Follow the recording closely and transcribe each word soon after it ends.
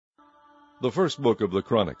The first book of the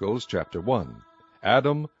Chronicles, chapter 1.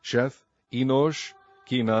 Adam, Sheth, Enosh,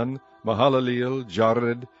 Kenan, Mahalaleel,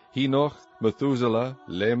 Jared, Henoch, Methuselah,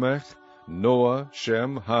 Lamech, Noah,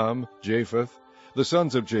 Shem, Ham, Japheth, the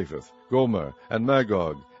sons of Japheth, Gomer, and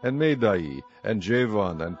Magog, and Madai, and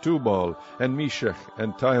Javan, and Tubal, and Meshech,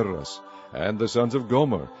 and Tyrus, and the sons of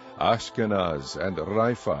Gomer, Ashkenaz, and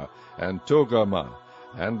Ripha, and Togarmah,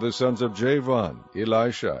 and the sons of Javan,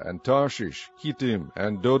 Elisha, and Tarshish, Kittim,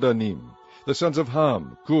 and Dodanim, the sons of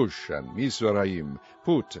Ham, Cush, and Mizraim,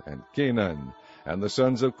 Put, and Canaan, and the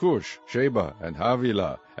sons of Cush, Sheba, and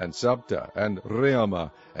Havilah, and Sabta, and Reamah,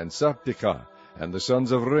 and Sabtikah, and the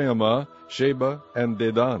sons of Reamah, Sheba, and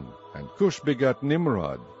Dedan. And Cush begat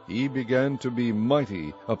Nimrod. He began to be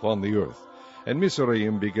mighty upon the earth. And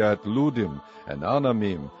Mizraim begat Ludim, and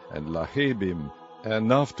Anamim, and Lahabim, and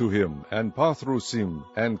Naphtuhim, and Pathrusim,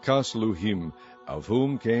 and Casluhim, of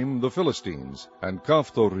whom came the Philistines, and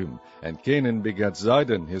Caphthorim. And Canaan begat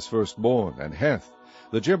Zidon his firstborn, and Heth,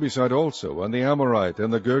 the Jebusite also, and the Amorite,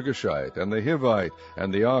 and the Girgashite, and the Hivite,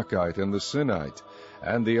 and the Archite, and the Sinite,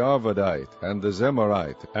 and the Arvadite, and the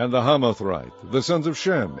Zemarite, and the Hamathite, the sons of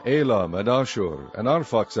Shem, Elam, and Ashur, and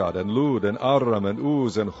Arphaxad, and Lud, and Aram, and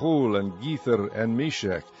Uz, and Hul, and Gether, and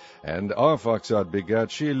Meshech. And Arphaxad begat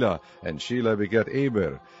Shelah, and Shelah begat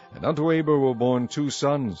Eber. And unto Eber were born 2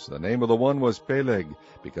 sons. The name of the one was Peleg,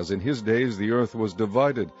 because in his days the earth was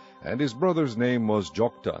divided, and his brother's name was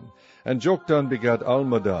Joktan. And Joktan begat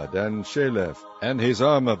Almadad, and Sheleph, and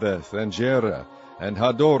Hazarmaveth, and Jerah, and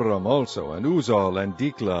Hadoram also, and Uzal, and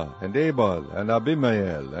Diklah, and Ebal, and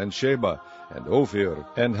Abimael, and Sheba, and Ophir,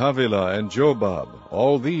 and Havilah, and Jobab.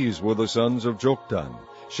 All these were the sons of Joktan.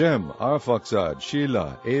 Shem, Arphaxad,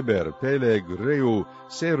 Shelah, Eber, Peleg, Reu,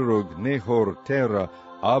 Serug, Nahor, Terah,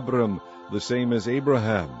 Abram, the same as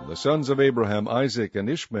Abraham, the sons of Abraham, Isaac, and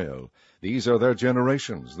Ishmael. These are their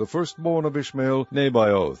generations. The firstborn of Ishmael,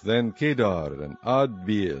 Nebaioth, then Kedar, and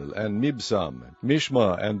Adbeel, and Mibsam,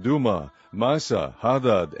 Mishma, and Duma, Massa,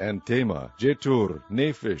 Hadad, and Tema, Jetur,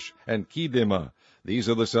 Nephish, and Kedema. These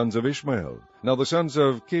are the sons of Ishmael. Now the sons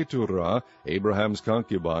of Keturah, Abraham's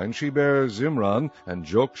concubine, she bare Zimran, and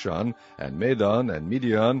Jokshan, and Medan, and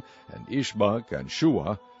Midian, and Ishbak, and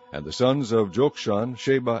Shua. And the sons of Jokshan,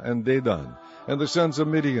 Sheba, and Dedan. And the sons of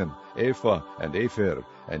Midian, Ephah, and Epher,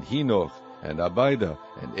 and Henoch, and Abida,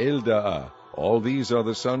 and Eldaah. All these are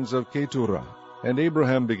the sons of Keturah. And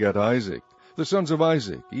Abraham begat Isaac. The sons of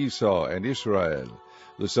Isaac, Esau, and Israel.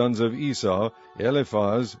 The sons of Esau,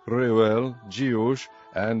 Eliphaz, Reuel, Jeush,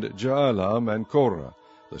 and Jaalam, and Korah.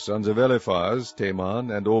 The sons of Eliphaz,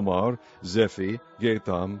 Teman, and Omar, Zephi,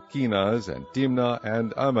 Gatham, Kenaz, and Timnah,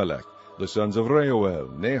 and Amalek. The sons of Reuel,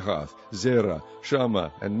 Nahath, Zerah,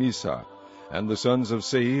 Shammah, and Misa. And the sons of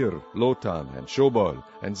Seir, Lotan, and Shobal,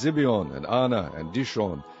 and Zibeon, and Anna, and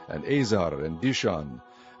Dishon, and Azar, and Dishan.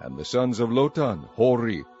 And the sons of Lotan,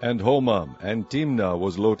 Hori, and Homam, and Timnah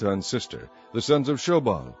was Lotan's sister. The sons of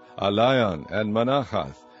Shobal, Alian, and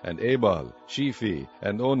Manahath, and Ebal, Shephi,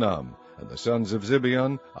 and Onam. And the sons of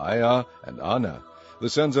Zibeon, Aya, and Anna. The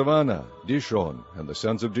sons of Anna, Dishon, and the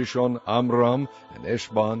sons of Dishon, Amram, and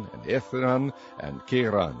Eshban, and Ethran, and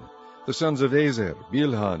Keran. The sons of Ezer,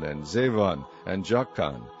 Bilhan, and Zevan, and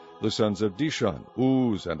Jachan. The sons of Dishan,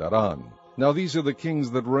 Uz, and Aran. Now these are the kings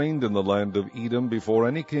that reigned in the land of Edom before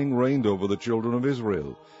any king reigned over the children of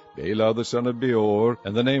Israel. Bela the son of Beor,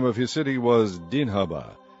 and the name of his city was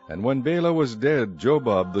Dinhabah. And when Bela was dead,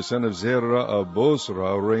 Jobab the son of Zerah of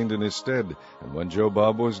Bosra reigned in his stead. And when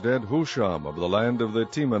Jobab was dead, Husham of the land of the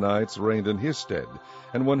Temanites reigned in his stead.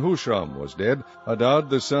 And when Husham was dead, Hadad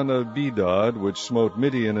the son of Bedad, which smote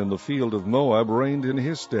Midian in the field of Moab, reigned in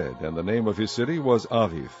his stead. And the name of his city was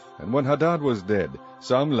Avith. And when Hadad was dead,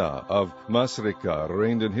 Samlah of Masrekah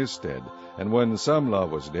reigned in his stead. And when Samlah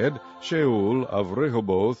was dead, Shaul of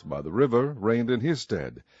Rehoboth by the river reigned in his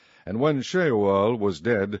stead. And when Shaul was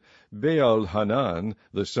dead, Baal-Hanan,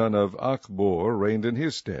 the son of Achbor, reigned in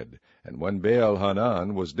his stead. And when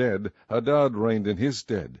Baal-Hanan was dead, Hadad reigned in his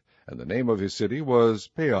stead. And the name of his city was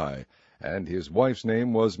Pai, and his wife's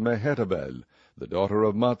name was Mehetabel, the daughter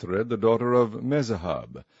of Matred, the daughter of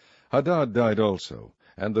Mezahab. Hadad died also.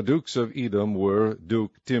 And the dukes of Edom were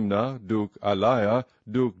Duke Timnah, Duke Aliah,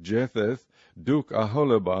 Duke Jetheth, Duke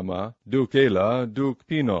Aholibamah, Duke Elah, Duke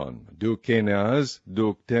Pinon, Duke Kenaz,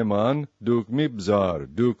 Duke Teman, Duke Mibzar,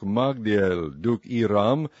 Duke Magdiel, Duke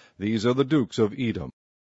Iram. These are the dukes of Edom.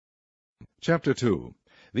 Chapter 2.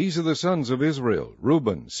 These are the sons of Israel,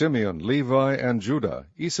 Reuben, Simeon, Levi, and Judah,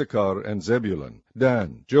 Issachar and Zebulun,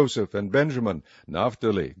 Dan, Joseph and Benjamin,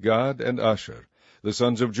 Naphtali, Gad, and Asher. The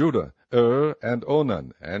sons of Judah, and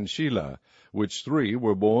Onan, and Shelah. which 3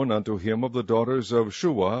 were born unto him of the daughters of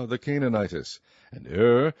Shua the Canaanitess. And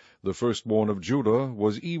the firstborn of Judah,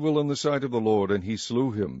 was evil in the sight of the Lord, and he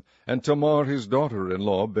slew him. And Tamar his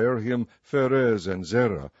daughter-in-law bare him Pharez and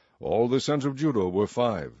Zerah. All the sons of Judah were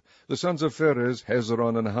 5. The sons of Pharez,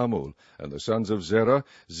 Hezron and Hamul. And the sons of Zerah,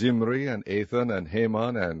 Zimri, and Ethan, and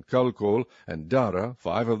Heman, and Calcol, and Dara,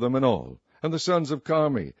 5 of them in all. And the sons of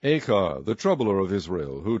Carmi, Achar, the troubler of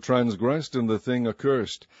Israel, who transgressed in the thing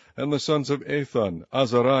accursed. And the sons of Ethan,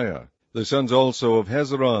 Azariah. The sons also of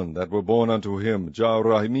Hezron that were born unto him,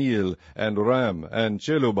 Jarahmeel, and Ram, and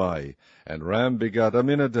Chelubai. And Ram begat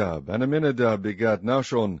Aminadab, and Aminadab begat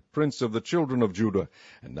Nahshon, prince of the children of Judah.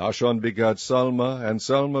 And Nahshon begat Salma, and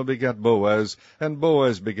Salma begat Boaz, and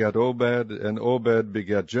Boaz begat Obed, and Obed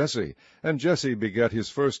begat Jesse. And Jesse begat his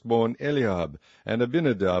firstborn Eliab, and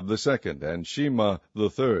Abinadab the second, and Shema the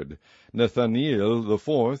third, Nathaniel the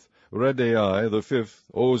fourth, Redai the fifth,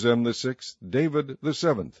 Ozem the sixth, David the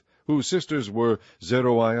seventh, whose sisters were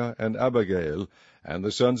Zeruiah and Abigail. And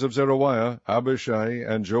the sons of Zeruiah, Abishai,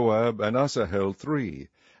 and Joab, and Asahel 3.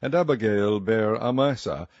 And Abigail bare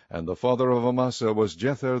Amasa, and the father of Amasa was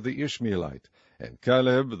Jether the Ishmaelite. And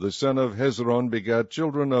Caleb the son of Hezron begat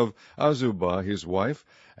children of Azubah his wife,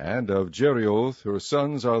 and of Jerioth her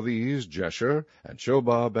sons are these, Jesher, and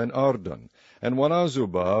Shobab, and Ardon. And when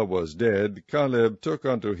Azubah was dead, Caleb took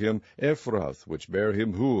unto him Ephrath, which bare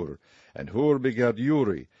him Hur. And Hur begat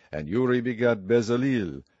Uri, and Uri begat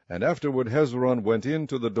Bezaleel. And afterward Hezron went in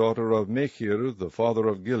to the daughter of Machir, the father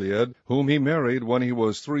of Gilead, whom he married when he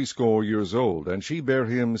was 80 years old, and she bare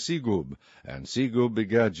him Segub. And Segub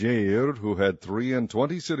begat Jair, who had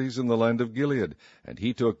 23 cities in the land of Gilead. And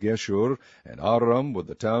he took Geshur, and Aram, with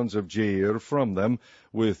the towns of Jair from them,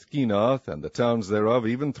 with Kenath, and the towns thereof,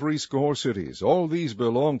 even 80 cities. All these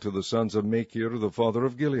belonged to the sons of Machir, the father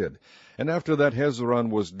of Gilead. And after that Hezron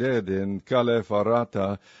was dead in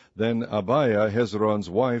Calipharata, then Abiah, Hezron's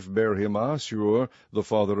wife, bare him Ashur, the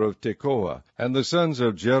father of Tekoa. And the sons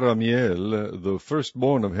of Jeramiel, the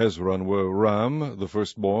firstborn of Hezron, were Ram, the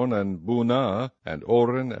firstborn, and Bunah, and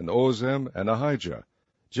Oren, and Ozem, and Ahijah.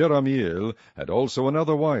 Jeramiel had also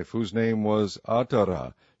another wife, whose name was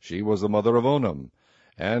Atara. She was the mother of Onam.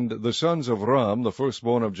 And the sons of Ram, the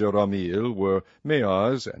firstborn of Jeramiel, were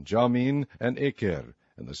Meaz, and Jamin, and Eker.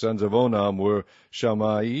 And the sons of Onam were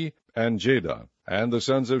Shammai, and Jedah. And the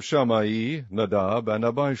sons of Shammai, Nadab, and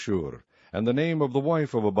Abishur. And the name of the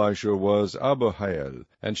wife of Abishur was Abihail,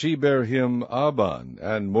 and she bare him Aban,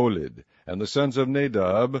 and Molid. And the sons of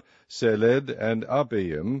Nadab, Seled, and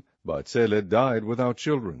Appaim, but Seled died without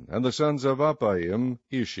children. And the sons of Appaim,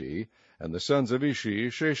 Ishi. And the sons of Ishi,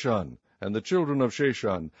 Sheshan. And the children of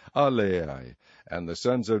Sheshan, Alai. And the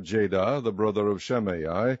sons of Jedah, the brother of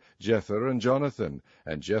Shemaiah, Jether, and Jonathan.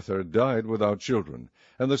 And Jether died without children.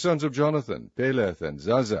 And the sons of Jonathan, Peleth, and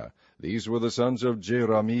Zaza. These were the sons of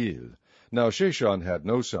Jeramiel. Now Sheshan had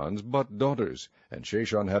no sons, but daughters. And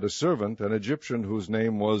Sheshan had a servant, an Egyptian, whose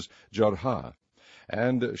name was Jarha.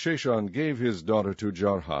 And Sheshan gave his daughter to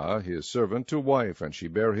Jarha, his servant, to wife, and she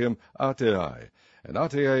bare him Attai. And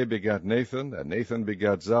Attai begat Nathan, and Nathan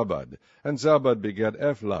begat Zabad. And Zabad begat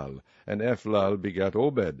Ephlal, and Ephlal begat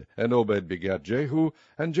Obed. And Obed begat Jehu,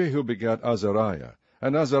 and Jehu begat Azariah.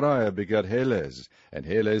 And Azariah begat Helez, and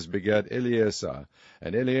Helez begat Eleasah.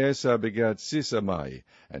 And Eleasah begat Sisamai,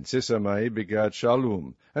 and Sisamai begat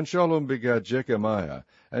Shallum. And Shallum begat Jechemiah,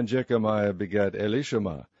 and Jechemiah begat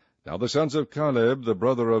Elishama. Now the sons of Caleb, the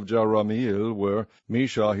brother of Jeramiel, were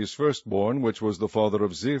Misha his firstborn, which was the father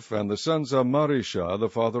of Ziph, and the sons of Marisha, the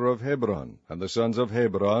father of Hebron. And the sons of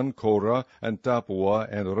Hebron, Korah, and Tapua,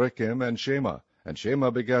 and Rechem, and Shema. And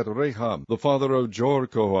Shema begat Reham, the father of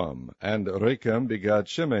Jorkoam, and Rechem begat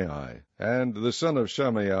Shimei. And the son of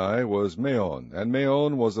Shimei was Meon, and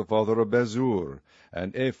Meon was the father of Bezur.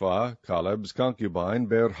 And Ephah, Caleb's concubine,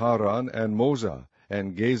 bare Haran, and Moza,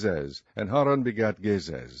 and Gezez. And Haran begat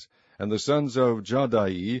Gezez. And the sons of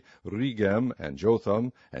Jadai, Regem, and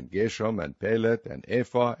Jotham, and Geshem, and Pelet, and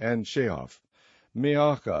Ephah, and Sheaph.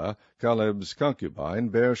 Meachah, Caleb's concubine,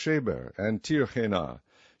 bare Sheber, and Tirhena.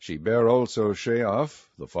 She bare also Sheaph,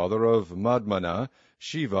 the father of Madmanah,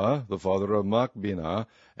 Shiva, the father of Machbinah,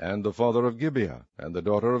 and the father of Gibeah. And the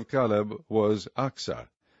daughter of Caleb was Aksah.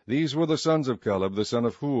 These were the sons of Caleb, the son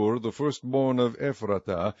of Hur, the firstborn of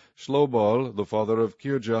Ephratah, Shlobal, the father of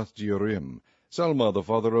Kirjath-jearim, Salma, the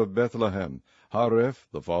father of Bethlehem, Hareph,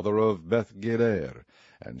 the father of Beth-Geder.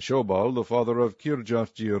 And Shobal, the father of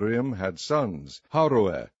Kirjath-jearim, had sons,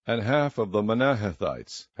 Haroeh, and half of the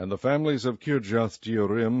Manahethites. And the families of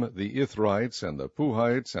Kirjath-jearim, the Ithrites, and the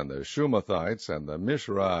Puhites, and the Shumathites, and the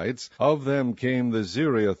Mishraites, of them came the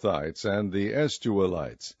Zeriathites and the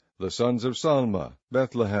Estuelites. the sons of Salma,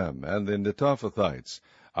 Bethlehem, and the Netophathites,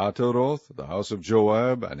 Ataroth, the house of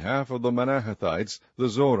Joab, and half of the Manahathites, the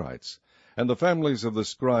Zorites, and the families of the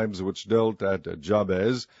scribes which dwelt at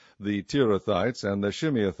Jabez, the Tirathites, and the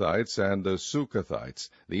Shimeathites, and the Sukathites.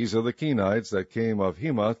 These are the Kenites that came of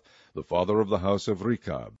Hemath, the father of the house of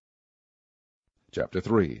Rechab. Chapter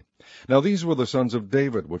 3. Now these were the sons of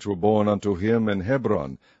David, which were born unto him in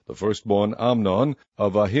Hebron: the firstborn Amnon,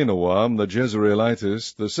 of Ahinoam the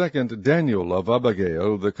Jezreelitess; the second Daniel of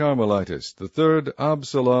Abigail the Carmelitess; the third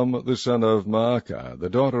Absalom the son of Maacah, the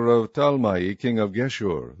daughter of Talmai king of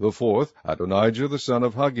Geshur; the fourth Adonijah the son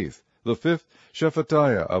of Haggith; the fifth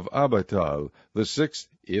Shephatiah of Abital; the sixth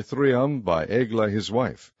Ithream by Eglah his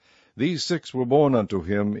wife. These 6 were born unto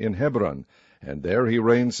him in Hebron. And there he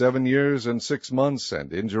reigned 7 years and 6 months,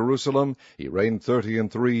 and in Jerusalem he reigned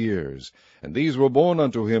 33 years. And these were born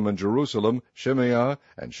unto him in Jerusalem, Shemaiah,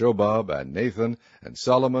 and Shobab, and Nathan, and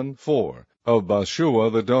Solomon, 4. Of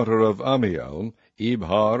Bathshua the daughter of Amiel,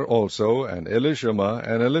 Ibhar also, and Elishama,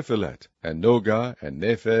 and Eliphelet, and Noga, and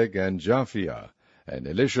Nepheg, and Japhia, and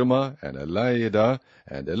Elishama, and Eliada,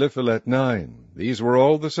 and Eliphelet, 9. These were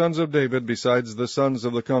all the sons of David, besides the sons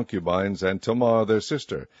of the concubines, and Tamar their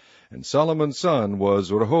sister. And Solomon's son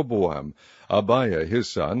was Rehoboam, Abiah his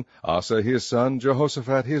son, Asa his son,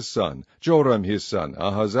 Jehoshaphat his son, Joram his son,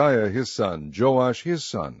 Ahaziah his son, Joash his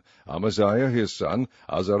son, Amaziah his son,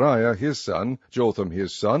 Azariah his son, Jotham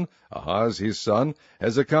his son, Ahaz his son,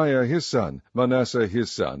 Hezekiah his son, Manasseh his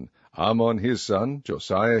son, Ammon his son,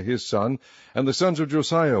 Josiah his son. And the sons of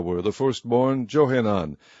Josiah were the firstborn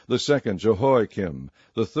Johanan, the second Jehoiakim,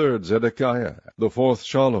 the third Zedekiah, the fourth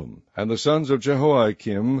Shallum. And the sons of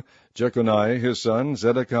Jehoiakim, Jeconiah his son,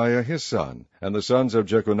 Zedekiah his son. And the sons of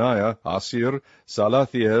Jeconiah, Asir,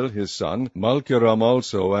 Salathiel his son, Malkiram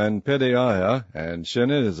also, and Pedaiah, and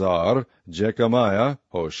Shenazar, Jechamiah,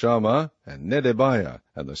 Hoshama, and Nedebiah.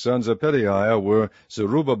 And the sons of Pedaiah were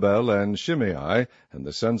Zerubbabel and Shimei. And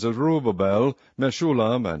the sons of Zerubbabel,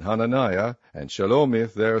 Meshullam, and Hananiah, and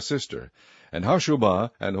Shelomith their sister, and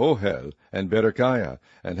Hashubah, and Ohel, and Berechiah,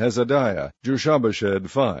 and Hezadiah, Jushabashad,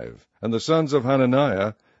 5. And the sons of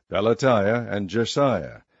Hananiah, Pelatiah, and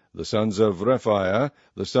Jesiah. The sons of Rephiah,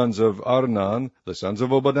 the sons of Arnan, the sons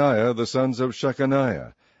of Obadiah, the sons of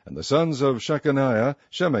Shechaniah. And the sons of Shechaniah,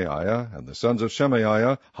 Shemaiah, and the sons of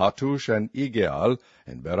Shemaiah, Hattush, and Igeal,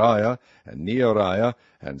 and Beriah, and Neariah,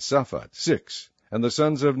 and Saphat, 6. And the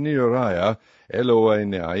sons of Neariah,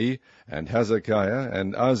 Eloenai, and Hezekiah,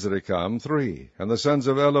 and Azrikam, 3. And the sons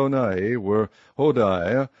of Elonai were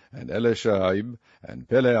Hodiah, and Elishaib, and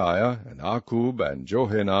Peleiah, and Akub, and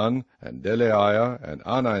Johanan, and Delaiah, and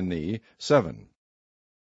Anani, 7.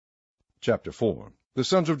 Chapter 4. The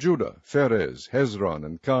sons of Judah, Pharez, Hezron,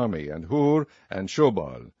 and Carmi, and Hur, and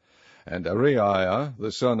Shobal. And Areiah,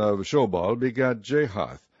 the son of Shobal, begat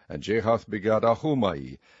Jahath, and Jahath begat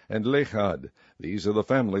Ahumai, and Lechad. These are the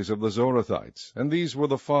families of the Zorathites. And these were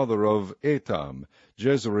the father of Etam,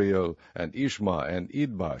 Jezreel, and Ishma, and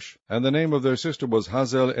Idbash. And the name of their sister was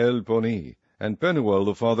Hazel el-Poni. And Penuel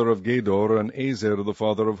the father of Gedor, and Ezer the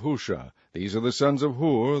father of Husha. These are the sons of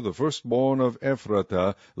Hur, the firstborn of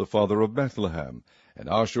Ephratah, the father of Bethlehem. And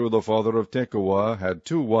Ashur the father of Tekoa had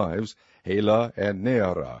 2 wives, Helah and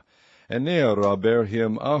Nearah. And Nearah bare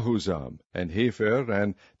him Ahuzam, and Hefer,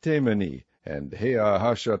 and Temeni, and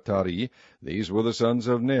Heahashatari. These were the sons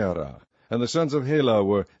of Nearah. And the sons of Helah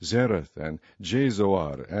were Zereth, and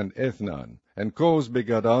Jezoar, and Ethnan. And Koz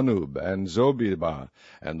begat Anub, and Zobibah,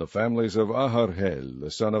 and the families of Aharhel,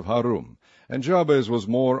 the son of Harum. And Jabez was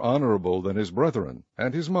more honorable than his brethren,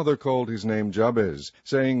 and his mother called his name Jabez,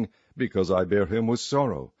 saying, Because I bare him with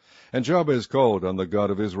sorrow. And Jabez called on the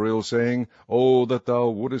God of Israel, saying, O that thou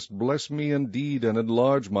wouldest bless me indeed, and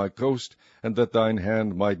enlarge my coast, and that thine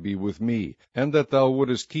hand might be with me, and that thou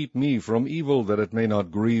wouldest keep me from evil, that it may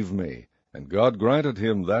not grieve me. And God granted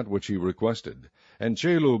him that which he requested. And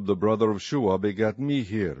Chelub the brother of Shua begat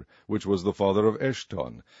Mihir, which was the father of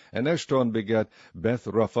Eshton. And Eshton begat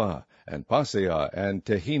Beth-Rapha, and Paseah, and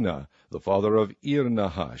Tehina, the father of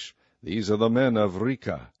Ir-Nahash. These are the men of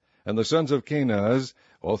Rechah. And the sons of Kenaz,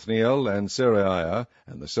 Othniel, and Seraiah.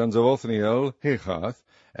 And the sons of Othniel, Hechath.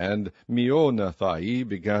 And Meonathai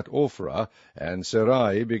begat Ophrah, and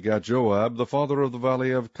Sarai begat Joab, the father of the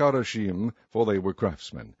valley of Karashim, for they were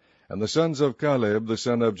craftsmen. And the sons of Caleb, the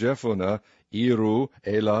son of Jephunneh, Eru,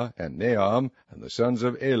 Elah, and Neam. And the sons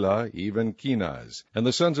of Elah, even Kenaz. And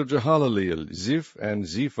the sons of Jehalaleel, Ziph, and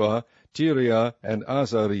Ziphah, Tiriah, and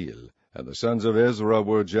Azareel. And the sons of Ezra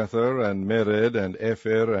were Jether, and Mered, and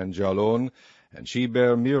Epher, and Jalon. And she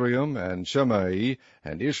bare Miriam, and Shammai,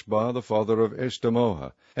 and Ishba the father of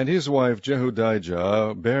Eshtemoa. And his wife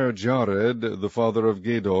Jehudijah bare Jared the father of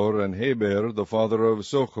Gedor, and Heber the father of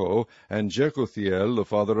Socho, and Jekuthiel the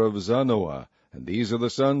father of Zanoah. And these are the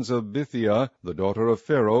sons of Bithiah, the daughter of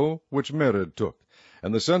Pharaoh, which Mered took.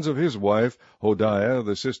 And the sons of his wife, Hodiah,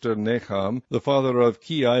 the sister Necham, the father of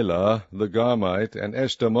Keilah, the Garmite, and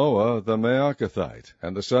Eshtemoa, the Maacathite.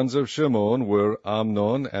 And the sons of Shimon were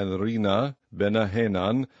Amnon, and Rina,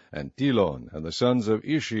 Benahanan, and Tilon. And the sons of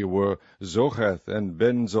Ishi were Zocheth, and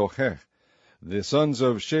Ben-Zochech. The sons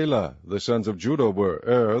of Shelah, the sons of Judah,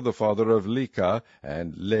 were the father of Leka,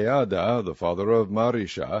 and Leada, the father of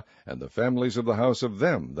Marisha, and the families of the house of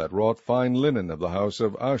them that wrought fine linen of the house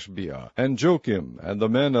of Ashbia, and Joachim, and the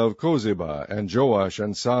men of Kozeba, and Joash,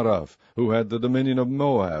 and Saraph, who had the dominion of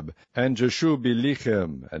Moab, and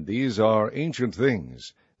Jeshubilichem, and these are ancient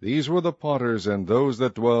things. These were the potters, and those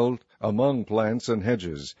that dwelt among plants and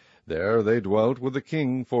hedges. There they dwelt with the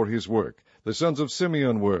king for his work. The sons of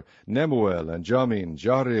Simeon were Nemuel, and Jamin,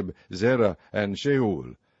 Jarib, Zerah, and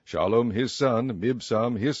Sheul. Shallum his son,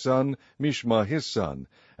 Mibsam his son, Mishma his son.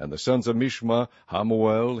 And the sons of Mishma,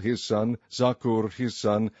 Hamuel his son, Zakur his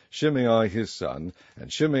son, Shimei his son.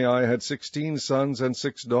 And Shimei had 16 sons and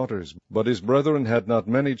 6 daughters. But his brethren had not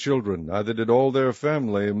many children, neither did all their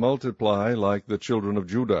family multiply like the children of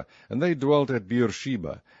Judah. And they dwelt at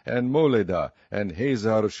Beersheba, and Moledah, and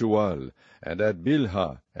Hazar Shual, and at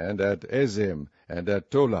Bilhah, and at Ezem, and at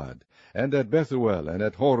Tolad, and at Bethuel, and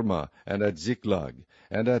at Hormah, and at Ziklag,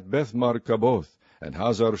 and at Beth-Markaboth, and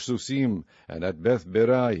Hazar Susim, and at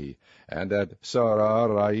Beth-Berai, and at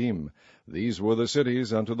Sararaim. These were the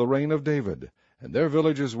cities unto the reign of David. And their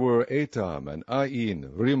villages were Etam, and Ain,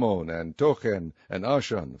 Rimmon, and Tochen, and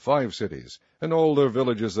Ashan, 5 cities, and all their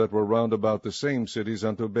villages that were round about the same cities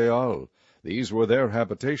unto Baal. These were their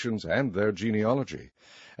habitations and their genealogy.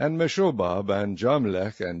 And Meshobab, and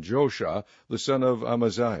Jamlech, and Josha, the son of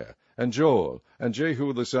Amaziah, and Joel, and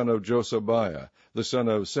Jehu the son of Josabiah, the son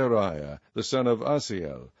of Seraiah, the son of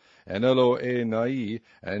Asiel, and Eloenai,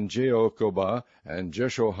 and Jeokobah, and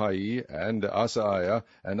Jeshohai, and Asaiah,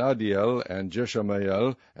 and Adiel, and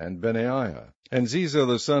Jeshamael, and Benaiah. And Ziza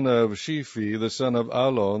the son of Shiphi, the son of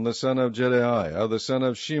Alon, the son of Jedaiah, the son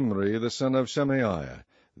of Shimri, the son of Shemaiah.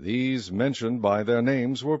 These, mentioned by their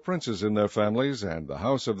names, were princes in their families, and the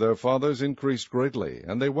house of their fathers increased greatly.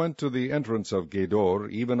 And they went to the entrance of Gedor,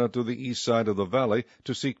 even unto the east side of the valley,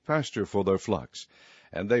 to seek pasture for their flocks.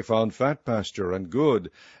 And they found fat pasture and good,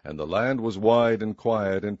 and the land was wide and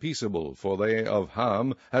quiet and peaceable, for they of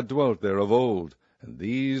Ham had dwelt there of old. And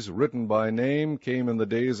these, written by name, came in the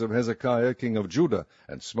days of Hezekiah king of Judah,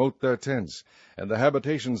 and smote their tents, and the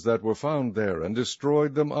habitations that were found there, and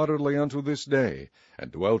destroyed them utterly unto this day,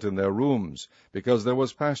 and dwelt in their rooms, because there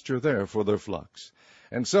was pasture there for their flocks.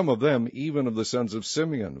 And some of them, even of the sons of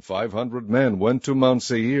Simeon, 500 men, went to Mount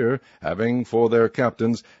Seir, having for their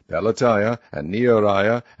captains Pelatiah, and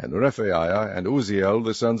Neariah, and Rephaiah, and Uzziel,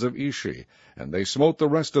 the sons of Ishi. And they smote the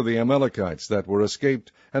rest of the Amalekites that were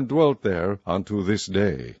escaped, and dwelt there unto this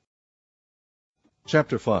day.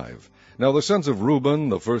 Chapter 5. Now the sons of Reuben,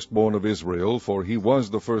 the firstborn of Israel, for he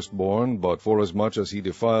was the firstborn, but forasmuch as he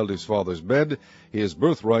defiled his father's bed, his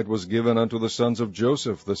birthright was given unto the sons of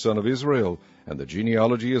Joseph, the son of Israel, and the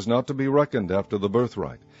genealogy is not to be reckoned after the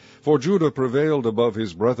birthright. For Judah prevailed above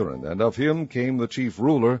his brethren, and of him came the chief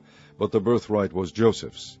ruler, but the birthright was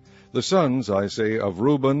Joseph's. The sons, I say, of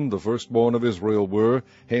Reuben, the firstborn of Israel, were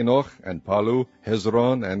Henoch, and Palu,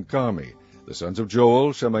 Hezron, and Carmi. The sons of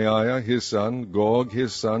Joel, Shemaiah his son, Gog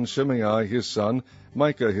his son, Shimei his son,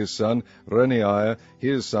 Micah his son, Renaiah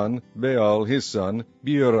his son, Baal his son,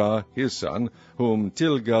 Beerah his son, whom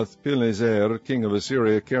Tilgath-Pileser, king of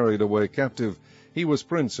Assyria, carried away captive. He was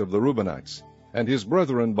prince of the Reubenites. And his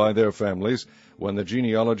brethren by their families, when the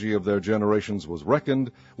genealogy of their generations was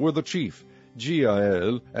reckoned, were the chief,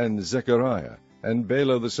 Jeiel, and Zechariah, and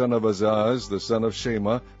Bela the son of Azaz, the son of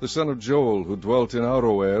Shema, the son of Joel, who dwelt in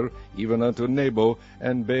Aroer, even unto Nebo,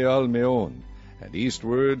 and Baal-Meon. And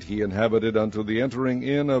eastward he inhabited unto the entering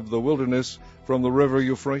in of the wilderness from the river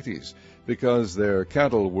Euphrates, because their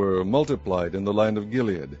cattle were multiplied in the land of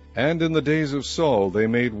Gilead. And in the days of Saul they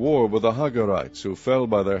made war with the Hagarites, who fell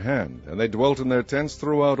by their hand, and they dwelt in their tents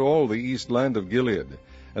throughout all the east land of Gilead.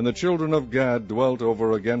 And the children of Gad dwelt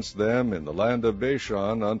over against them in the land of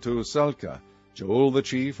Bashan unto Salcah, Joel the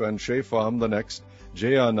chief, and Shapham the next,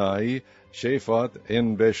 Jeanai, Shaphat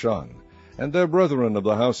in Bashan. And their brethren of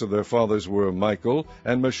the house of their fathers were Michael,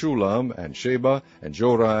 and Meshulam, and Sheba, and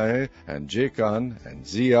Jorai, and Jachan, and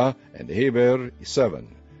Ziah, and Heber, 7.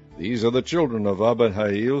 These are the children of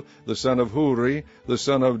Abihail, the son of Huri, the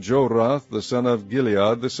son of Jorath, the son of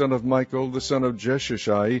Gilead, the son of Michael, the son of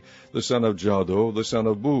Jeshishai, the son of Jado, the son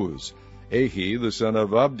of Buz, Ahi, the son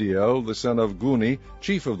of Abdiel, the son of Guni,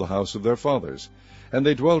 chief of the house of their fathers. And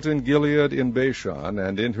they dwelt in Gilead in Bashan,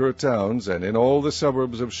 and in her towns, and in all the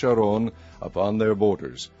suburbs of Sharon, upon their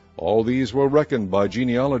borders. All these were reckoned by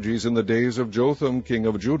genealogies in the days of Jotham king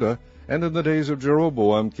of Judah, and in the days of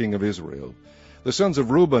Jeroboam king of Israel. The sons of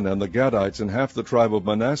Reuben and the Gadites and half the tribe of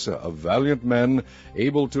Manasseh, of valiant men,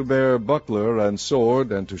 able to bear buckler and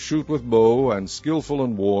sword, and to shoot with bow, and skillful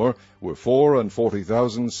in war, were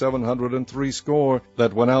 44,760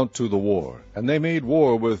 that went out to the war. And they made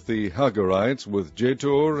war with the Hagarites, with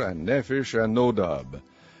Jetur, and Nephish, and Nodab.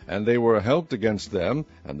 And they were helped against them,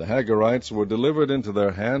 and the Hagarites were delivered into their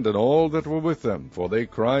hand, and all that were with them, for they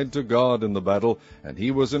cried to God in the battle, and he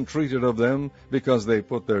was entreated of them, because they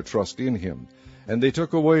put their trust in him. And they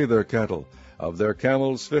took away their cattle, of their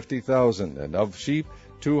camels 50,000, and of sheep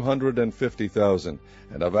 250,000,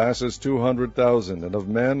 and of asses 200,000, and of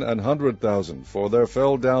men 100,000, for there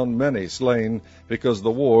fell down many slain, because the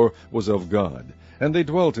war was of God. And they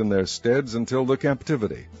dwelt in their steads until the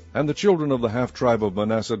captivity. And the children of the half-tribe of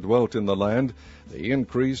Manasseh dwelt in the land. They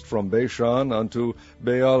increased from Bashan unto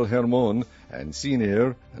Baal-Hermon, and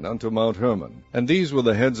Sinir, and unto Mount Hermon. And these were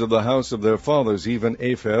the heads of the house of their fathers, even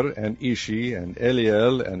Epher, and Ishi, and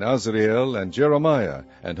Eliel, and Azriel, and Jeremiah,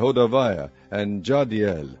 and Hodaviah, and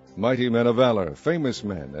Jadiel, mighty men of valor, famous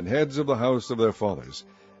men, and heads of the house of their fathers.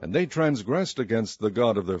 And they transgressed against the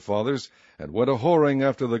God of their fathers, and went a-whoring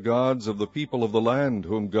after the gods of the people of the land,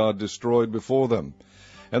 whom God destroyed before them.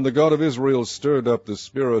 And the God of Israel stirred up the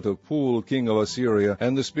spirit of Pul king of Assyria,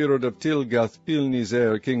 and the spirit of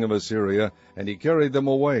Tilgath-Pilneser king of Assyria, and he carried them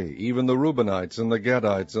away, even the Reubenites, and the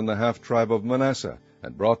Gadites, and the half-tribe of Manasseh,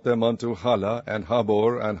 and brought them unto Hala, and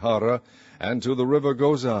Habor, and Hara, and to the river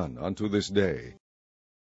Gozan, unto this day.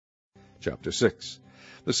 Chapter 6.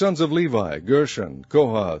 The sons of Levi, Gershon,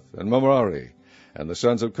 Kohath, and Merari. And the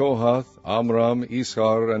sons of Kohath, Amram,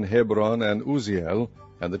 Ishar, and Hebron, and Uzziel.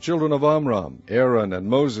 And the children of Amram, Aaron, and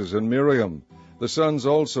Moses, and Miriam. The sons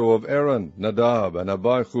also of Aaron, Nadab, and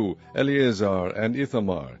Abihu, Eleazar, and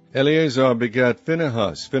Ithamar. Eleazar begat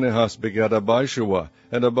Phinehas, Phinehas begat Abishua,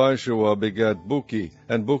 and Abishua begat Buki,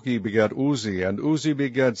 and Buki begat Uzi, and Uzi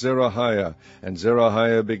begat Zerahiah, and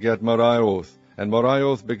Zerahiah begat Marioth. And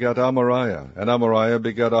Marioth begat Amariah, and Amariah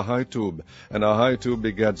begat Ahitub, and Ahitub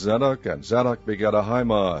begat Zadok, and Zadok begat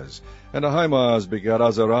Ahimaaz, and Ahimaaz begat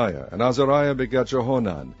Azariah, and Azariah begat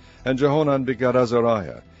Jehonan, and Jehonan begat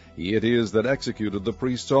Azariah. He it is that executed the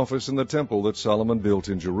priest's office in the temple that Solomon built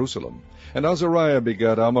in Jerusalem. And Azariah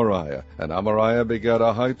begat Amariah, and Amariah begat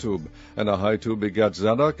Ahitub, and Ahitub begat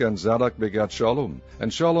Zadok, and Zadok begat Shallum,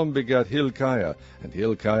 and Shallum begat Hilkiah, and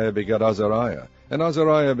Hilkiah begat Azariah, and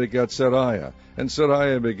Azariah begat Seraiah, and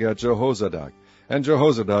Seraiah begat Jehozadak. And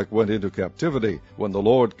Jehozadak went into captivity, when the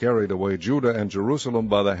Lord carried away Judah and Jerusalem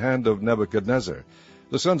by the hand of Nebuchadnezzar.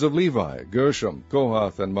 The sons of Levi, Gershom,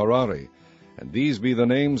 Kohath, and Merari. And these be the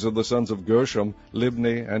names of the sons of Gershom,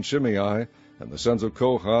 Libni, and Shimei. And the sons of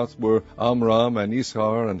Kohath were Amram, and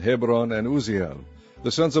Ishar, and Hebron, and Uzziel.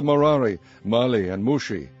 The sons of Merari, Mali, and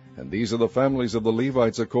Mushi. And these are the families of the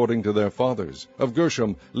Levites according to their fathers. Of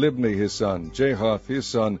Gershom, Libni his son, Jahath his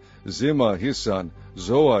son, Zimmah his son,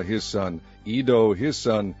 Zoah his son, Edo his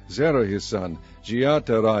son, Zerah his son,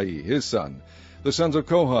 Jeaterai his son. The sons of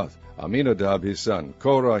Kohath, Aminadab his son,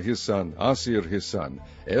 Korah his son, Asir his son,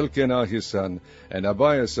 Elkanah his son, and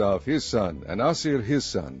Abiasaph his son, and Asir his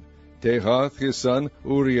son. Tehath his son,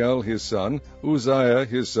 Uriel his son, Uzziah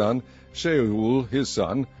his son, Sheul his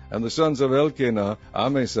son, and the sons of Elkanah,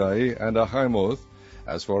 Amasai, and Ahimoth.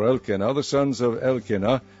 As for Elkanah, the sons of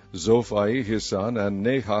Elkanah, Zophai his son, and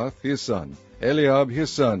Nahath his son, Eliab his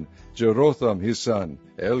son, Jerotham his son,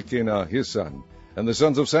 Elkanah his son. And the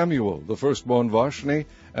sons of Samuel, the firstborn Vashni,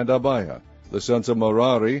 and Abiah. The sons of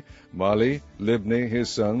Merari, Mali, Libni his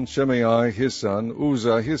son, Shimei his son,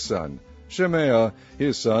 Uzzah his son, Shemaiah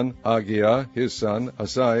his son, Agiah his son,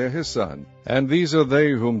 Asaiah his son. And these are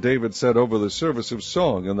they whom David set over the service of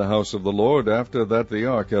song in the house of the Lord, after that the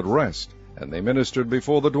ark had rest. And they ministered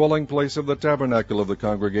before the dwelling place of the tabernacle of the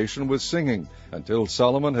congregation with singing, until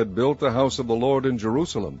Solomon had built the house of the Lord in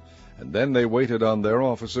Jerusalem. And then they waited on their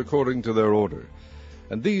office according to their order.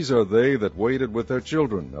 And these are they that waited with their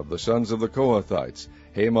children, of the sons of the Kohathites,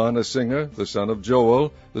 Heman a singer, the son of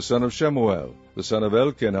Joel, the son of Shemuel, the son of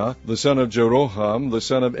Elkanah, the son of Jeroham, the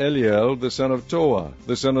son of Eliel, the son of Toah,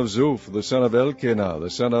 the son of Zuph, the son of Elkanah, the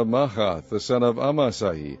son of Mahath, the son of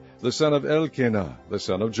Amasai, the son of Elkanah, the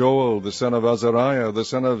son of Joel, the son of Azariah, the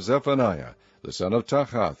son of Zephaniah, the son of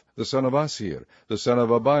Tahath, the son of Asir, the son of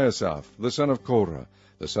Abiasaph, the son of Korah,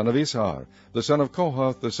 the son of Ishar, the son of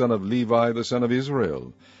Kohath, the son of Levi, the son of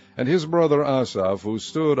Israel. And his brother Asaph, who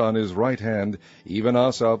stood on his right hand, even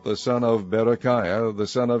Asaph, the son of Berechiah, the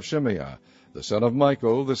son of Shemaiah, the son of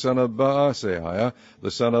Michael, the son of Baaseiah,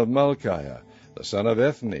 the son of Malchiah, the son of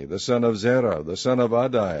Ethni, the son of Zerah, the son of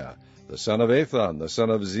Adiah, the son of Ethan, the son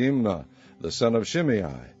of Zimna, the son of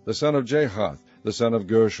Shimei, the son of Jahath, the son of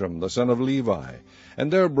Gershom, the son of Levi.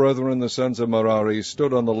 And their brethren, the sons of Merari,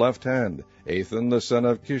 stood on the left hand, Ethan, the son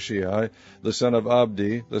of Kishai, the son of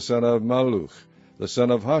Abdi, the son of Maluch, the son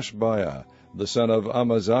of Hashbiah, the son of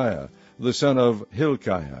Amaziah, the son of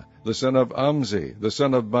Hilkiah, the son of Amzi, the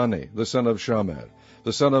son of Bani, the son of Shamer,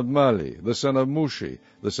 the son of Mali, the son of Mushi,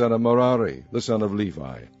 the son of Merari, the son of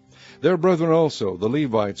Levi. Their brethren also, the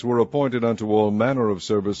Levites, were appointed unto all manner of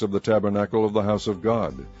service of the tabernacle of the house of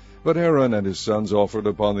God. But Aaron and his sons offered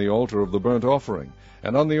upon the altar of the burnt offering,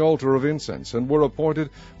 and on the altar of incense, and were appointed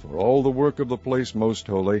for all the work of the place most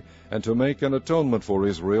holy, and to make an atonement for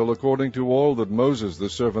Israel, according to all that Moses the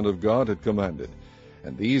servant of God had commanded.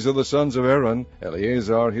 And these are the sons of Aaron: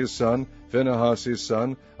 Eleazar his son, Phinehas his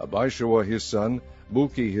son, Abishua his son,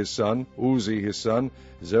 Buki his son, Uzi his son,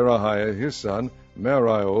 Zerahiah his son,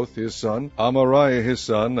 Merioth his son, Amariah his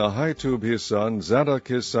son, Ahitub his son, Zadok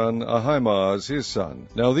his son, Ahimaaz his son.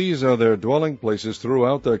 Now these are their dwelling places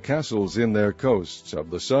throughout their castles in their coasts, of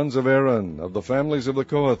the sons of Aaron, of the families of the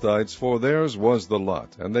Kohathites, for theirs was the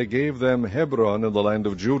lot. And they gave them Hebron in the land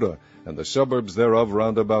of Judah, and the suburbs thereof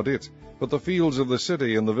round about it. But the fields of the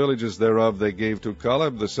city and the villages thereof they gave to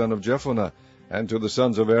Caleb the son of Jephunneh. And to the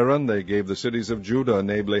sons of Aaron they gave the cities of Judah,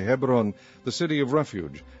 namely Hebron, the city of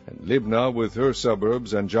refuge, and Libnah with her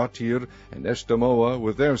suburbs, and Jatir, and Eshtemoa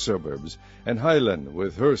with their suburbs, and Hilen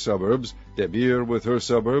with her suburbs, Debir with her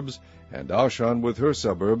suburbs, and Ashan with her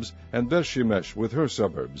suburbs, and Bethshemesh with her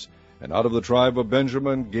suburbs. And out of the tribe of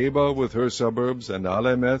Benjamin, Geba with her suburbs, and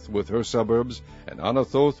Alemeth with her suburbs, and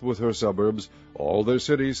Anathoth with her suburbs. All their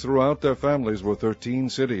cities throughout their families were 13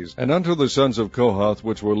 cities. And unto the sons of Kohath,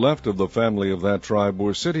 which were left of the family of that tribe,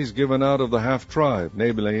 were cities given out of the half-tribe,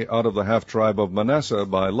 namely, out of the half-tribe of Manasseh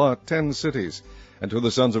by lot 10 cities. And to the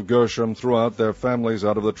sons of Gershom throughout their families,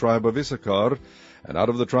 out of the tribe of Issachar, and out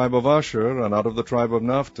of the tribe of Asher, and out of the tribe of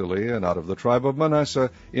Naphtali, and out of the tribe of Manasseh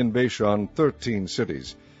in Bashan 13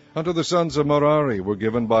 cities. Unto the sons of Merari were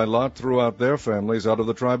given by lot throughout their families, out of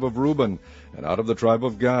the tribe of Reuben, and out of the tribe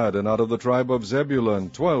of Gad, and out of the tribe of Zebulun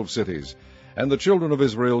 12 cities. And the children of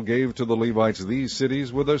Israel gave to the Levites these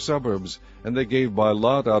cities with their suburbs. And they gave by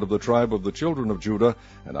lot out of the tribe of the children of Judah,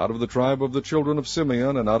 and out of the tribe of the children of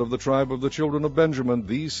Simeon, and out of the tribe of the children of Benjamin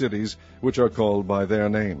these cities, which are called by their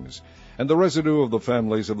names. And the residue of the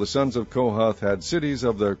families of the sons of Kohath had cities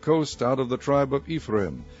of their coast out of the tribe of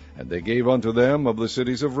Ephraim. And they gave unto them of the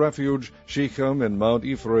cities of refuge Shechem and Mount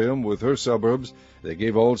Ephraim with her suburbs. They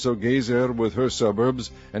gave also Gezer with her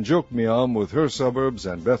suburbs, and Jokmeam with her suburbs,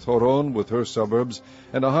 and Beth-horon with her suburbs,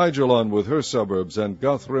 and Ahijalon with her suburbs, and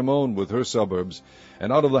Gath-rimmon with her suburbs.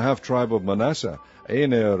 And out of the half-tribe of Manasseh,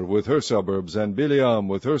 Aner with her suburbs, and Bileam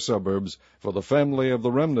with her suburbs, for the family of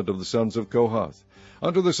the remnant of the sons of Kohath.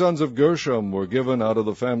 Unto the sons of Gershom were given out of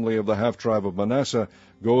the family of the half-tribe of Manasseh,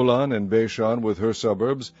 Golan and Bashan with her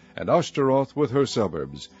suburbs, and Ashtaroth with her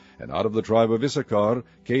suburbs. And out of the tribe of Issachar,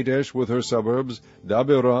 Kadesh with her suburbs,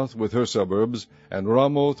 Daberoth with her suburbs, and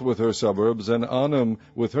Ramoth with her suburbs, and Anam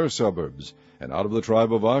with her suburbs. And out of the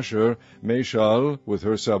tribe of Asher, Meshal with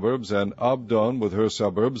her suburbs, and Abdon with her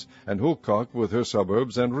suburbs, and Hukok with her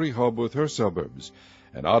suburbs, and Rehob with her suburbs.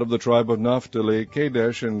 And out of the tribe of Naphtali,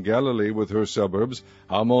 Kadesh in Galilee with her suburbs,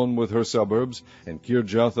 Hammon with her suburbs, and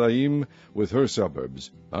Kirjathaim with her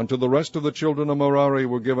suburbs. Unto the rest of the children of Merari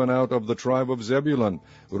were given out of the tribe of Zebulun,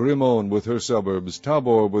 Rimmon with her suburbs,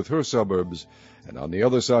 Tabor with her suburbs. And on the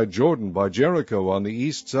other side Jordan, by Jericho, on the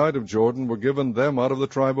east side of Jordan, were given them out of the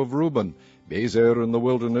tribe of Reuben, Bezer in the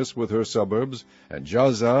wilderness with her suburbs, and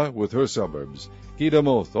Jazah with her suburbs,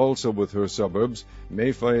 Kedemoth also with her suburbs,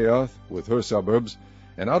 Mephaath with her suburbs.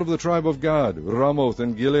 And out of the tribe of Gad, Ramoth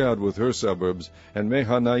and Gilead with her suburbs, and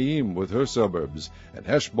Mahanaim with her suburbs, and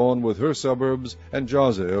Heshbon with her suburbs, and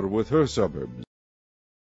Jazer with her suburbs.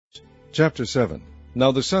 Chapter 7.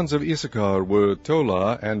 Now the sons of Issachar were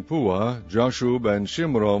Tola and Puah, Jashub and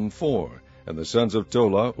Shimrom 4. And the sons of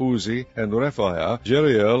Tola, Uzi, and Rephaiah,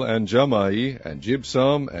 Jeriel, and Jamai, and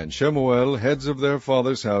Jibsam, and Shemuel, heads of their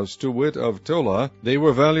father's house, to wit of Tola. They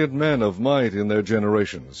were valiant men of might in their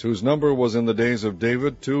generations, whose number was in the days of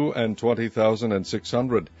David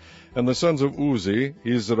 22,600. And the sons of Uzi,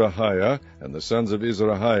 Izrahiah, and the sons of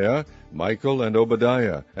Izrahiah, Michael and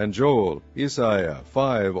Obadiah, and Joel, Isaiah,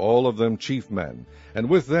 5, all of them chief men. And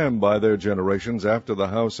with them by their generations after the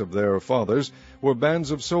house of their fathers were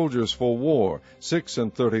bands of soldiers for war,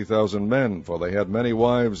 36,000 men, for they had many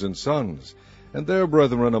wives and sons. And their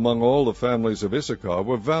brethren among all the families of Issachar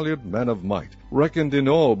were valiant men of might, reckoned in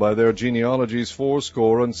all by their genealogies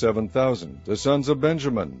 7,000. The sons of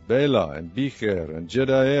Benjamin, Bela, and Becher, and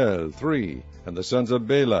Jediael, 3. And the sons of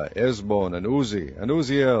Bela, Esbon, and Uzi, and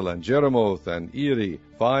Uziel, and Jeremoth, and Eri,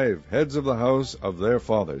 5, heads of the house of their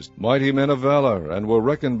fathers, mighty men of valor, and were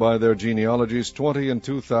reckoned by their genealogies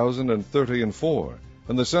 20,034.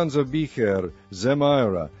 And the sons of Becher,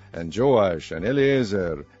 Zemira, and Joash, and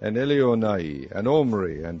Eleazar, and Elionai, and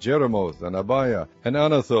Omri, and Jeremoth, and Abiah, and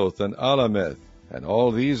Anathoth, and Alameth. And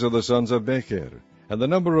all these are the sons of Becher. And the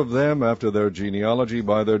number of them after their genealogy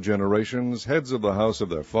by their generations, heads of the house of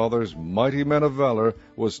their fathers, mighty men of valor,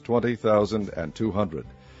 was 20,200.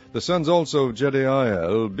 The sons also of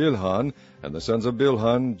Jediael, Bilhan, and the sons of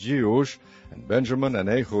Bilhan, Jeush, and Benjamin, and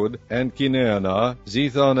Ehud, and Kineanah,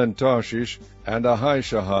 Zethon, and Tarshish, and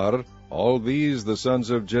Ahishahar. All these, the sons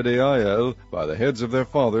of Jediael, by the heads of their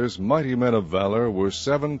fathers, mighty men of valor, were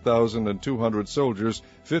 7,200 soldiers,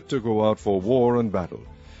 fit to go out for war and battle.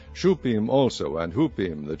 Shupim also, and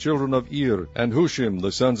Hupim, the children of Ir, and Hushim,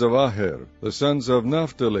 the sons of Aher, the sons of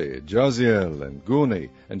Naphtali, Jaziel, and Guni,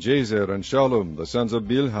 and Jazer, and Shallum, the sons of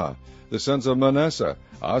Bilhah, the sons of Manasseh,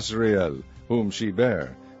 Asriel, whom she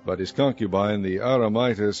bare. But his concubine, the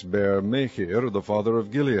Aramitess, bare Machir, the father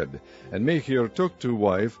of Gilead. And Machir took to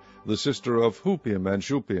wife the sister of Hupim and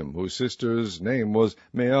Shupim, whose sister's name was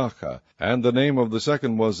Maachah. And the name of the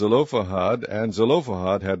second was Zelophehad, and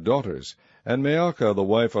Zelophehad had daughters. And Maachah, the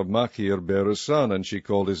wife of Machir, bare a son, and she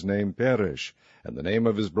called his name Peresh. And the name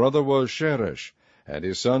of his brother was Sheresh. And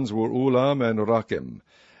his sons were Ulam and Rakim.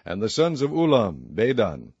 And the sons of Ulam,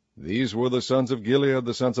 Bedan. These were the sons of Gilead,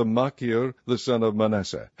 the sons of Machir, the son of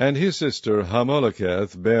Manasseh. And his sister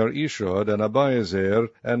Hamaleketh bare Ishod, and Abiezer,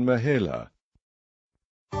 and Mahelah.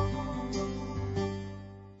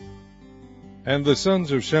 And the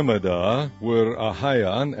sons of Shemadah were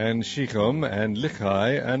Ahian, and Shechem, and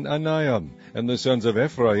Lichai, and Aniam. And the sons of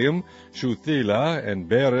Ephraim, Shuthelah, and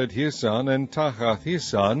Bered his son, and Tahath his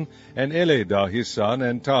son, and Eledah his son,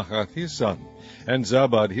 and Tahath his son. And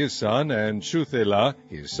Zabad his son, and Shuthelah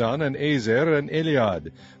his son, and Ezer, and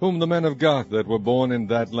Eliad, whom the men of Gath that were born in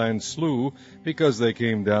that land slew, because they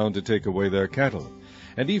came down to take away their cattle.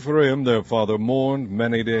 And Ephraim their father mourned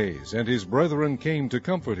many days, and his brethren came to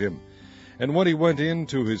comfort him. And when he went in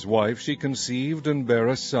to his wife, she conceived and bare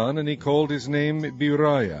a son, and he called his name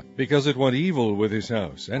Beriah, because it went evil with his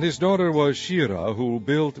house. And his daughter was Shirah, who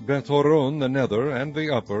built Beth-horon the nether, and the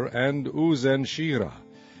upper, and Uzen-Shirah.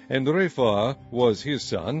 And Rephah was his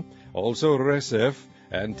son, also Reseph,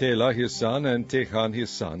 and Telah his son, and Techan his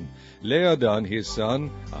son, Leadan his son,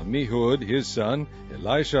 Amihud his son,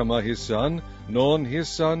 Elishama his son, Non his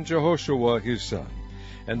son, Jehoshua his son.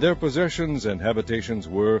 And their possessions and habitations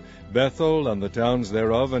were Bethel and the towns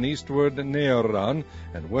thereof, and eastward Nearan,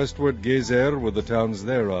 and westward Gezer with the towns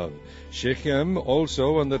thereof, Shechem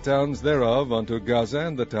also and the towns thereof, unto Gaza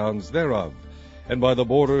and the towns thereof. And by the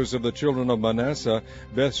borders of the children of Manasseh,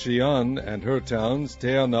 Bethshean and her towns,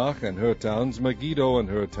 Teanach and her towns, Megiddo and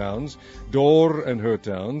her towns, Dor and her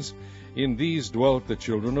towns. In these dwelt the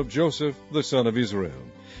children of Joseph, the son of Israel.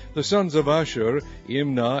 The sons of Asher,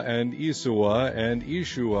 Imnah, and Isua, and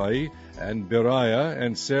Ishuai, and Beriah,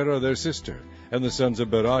 and Sarah their sister. And the sons of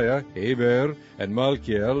Beriah, Heber, and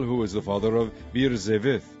Malkiel, who is the father of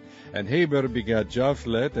Birzevith. And Heber begat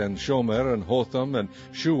Japhlet, and Shomer, and Hotham, and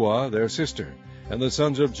Shua their sister. And the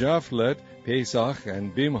sons of Japhlet, Pesach,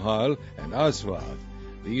 and Bimhal, and Asvath.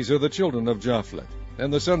 These are the children of Japhlet.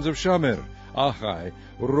 And the sons of Shamer, Achai,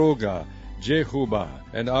 Roga, Jehubah,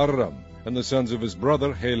 and Aram. And the sons of his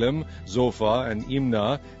brother Helem, Zophah, and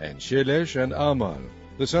Imnah, and Shelesh, and Amal.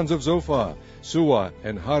 The sons of Zophah, Suah,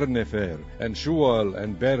 and Harnefer, and Shual,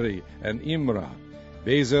 and Beri, and Imrah,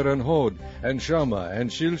 Bezer, and Hod, and Shammah,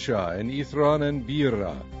 and Shilshah, and Ithran, and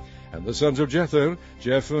Beerah. And the sons of Jether,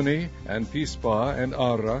 Jephuni, and Pispah, and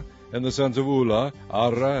Arah. And the sons of Ulah,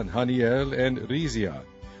 Arah, and Haniel, and Reziah.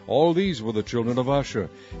 All these were the children of Asher,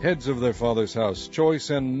 heads of their father's house, choice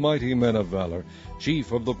and mighty men of valor,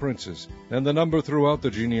 chief of the princes. And the number throughout the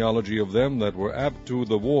genealogy of them that were apt to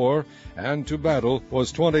the war and to battle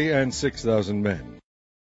was 26,000 men.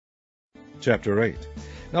 Chapter 8.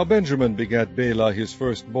 Now Benjamin begat Bela his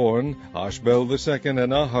firstborn, Ashbel the second,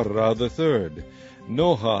 and Aharah the third,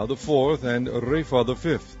 Noha the fourth, and Rephah the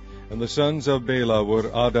fifth. And the sons of Bela were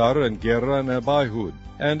Adar, and Gera, and Abihud,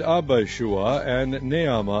 and Abishua, and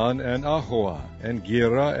Naaman, and Ahoah, and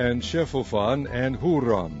Gera, and Shephuphan, and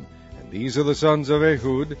Huram. And these are the sons of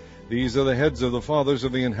Ehud. These are the heads of the fathers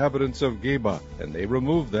of the inhabitants of Geba, and they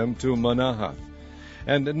removed them to Manahath.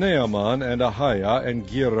 And Naaman, and Ahiah, and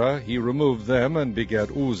Gera, he removed them, and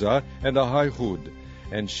begat Uzzah, and Ahihud.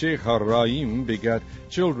 And Shecharaim begat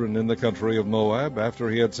children in the country of Moab, after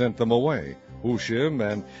he had sent them away. Hushim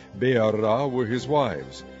and Beerah were his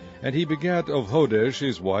wives. And he begat of Hodesh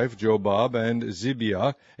his wife Jobab, and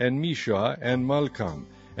Zibiah, and Misha, and Malcham,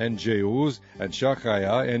 and Jeuz, and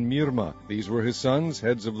Shachiah, and Mirma. These were his sons,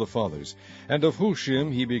 heads of the fathers. And of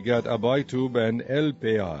Hushim he begat Abitub, and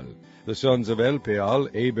Elpeal. The sons of Elpeal,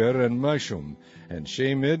 Aber, and Mishum, and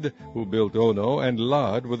Shemid, who built Ono, and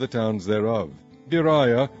Lad with the towns thereof.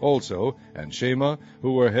 Beriah also, and Shema,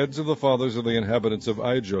 who were heads of the fathers of the inhabitants of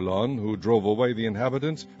Aijalon, who drove away the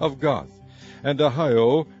inhabitants of Gath. And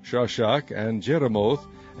Ahio, Shashak, and Jeremoth,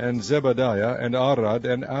 and Zebadiah, and Arad,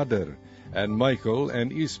 and Ader, and Michael,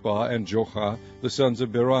 and Ispa, and Jocha, the sons of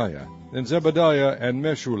Beriah. And Zebadiah, and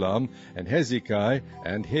Meshulam, and Hezekiah,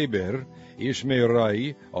 and Heber,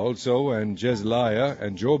 Ishmerai also, and Jezliah,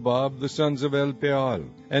 and Jobab, the sons of Elpeal,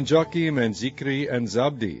 and Joachim, and Zikri, and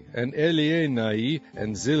Zabdi, and Elienai,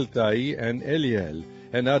 and Ziltai, and Eliel,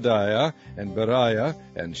 and Adiah, and Beriah,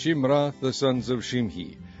 and Shimra, the sons of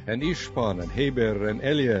Shimhi, and Ishpan, and Heber, and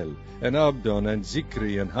Eliel, and Abdon, and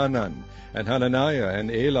Zikri, and Hanan, and Hananiah, and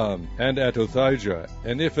Elam, and Atothijah,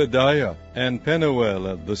 and Iphidiah, and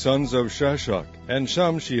Penuel, the sons of Shashak, and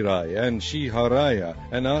Shamshirai, and Shehariah,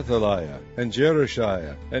 and Athaliah, and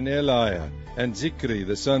Jereshiah, and Eliah, and Zikri,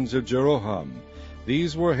 the sons of Jeroham.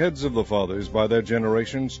 These were heads of the fathers by their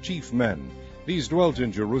generations, chief men. These dwelt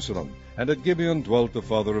in Jerusalem, and at Gibeon dwelt the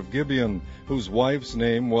father of Gibeon, whose wife's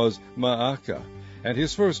name was Maacah, and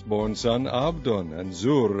his firstborn son Abdon, and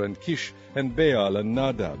Zur, and Kish, and Baal, and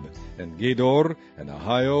Nadab, and Gedor, and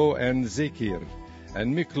Ahio, and Zechir.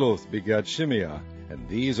 And Mikloth begat Shimeah, and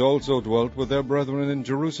these also dwelt with their brethren in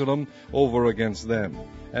Jerusalem over against them.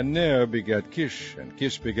 And Ner begat Kish, and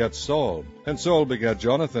Kish begat Saul, and Saul begat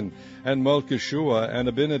Jonathan, and Malchishua, and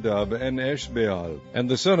Abinadab, and Eshbaal. And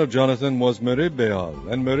the son of Jonathan was Meribbaal,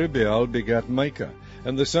 and Meribbaal begat Micah.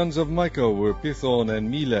 And the sons of Micah were Pithon, and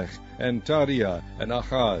Melech, and Tariah, and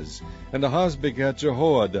Ahaz. And Ahaz begat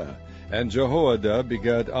Jehoiada, and Jehoiada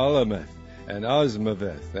begat Alameth, and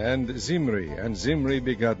Azmaveth, and Zimri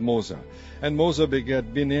begat Moza. And Moza begat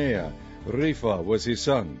Binea. Repha was his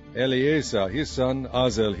son, Eleazar his son,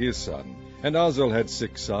 Azel his son. And Azel had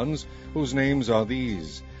 6 sons, whose names are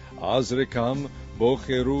these: Azrikam,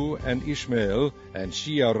 Bocheru, and Ishmael, and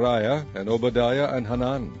Sheariah, and Obadiah, and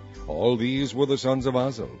Hanan. All these were the sons of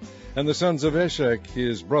Azel. And the sons of Eshek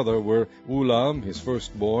his brother were Ulam his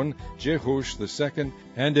firstborn, Jehush the second,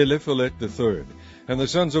 and Eliphalet the third. And the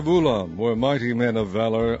sons of Ulam were mighty men of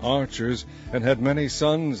valor, archers, and had many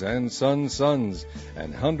sons and sons' sons,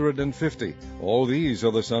 150. All these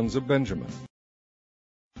are the sons of Benjamin.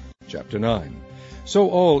 Chapter 9. So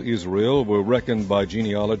all Israel were reckoned by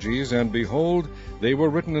genealogies, and behold, they were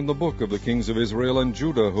written in the book of the kings of Israel and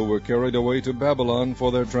Judah, who were carried away to Babylon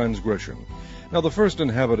for their transgression. Now the first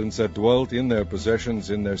inhabitants that dwelt in their possessions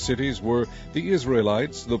in their cities were the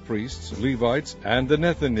Israelites, the priests, Levites, and the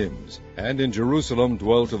Nethinims. And in Jerusalem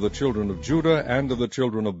dwelt of the children of Judah, and of the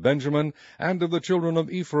children of Benjamin, and of the children of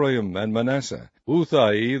Ephraim and Manasseh,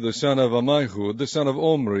 Uthai the son of Ammihud, the son of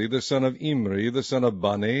Omri, the son of Imri, the son of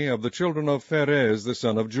Bani, of the children of Pharez, the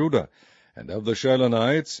son of Judah. And of the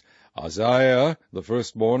Shilonites, Uzziah the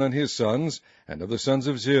firstborn and his sons, and of the sons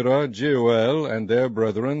of Zerah, Jeuel and their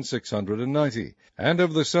brethren 690. And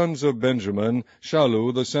of the sons of Benjamin,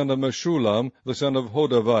 Shalu the son of Meshullam, the son of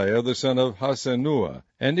Hodaviah, the son of Hasenuah,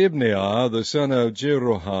 and Ibneah the son of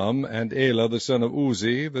Jeroham, and Elah the son of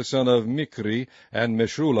Uzi, the son of Mikri, and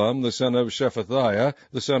Meshullam the son of Shephathiah,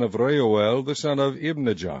 the son of Reuel, the son of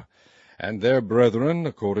Ibnijah, and their brethren,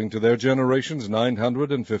 according to their generations,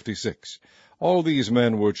 956. All these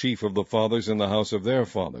men were chief of the fathers in the house of their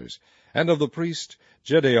fathers. And of the priest,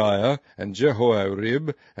 Jedaiah, and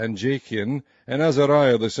Jehoiarib, and Jachin, and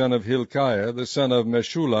Azariah the son of Hilkiah, the son of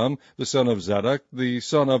Meshullam, the son of Zadok, the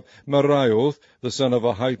son of Merioth, the son of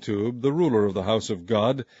Ahitub, the ruler of the house of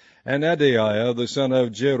God, and Adaiah the son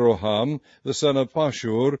of Jeroham, the son of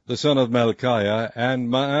Pashur, the son of Malchiah, and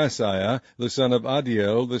Maaseiah, the son of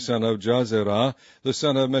Adiel, the son of Jazerah, the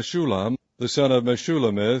son of Meshullam, the son of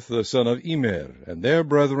Meshulamith, the son of Immer, and their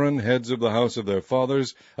brethren, heads of the house of their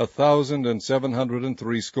fathers, 1,000.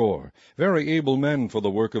 1,760, very able men for the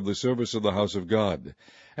work of the service of the house of God.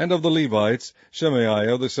 And of the Levites,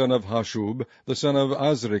 Shemaiah the son of Hashub, the son of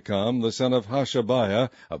Azrikam, the son of Hashabiah,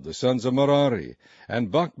 of the sons of Merari,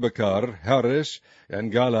 and Bakbakar, Harish,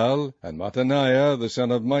 and Galal, and Mattaniah the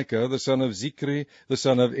son of Micah, the son of Zikri, the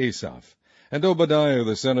son of Asaph. And Obadiah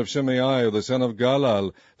the son of Shemaiah, the son of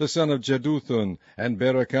Galal, the son of Jeduthun, and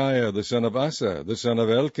Berechiah the son of Asa, the son of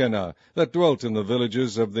Elkanah, that dwelt in the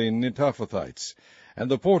villages of the Netophathites.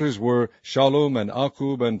 And the porters were Shallum, and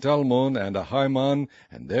Akub, and Talmon, and Ahiman,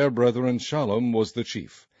 and their brethren Shallum was the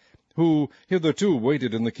chief, who hitherto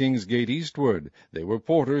waited in the king's gate eastward. They were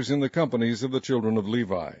porters in the companies of the children of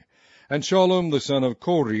Levi. And Shallum the son of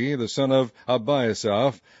Kori, the son of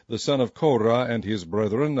Abiasaph, the son of Korah, and his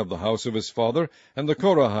brethren of the house of his father, and the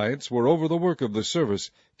Korahites were over the work of the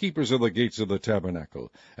service, keepers of the gates of the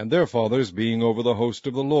tabernacle, and their fathers, being over the host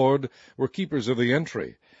of the Lord, were keepers of the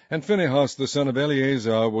entry. And Phinehas the son of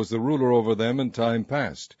Eleazar was the ruler over them in time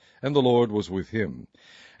past, and the Lord was with him.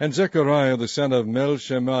 And Zechariah the son of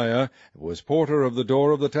Melshemiah was porter of the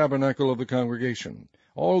door of the tabernacle of the congregation.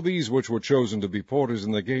 All these which were chosen to be porters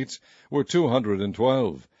in the gates were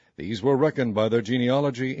 212. These were reckoned by their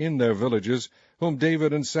genealogy in their villages, whom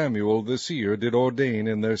David and Samuel the seer did ordain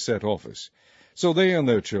in their set office. So they and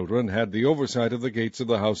their children had the oversight of the gates of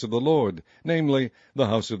the house of the Lord, namely, the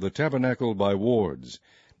house of the tabernacle by wards.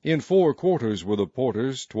 In 4 quarters were the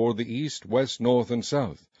porters, toward the east, west, north, and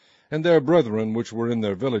south. And their brethren which were in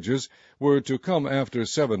their villages were to come after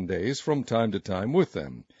 7 days from time to time with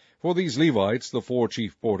them. For these Levites, the 4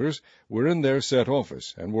 chief porters, were in their set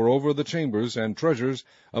office, and were over the chambers and treasures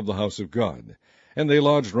of the house of God. And they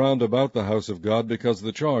lodged round about the house of God, because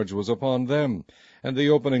the charge was upon them, and the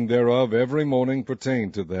opening thereof every morning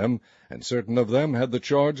pertained to them, and certain of them had the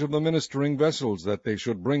charge of the ministering vessels, that they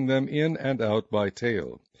should bring them in and out by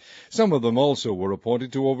tale. Some of them also were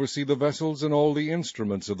appointed to oversee the vessels and all the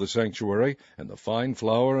instruments of the sanctuary, and the fine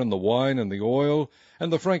flour, and the wine, and the oil,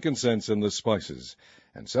 and the frankincense, and the spices.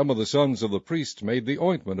 And some of the sons of the priests made the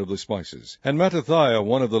ointment of the spices. And Mattithiah,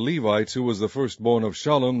 one of the Levites, who was the firstborn of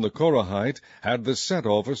Shallum the Korahite, had the set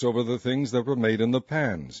office over the things that were made in the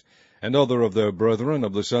pans. And other of their brethren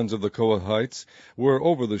of the sons of the Kohathites were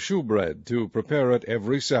over the shewbread, to prepare it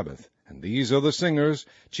every Sabbath. And these are the singers,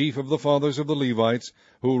 chief of the fathers of the Levites,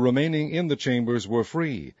 who remaining in the chambers were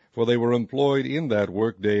free, for they were employed in that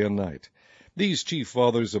work day and night. These chief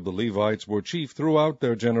fathers of the Levites were chief throughout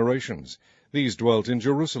their generations. These dwelt in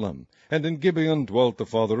Jerusalem, and in Gibeon dwelt the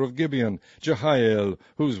father of Gibeon, Jehiel,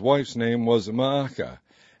 whose wife's name was Maacah,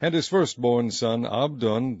 and his firstborn son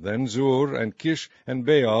Abdon, then Zur, and Kish, and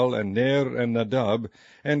Baal, and Ner, and Nadab,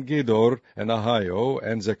 and Gedor, and Ahio,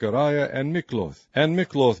 and Zechariah, and Mikloth. And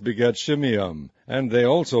Mikloth begat Shimeam, and they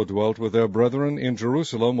also dwelt with their brethren in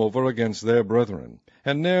Jerusalem over against their brethren.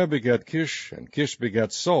 And Ner begat Kish, and Kish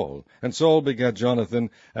begat Saul, and Saul begat Jonathan,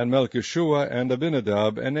 and Melchishua, and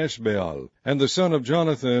Abinadab, and Eshbaal. And the son of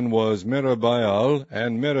Jonathan was Merabaal,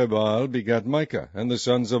 and Merabaal begat Micah, and the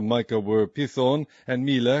sons of Micah were Pithon, and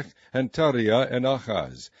Melech, and Tariah, and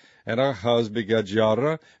Achaz. And Achaz begat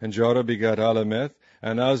Jarah, and Jarah begat Alameth,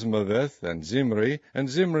 and Azmaveth, and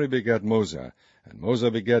Zimri begat Moza. And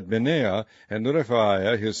Moza begat Benaiah, and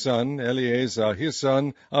Rephaiah his son, Eleazar his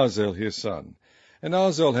son, Azel his son. And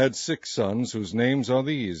Azel had 6 sons, whose names are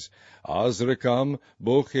these: Azrikam,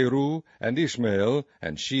 Bocheru, and Ishmael,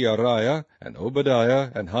 and Sheariah, and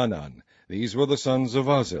Obadiah, and Hanan. These were the sons of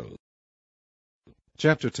Azel.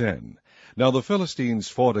 Chapter 10. Now the Philistines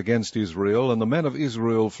fought against Israel, and the men of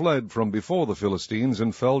Israel fled from before the Philistines,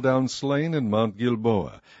 and fell down slain in Mount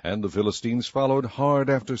Gilboa. And the Philistines followed hard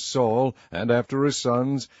after Saul, and after his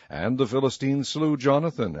sons, and the Philistines slew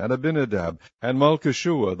Jonathan, and Abinadab, and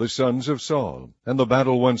Malchishua, the sons of Saul. And the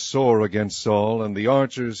battle went sore against Saul, and the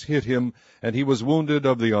archers hit him, and he was wounded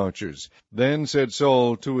of the archers. Then said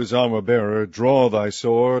Saul to his armor-bearer, Draw thy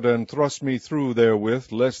sword, and thrust me through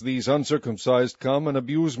therewith, lest these uncircumcised come and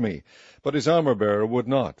abuse me. But his armor-bearer would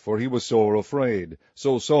not, for he was sore afraid.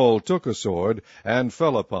 So Saul took a sword, and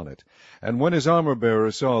fell upon it. And when his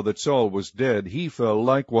armor-bearer saw that Saul was dead, he fell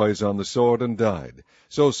likewise on the sword, and died.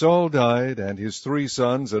 So Saul died, and his 3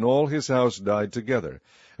 sons, and all his house died together.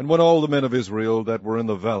 And when all the men of Israel that were in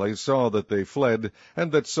the valley saw that they fled,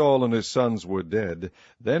 and that Saul and his sons were dead,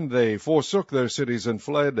 then they forsook their cities and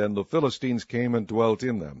fled, and the Philistines came and dwelt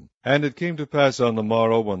in them. And it came to pass on the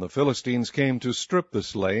morrow, when the Philistines came to strip the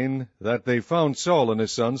slain, that they found Saul and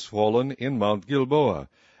his sons fallen in Mount Gilboa.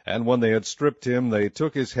 And when they had stripped him, they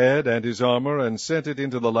took his head and his armor, and sent it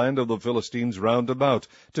into the land of the Philistines round about,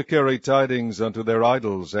 to carry tidings unto their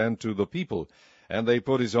idols and to the people. And they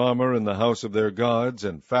put his armor in the house of their gods,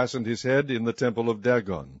 and fastened his head in the temple of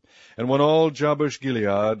Dagon. And when all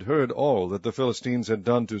Jabesh-Gilead heard all that the Philistines had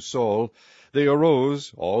done to Saul, they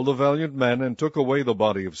arose, all the valiant men, and took away the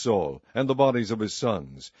body of Saul, and the bodies of his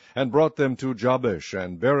sons, and brought them to Jabesh,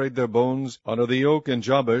 and buried their bones under the oak in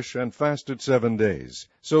Jabesh, and fasted 7 days.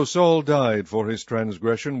 So Saul died for his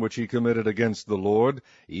transgression which he committed against the Lord,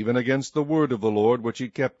 even against the word of the Lord which he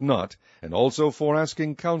kept not, and also for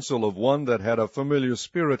asking counsel of one that had a familiar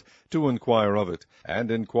spirit to inquire of it,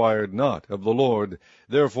 and inquired not of the Lord.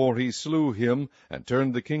 Therefore he slew him, and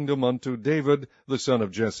turned the kingdom unto David the son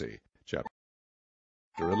of Jesse. Chapter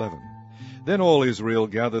 11. Then all Israel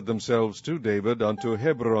gathered themselves to David unto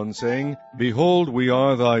Hebron, saying, Behold, we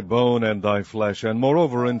are thy bone and thy flesh, and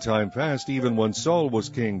moreover in time past, even when Saul was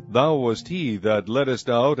king, thou wast he that leddest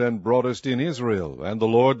out and broughtest in Israel. And the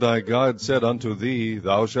Lord thy God said unto thee,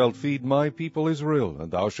 Thou shalt feed my people Israel,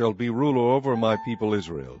 and thou shalt be ruler over my people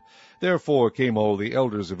Israel. Therefore came all the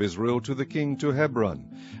elders of Israel to the king to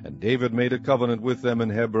Hebron. And David made a covenant with them in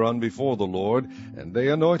Hebron before the Lord, and they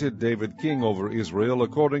anointed David king over Israel,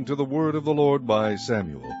 according to the word of the Lord by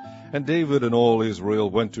Samuel. And David and all Israel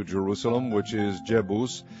went to Jerusalem, which is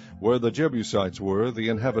Jebus, where the Jebusites were, the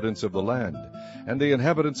inhabitants of the land. And the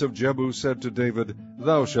inhabitants of Jebus said to David,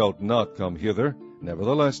 Thou shalt not come hither.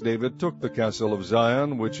 Nevertheless David took the castle of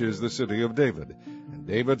Zion, which is the city of David. And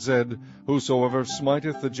David said, Whosoever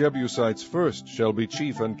smiteth the Jebusites first shall be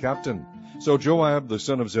chief and captain. So Joab the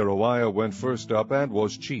son of Zeruiah went first up, and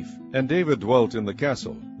was chief. And David dwelt in the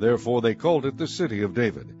castle. Therefore they called it the city of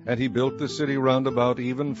David. And he built the city round about,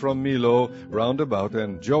 even from Millo round about,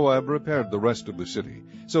 and Joab repaired the rest of the city.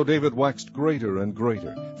 So David waxed greater and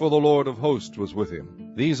greater, for the Lord of hosts was with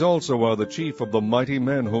him. These also are the chief of the mighty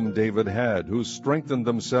men whom David had, who strengthened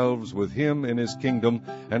themselves with him in his kingdom,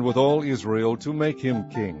 and with all Israel, to make him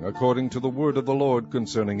king, according to the word of the Lord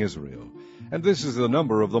concerning Israel. And this is the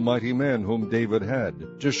number of the mighty men whom David had: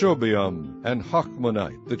 Jeshobeam and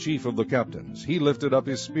Hachmonite, the chief of the captains. He lifted up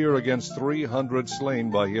his spear against 300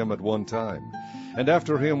 slain by him at one time. And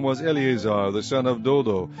after him was Eleazar the son of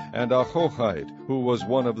Dodo, and Ahohite, who was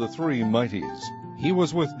one of the 3 mighties. He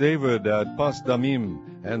was with David at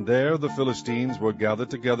Pasdamim, and there the Philistines were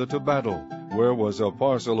gathered together to battle, where was a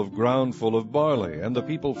parcel of ground full of barley, and the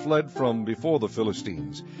people fled from before the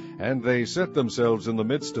Philistines. And they set themselves in the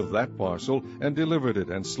midst of that parcel, and delivered it,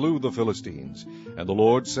 and slew the Philistines. And the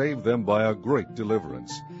Lord saved them by a great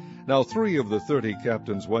deliverance. Now 3 of the 30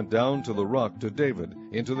 captains went down to the rock to David,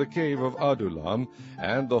 into the cave of Adullam,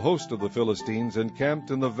 and the host of the Philistines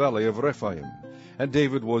encamped in the valley of Rephaim. And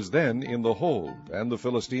David was then in the hold, and the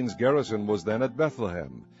Philistines' garrison was then at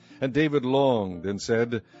Bethlehem. And David longed, and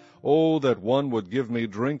said, O that one would give me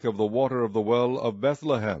drink of the water of the well of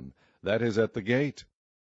Bethlehem, that is at the gate.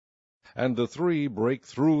 And the 3 brake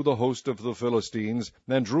through the host of the Philistines,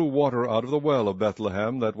 and drew water out of the well of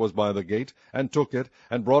Bethlehem that was by the gate, and took it,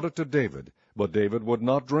 and brought it to David. But David would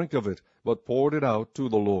not drink of it, but poured it out to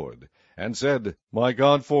the Lord, and said, My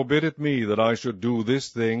God forbid it me that I should do this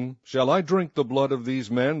thing. Shall I drink the blood of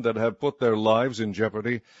these men that have put their lives in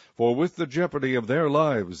jeopardy? For with the jeopardy of their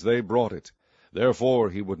lives they brought it. Therefore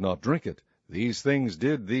he would not drink it. These things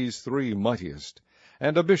did these 3 mightiest.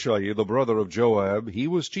 And Abishai the brother of Joab, he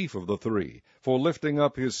was chief of the 3, for lifting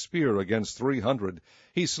up his spear against 300,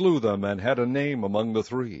 he slew them, and had a name among the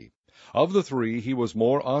 3. Of the 3 he was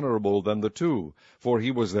more honorable than the 2, for he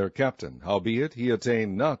was their captain, howbeit he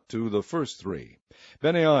attained not to the first 3.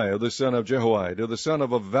 Benaiah the son of Jehoiada, the son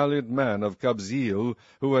of a valiant man of Kabzeel,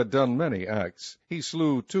 who had done many acts, he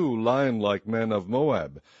slew 2 lion-like men of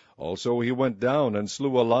Moab. Also he went down and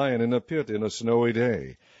slew a lion in a pit in a snowy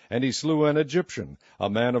day. And he slew an Egyptian, a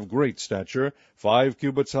man of great stature, 5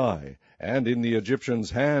 cubits high, and in the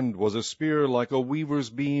Egyptian's hand was a spear like a weaver's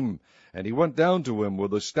beam. And he went down to him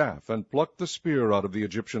with a staff, and plucked the spear out of the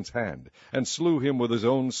Egyptian's hand, and slew him with his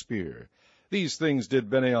own spear. These things did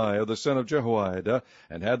Benaiah the son of Jehoiada,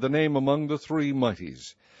 and had the name among the 3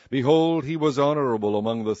 mighties. Behold, he was honorable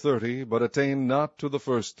among the 30, but attained not to the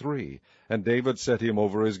first 3, and David set him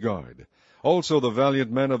over his guard. Also the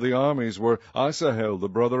valiant men of the armies were Asahel the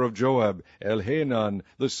brother of Joab, Elhanan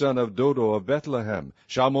the son of Dodo of Bethlehem,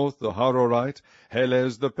 Shamoth the Harorite,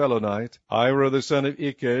 Helez the Pelonite, Ira the son of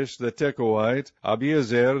Ikesh the Tekoite,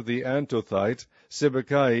 Abiezer the Antothite,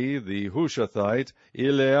 Sibbecai the Hushathite,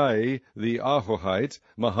 Eleai the Ahohite,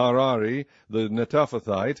 Maharari the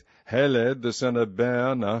Netophathite, Heled the son of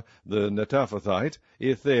Baana the Netophathite,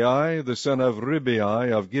 Ithai the son of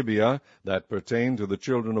Ribai of Gibeah, that pertained to the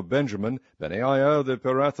children of Benjamin, Benaiah the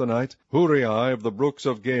Pirathonite, Huriah of the brooks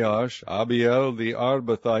of Gaash, Abiel the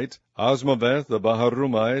Arbathite, Asmaveth the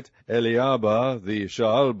Baharumite, Eliabah the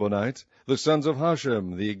Shaalbonite, the sons of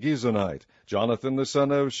Hashem the Gizonite, Jonathan the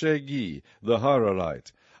son of Shegi the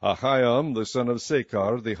Hararite, Ahiam the son of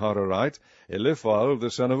Sekar the Hararite, Eliphal the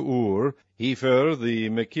son of Ur, Hefer the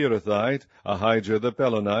Mekirathite, Ahijah the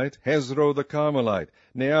Pelonite, Hezro the Carmelite,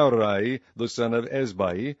 Nearai the son of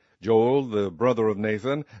Ezbai, Joel the brother of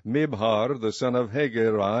Nathan, Mibhar the son of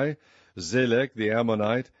Hegerai, Zelek the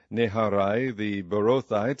Ammonite, Neharai the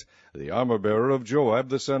Berothite, the armor-bearer of Joab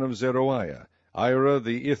the son of Zeruiah, Ira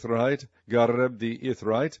the Ithrite, Gareb the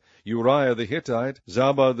Ithrite, Uriah the Hittite,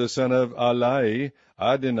 Zabad the son of Alai,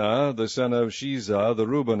 Adinah the son of Shiza the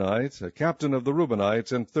Reubenite, a captain of the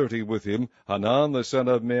Reubenites, and 30 with him, Hanan the son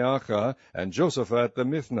of Meacha, and Josaphat the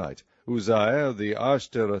Mithnite, Uzziah the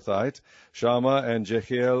Ashterathite, Shammah and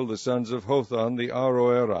Jehiel the sons of Hotham the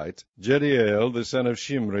Aroerite, Jediel the son of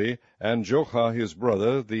Shimri, and Jocha his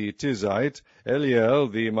brother the Tizite,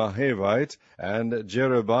 Eliel the Mahavite, and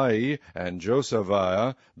Jerebai and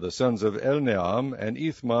Josaviah the sons of Elneam, and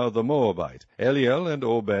Ithma the Moabite, Eliel and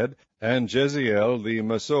Obed, and Jeziel the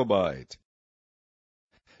Mesobite.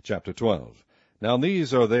 Chapter 12. Now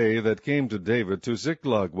these are they that came to David to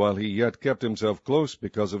Ziklag, while he yet kept himself close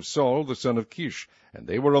because of Saul the son of Kish, and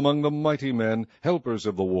they were among the mighty men, helpers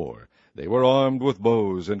of the war. They were armed with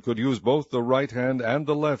bows, and could use both the right hand and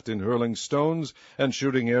the left in hurling stones and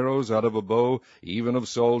shooting arrows out of a bow, even of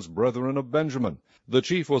Saul's brethren of Benjamin. The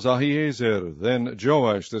chief was Ahiezer, then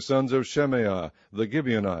Joash, the sons of Shemaiah, the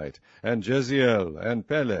Gibeonite, and Jeziel, and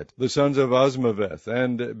Pelet, the sons of Asmaveth,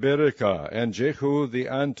 and Berekah, and Jehu the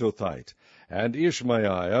Antothite, and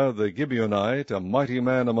Ishmaiah the Gibeonite, a mighty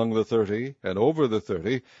man among the 30, and over the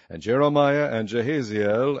 30, and Jeremiah, and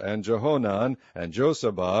Jehaziel, and Jehonan, and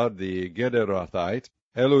Josabad the Gederathite,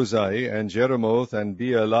 Eluzai, and Jeremoth, and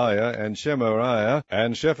Bealiah, and Shemariah,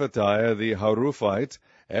 and Shephatiah the Haruphite,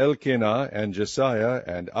 Elkanah, and Jesiah,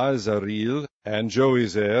 and Azareel, and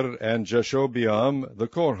Joezer, and Jashobeam the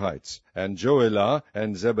Korhites, and Joelah,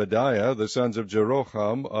 and Zebediah, the sons of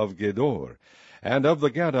Jeroham of Gedor. And of the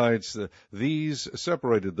Gadites, these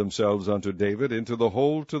separated themselves unto David into the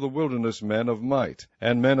hold to the wilderness men of might,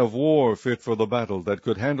 and men of war fit for the battle, that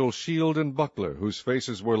could handle shield and buckler, whose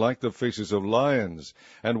faces were like the faces of lions,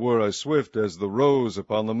 and were as swift as the roes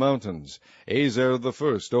upon the mountains. Ezer the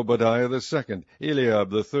first, Obadiah the second, Eliab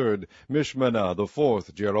the third, Mishmanah the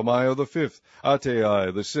fourth, Jeremiah the fifth,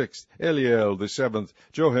 Attai the sixth, Eliel the seventh,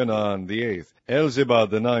 Johanan the eighth, Elzebad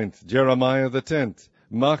the ninth, Jeremiah the 10th,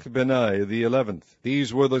 Machbenai the 11th.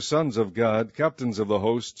 These were the sons of Gad, captains of the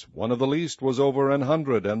hosts. One of the least was over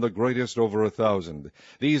 100, and the greatest over 1,000.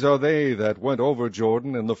 These are they that went over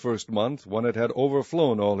Jordan in the first month, when it had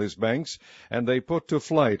overflown all his banks, and they put to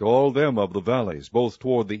flight all them of the valleys, both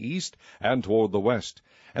toward the east and toward the west.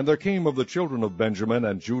 And there came of the children of Benjamin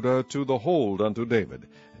and Judah to the hold unto David.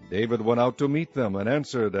 And David went out to meet them, and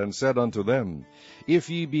answered and said unto them, If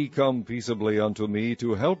ye be come peaceably unto me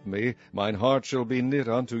to help me, mine heart shall be knit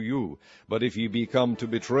unto you. But if ye be come to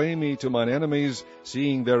betray me to mine enemies,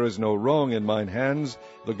 seeing there is no wrong in mine hands,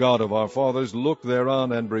 the God of our fathers look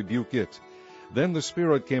thereon and rebuke it. Then the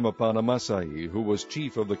Spirit came upon Amasai, who was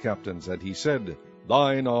chief of the captains, and he said,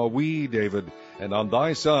 Thine are we, David, and on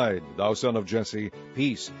thy side, thou son of Jesse,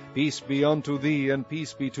 peace, peace be unto thee, and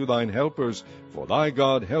peace be to thine helpers, for thy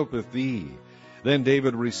God helpeth thee. Then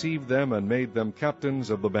David received them, and made them captains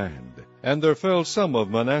of the band. And there fell some of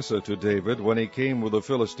Manasseh to David, when he came with the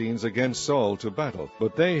Philistines against Saul to battle.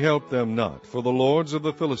 But they helped them not, for the lords of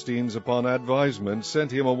the Philistines upon advisement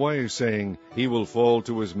sent him away, saying, He will fall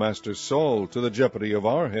to his master Saul, to the jeopardy of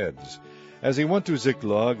our heads. As he went to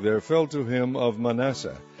Ziklag, there fell to him of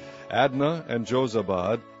Manasseh Adnah, and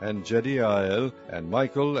Jozabad, and Jediael, and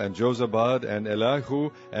Michael, and Jozabad, and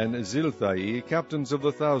Elihu, and Zilthai, captains of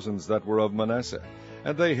the thousands that were of Manasseh.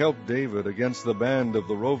 And they helped David against the band of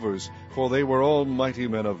the rovers, for they were all mighty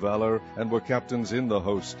men of valor, and were captains in the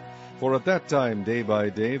host. For at that time, day by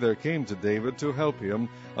day, there came to David to help him,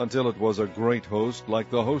 until it was a great host, like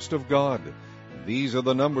the host of God. These are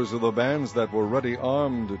the numbers of the bands that were ready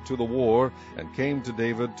armed to the war, and came to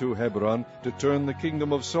David to Hebron, to turn the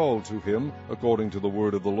kingdom of Saul to him, according to the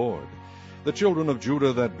word of the Lord. The children of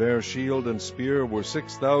Judah that bare shield and spear were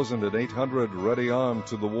 6,800 ready armed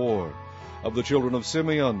to the war. Of the children of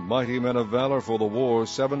Simeon, mighty men of valor for the war,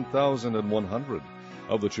 7,100.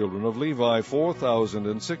 Of the children of Levi,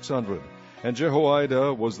 4,600. And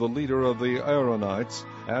Jehoiada was the leader of the Aaronites,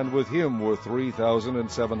 and with him were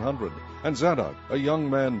 3,700. And Zadok, a young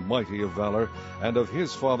man mighty of valor, and of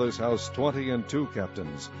his father's house 22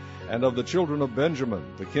 captains. And of the children of Benjamin,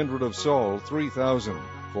 the kindred of Saul, 3,000.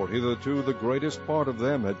 For hitherto the greatest part of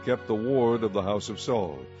them had kept the ward of the house of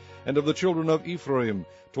Saul. And of the children of Ephraim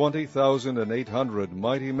 20,800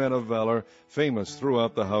 mighty men of valor, famous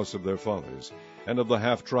throughout the house of their fathers. And of the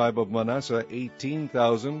half-tribe of Manasseh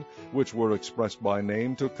 18,000, which were expressed by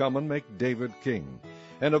name, to come and make David king.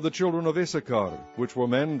 And of the children of Issachar, which were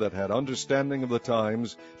men that had understanding of the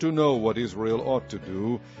times, to know what Israel ought to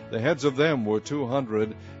do, the heads of them were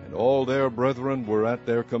 200, and all their brethren were at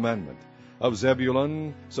their commandment. Of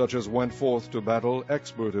Zebulun, such as went forth to battle,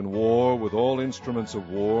 expert in war, with all instruments of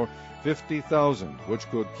war, 50,000, which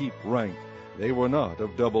could keep rank. They were not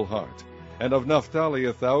of double heart. And of Naphtali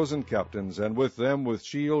 1,000 captains, and with them with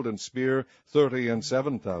shield and spear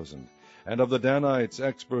 37,000. And of the Danites,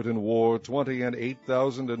 expert in war,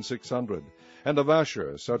 28,600. And of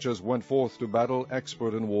Asher, such as went forth to battle,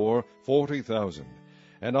 expert in war, 40,000.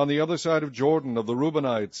 And on the other side of Jordan, of the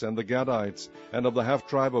Reubenites and the Gadites, and of the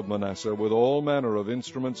half-tribe of Manasseh, with all manner of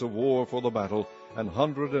instruments of war for the battle,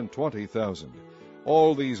 120,000.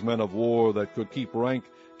 All these men of war that could keep rank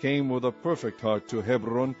came with a perfect heart to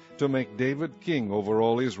Hebron, to make David king over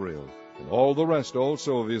all Israel. And all the rest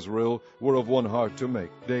also of Israel were of one heart to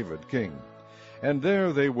make David king. And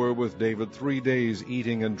there they were with David 3 days,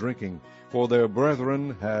 eating and drinking, for their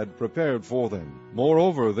brethren had prepared for them.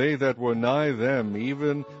 Moreover, they that were nigh them,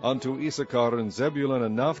 even unto Issachar and Zebulun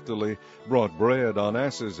and Naphtali, brought bread on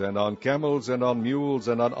asses, and on camels, and on mules,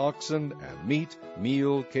 and on oxen, and meat,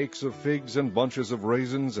 meal, cakes of figs, and bunches of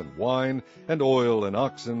raisins, and wine, and oil, and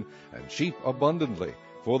oxen, and sheep abundantly,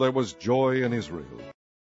 for there was joy in Israel.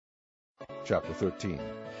 Chapter 13.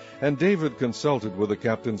 And David consulted with the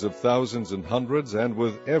captains of thousands and hundreds, and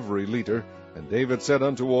with every leader. And David said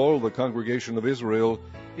unto all the congregation of Israel,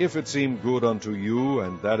 If it seem good unto you,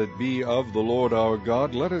 and that it be of the Lord our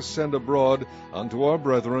God, let us send abroad unto our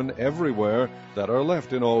brethren everywhere that are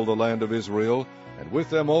left in all the land of Israel, and with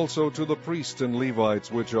them also to the priests and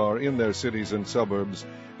Levites which are in their cities and suburbs,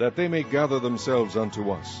 that they may gather themselves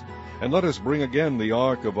unto us. And let us bring again the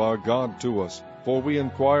ark of our God to us, for we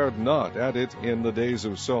inquired not at it in the days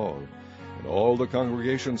of Saul. And all the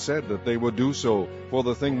congregation said that they would do so, for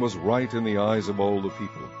the thing was right in the eyes of all the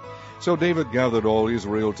people. So David gathered all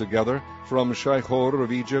Israel together, from Shihor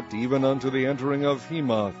of Egypt even unto the entering of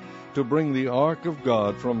Hemath, to bring the ark of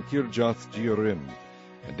God from Kirjath-jearim.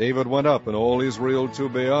 And David went up, and all Israel, to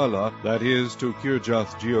Baalah, that is, to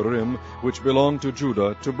Kirjath-jearim, which belonged to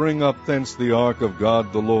Judah, to bring up thence the ark of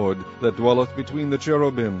God the Lord, that dwelleth between the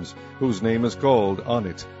cherubims, whose name is called On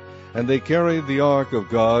it. And they carried the ark of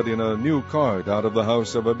God in a new cart out of the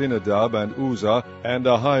house of Abinadab and Uzzah, and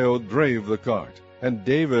Ahiod drave the cart. And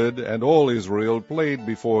David and all Israel played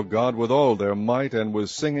before God with all their might, and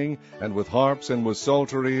with singing, and with harps, and with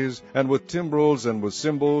psalteries, and with timbrels, and with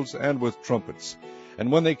cymbals, and with trumpets. And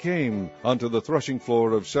when they came unto the threshing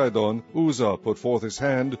floor of Sidon, Uzzah put forth his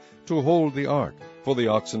hand to hold the ark, for the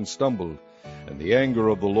oxen stumbled. And the anger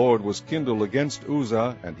of the Lord was kindled against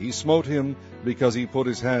Uzzah, and he smote him, because he put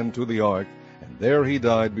his hand to the ark, and there he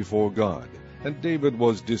died before God. And David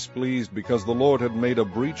was displeased, because the Lord had made a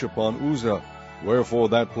breach upon Uzzah, wherefore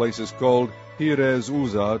that place is called Perez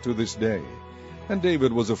Uzzah to this day. And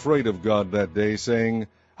David was afraid of God that day, saying,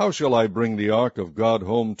 How shall I bring the ark of God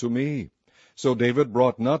home to me? So David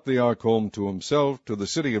brought not the ark home to himself, to the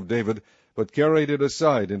city of David, but carried it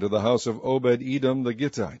aside into the house of Obed-Edom the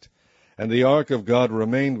Gittite. And the ark of God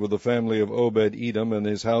remained with the family of Obed-Edom in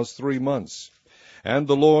his house 3 months. And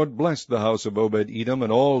the Lord blessed the house of Obed-Edom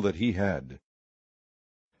and all that he had.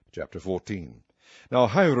 Chapter 14. Now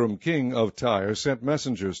Hiram king of Tyre sent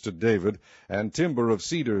messengers to David, and timber of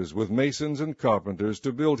cedars, with masons and carpenters,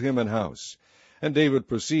 to build him an house. And David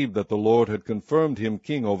perceived that the Lord had confirmed him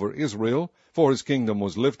king over Israel, for his kingdom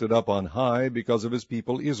was lifted up on high because of his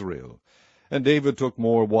people Israel. And David took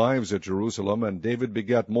more wives at Jerusalem, and David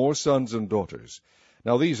begat more sons and daughters.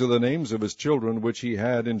 Now these are the names of his children which he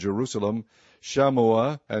had in Jerusalem: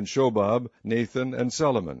 Shammua, and Shobab, Nathan, and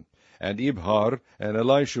Solomon, and Ibhar, and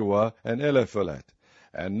Elishua, and Eliphelet,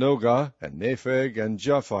 and Nogah, and Nepheg, and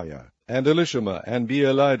Japhiah, and Elishama, and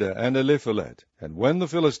Beelida, and Eliphelet. And when the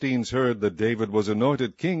Philistines heard that David was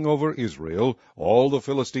anointed king over Israel, all the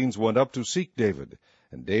Philistines went up to seek David.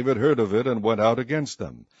 And David heard of it, and went out against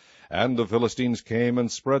them. And the Philistines came and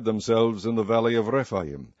spread themselves in the valley of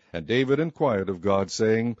Rephaim. And David inquired of God,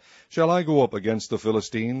 saying, Shall I go up against the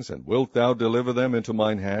Philistines, and wilt thou deliver them into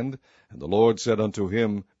mine hand? And the Lord said unto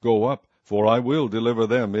him, Go up, for I will deliver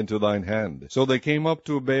them into thine hand. So they came up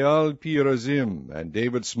to Baal-perazim, and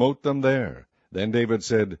David smote them there. Then David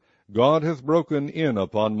said, God hath broken in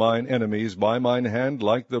upon mine enemies by mine hand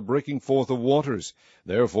like the breaking forth of waters.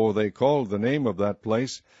 Therefore they called the name of that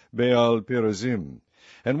place Baal-perazim.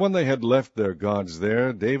 And when they had left their gods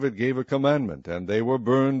there, David gave a commandment, and they were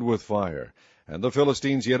burned with fire. And the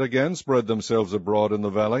Philistines yet again spread themselves abroad in the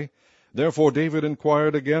valley. Therefore David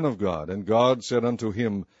inquired again of God, and God said unto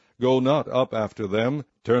him, Go not up after them,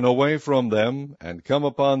 turn away from them, and come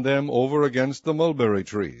upon them over against the mulberry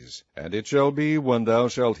trees. And it shall be, when thou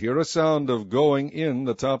shalt hear a sound of going in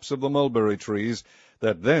the tops of the mulberry trees,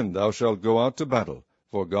 that then thou shalt go out to battle,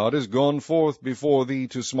 for God is gone forth before thee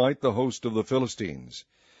to smite the host of the Philistines.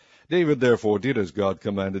 David therefore did as God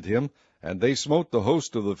commanded him, and they smote the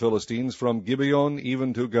host of the Philistines from Gibeon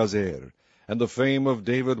even to Gazer. And the fame of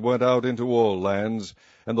David went out into all lands,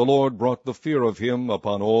 and the Lord brought the fear of him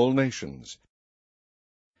upon all nations.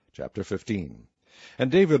 Chapter 15.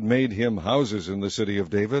 And David made him houses in the city of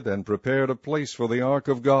David, and prepared a place for the ark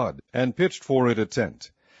of God, and pitched for it a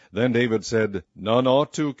tent. Then David said, None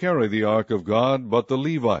ought to carry the ark of God but the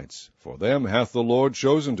Levites, for them hath the Lord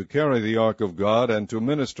chosen to carry the ark of God, and to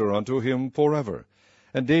minister unto him forever.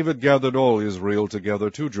 And David gathered all Israel together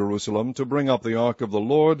to Jerusalem, to bring up the ark of the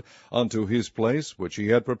Lord unto his place, which he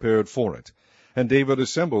had prepared for it. And David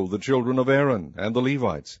assembled the children of Aaron, and the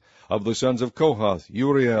Levites, of the sons of Kohath,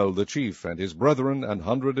 Uriel the chief, and his brethren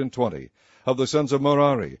 120. Of the sons of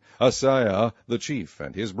Merari, Asaiah the chief,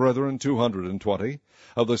 and his brethren 220.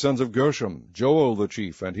 Of the sons of Gershom, Joel the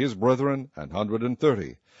chief, and his brethren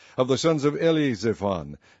 130. Of the sons of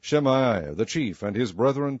Elizaphan, Shemaiah the chief, and his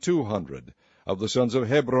brethren 200. Of the sons of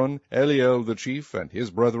Hebron, Eliel the chief, and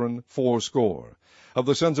his brethren 80. Of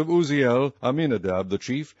the sons of Uzziel, Aminadab the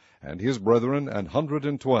chief, and his brethren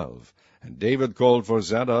 112. And David called for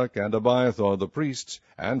Zadok and Abiathar the priests,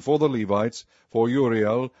 and for the Levites, for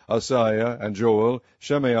Uriel, Asaiah, and Joel,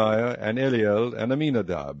 Shemaiah, and Eliel, and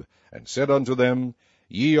Aminadab, and said unto them,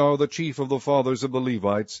 Ye are the chief of the fathers of the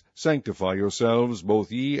Levites. Sanctify yourselves,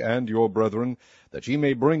 both ye and your brethren, that ye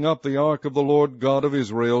may bring up the ark of the Lord God of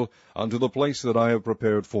Israel unto the place that I have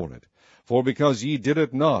prepared for it. For because ye did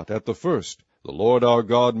it not at the first, the Lord our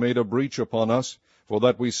God made a breach upon us, for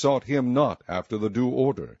that we sought him not after the due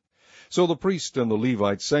order. So the priests and the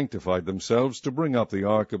Levites sanctified themselves to bring up the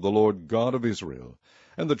ark of the Lord God of Israel.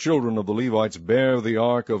 And the children of the Levites bare the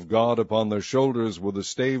ark of God upon their shoulders with the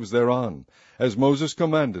staves thereon, as Moses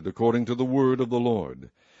commanded according to the word of the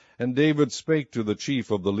Lord. And David spake to the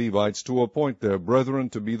chief of the Levites to appoint their brethren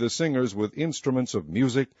to be the singers with instruments of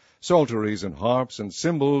music, psalteries, and harps, and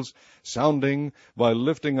cymbals, sounding by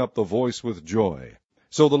lifting up the voice with joy.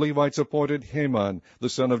 So the Levites appointed Heman the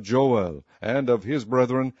son of Joel, and of his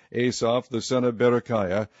brethren Asaph the son of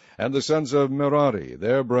Berechiah, and the sons of Merari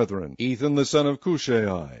their brethren, Ethan the son of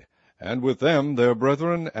Cushai, and with them their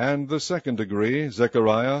brethren, and the second degree,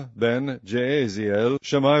 Zechariah, Ben, Jeaziel,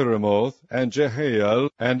 Shemiramoth, and Jehiel,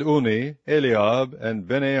 and Uni, Eliab, and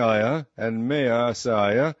Benaiah, and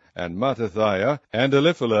Maaseiah, and Mattithiah, and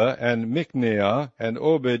Eliphalah, and Micneah, and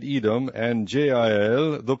Obed-Edom, and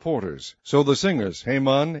Jeiel, the porters. So the singers,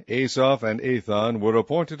 Heman, Asaph, and Ethan, were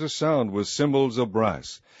appointed to sound with cymbals of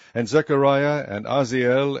brass. And Zechariah, and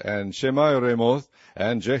Aziel, and Shemiramoth,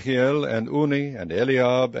 and Jehiel, and Uni, and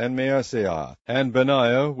Eliab, and Maaseiah, and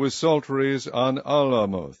Benaiah with psalteries on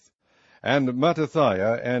Alamoth, and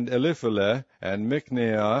Mattithiah, and Eliphalah, and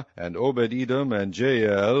Micneah, and Obed-Edom, and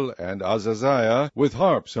Jeiel, and Azaziah, with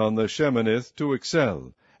harps on the Sheminith to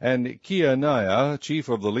excel. And Keaniah, chief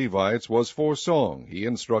of the Levites, was for song. He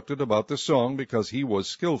instructed about the song, because he was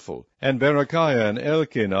skillful. And Berechiah and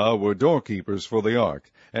Elkanah were doorkeepers for the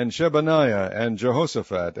ark. And Shebaniah, and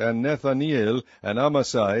Jehoshaphat, and Nethaniel, and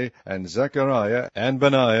Amasai, and Zechariah, and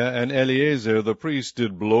Benaiah, and Eleazar the priest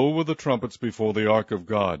did blow with the trumpets before the ark of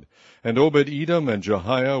God. And Obed-Edom and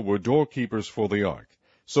Jehiah were doorkeepers for the ark.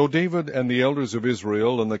 So David and the elders of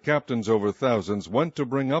Israel and the captains over thousands went to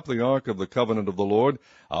bring up the ark of the covenant of the Lord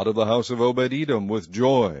out of the house of Obed-Edom with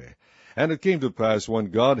joy. And it came to pass,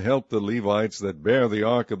 when God helped the Levites that bare the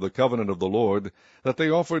ark of the covenant of the Lord, that they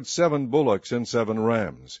offered 7 bullocks and 7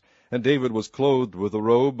 rams. And David was clothed with a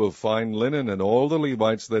robe of fine linen, and all the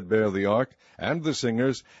Levites that bare the ark, and the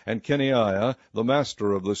singers, and Kenaiah, the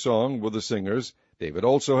master of the song, with the singers. David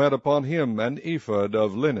also had upon him an ephod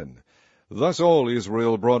of linen. Thus all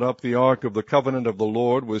Israel brought up the ark of the covenant of the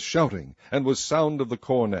Lord with shouting, and with sound of the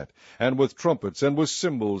cornet, and with trumpets, and with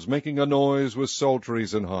cymbals, making a noise with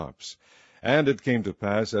psalteries and harps. And it came to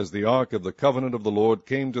pass, as the ark of the covenant of the Lord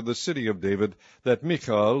came to the city of David, that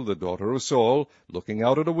Michal, the daughter of Saul, looking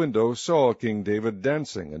out at a window, saw King David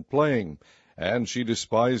dancing and playing, and she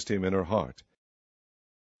despised him in her heart.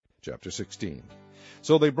 Chapter 16.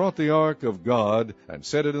 So they brought the ark of God, and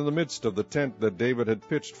set it in the midst of the tent that David had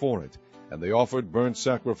pitched for it. And they offered burnt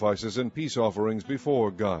sacrifices and peace offerings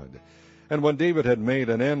before God. And when David had made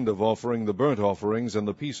an end of offering the burnt offerings and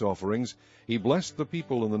the peace offerings, he blessed the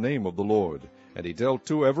people in the name of the Lord. And he dealt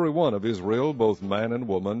to every one of Israel, both man and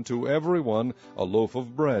woman, to every one a loaf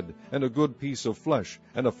of bread, and a good piece of flesh,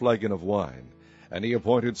 and a flagon of wine. And he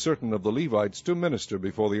appointed certain of the Levites to minister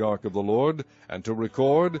before the ark of the Lord, and to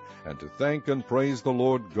record, and to thank and praise the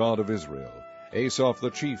Lord God of Israel. Asaph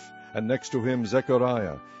the chief, and next to him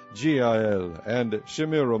Zechariah, Jeiel, and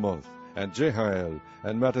Shemiramoth, and Jehiel,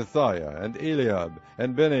 and Mattithiah, and Eliab,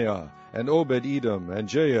 and Benaiah, and Obed-Edom,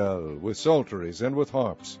 and Jael, with psalteries and with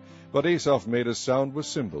harps. But Asaph made a sound with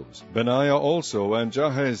cymbals. Benaiah also, and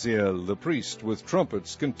Jahaziel the priest, with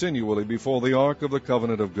trumpets continually before the ark of the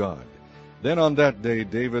covenant of God. Then on that day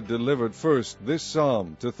David delivered first this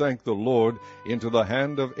psalm to thank the Lord into the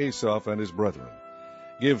hand of Asaph and his brethren.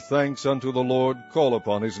 Give thanks unto the Lord, call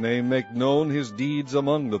upon his name, make known his deeds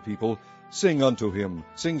among the people. Sing unto him,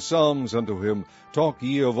 sing psalms unto him, talk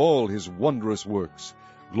ye of all his wondrous works.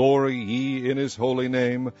 Glory ye in his holy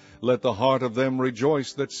name. Let the heart of them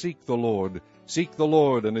rejoice that seek the Lord. Seek the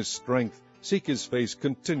Lord and his strength, seek his face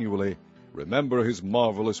continually. Remember his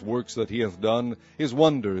marvelous works that he hath done, his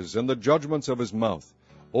wonders, and the judgments of his mouth.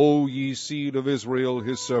 O ye seed of Israel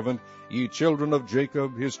his servant, ye children of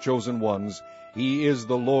Jacob his chosen ones, he is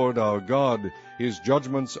the Lord our God, his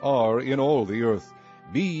judgments are in all the earth.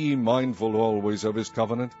 Be ye mindful always of his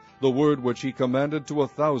covenant, the word which he commanded to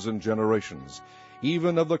 1,000 generations,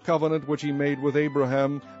 even of the covenant which he made with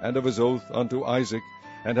Abraham, and of his oath unto Isaac,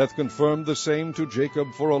 and hath confirmed the same to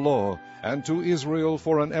Jacob for a law, and to Israel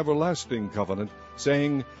for an everlasting covenant,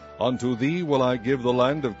 saying, Unto thee will I give the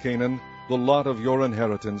land of Canaan, the lot of your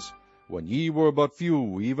inheritance, when ye were but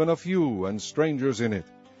few, even a few, and strangers in it.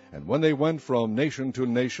 And when they went from nation to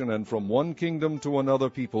nation, and from one kingdom to another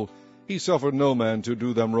people, he suffered no man to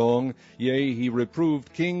do them wrong, yea, he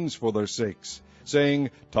reproved kings for their sakes, saying,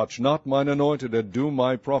 Touch not mine anointed, and do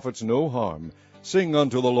my prophets no harm. Sing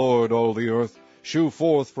unto the Lord, all the earth. Shew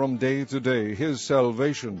forth from day to day his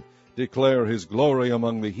salvation. Declare his glory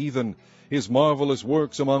among the heathen, his marvelous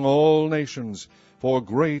works among all nations. For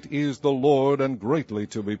great is the Lord, and greatly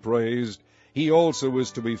to be praised. He also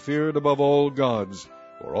is to be feared above all gods.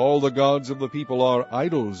 For all the gods of the people are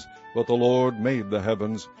idols, but the Lord made the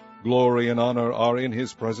heavens. Glory and honor are in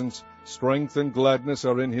his presence, strength and gladness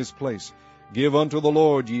are in his place. Give unto the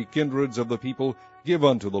Lord, ye kindreds of the people, give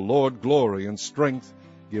unto the Lord glory and strength.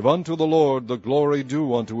 Give unto the Lord the glory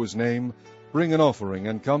due unto his name. Bring an offering,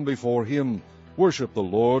 and come before him. Worship the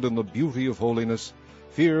Lord in the beauty of holiness.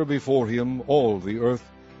 Fear before him all the earth.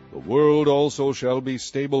 The world also shall be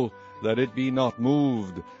stable, that it be not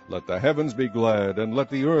moved. Let the heavens be glad, and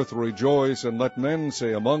let the earth rejoice, and let men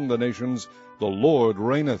say among the nations, The Lord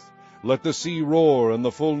reigneth. Let the sea roar, and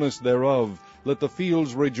the fullness thereof. Let the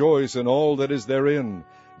fields rejoice, and all that is therein.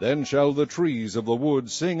 Then shall the trees of the wood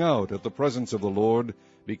sing out at the presence of the Lord,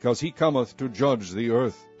 because he cometh to judge the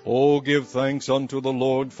earth. O give thanks unto the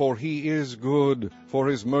Lord, for he is good, for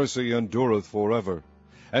his mercy endureth forever.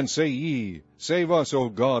 And say ye, Save us, O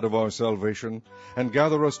God of our salvation, and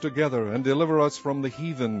gather us together, and deliver us from the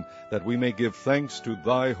heathen, that we may give thanks to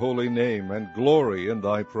thy holy name, and glory in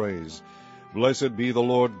thy praise. Blessed be the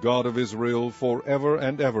Lord God of Israel for ever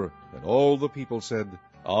and ever. And all the people said,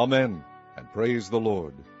 Amen, and praised the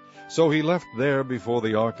Lord. So he left there before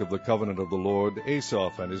the ark of the covenant of the Lord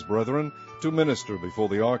Asaph and his brethren, to minister before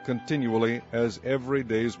the ark continually, as every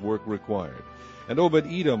day's work required. And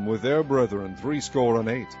Obed-Edom with their brethren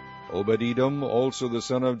 68. Obed-Edom also the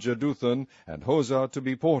son of Jeduthun, and Hosah to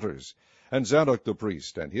be porters. And Zadok the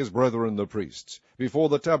priest, and his brethren the priests, before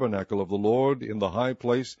the tabernacle of the Lord in the high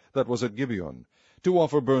place that was at Gibeon, to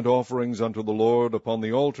offer burnt offerings unto the Lord upon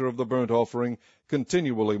the altar of the burnt offering,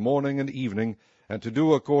 continually morning and evening, and to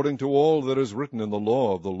do according to all that is written in the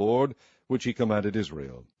law of the Lord, which he commanded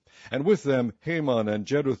Israel. And with them Heman and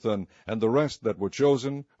Jeduthun, and the rest that were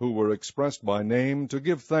chosen, who were expressed by name, to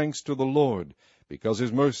give thanks to the Lord, because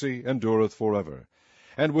his mercy endureth forever.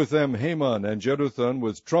 And with them Heman and Jeduthun,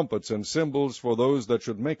 with trumpets and cymbals for those that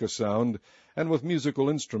should make a sound, and with musical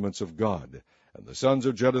instruments of God. And the sons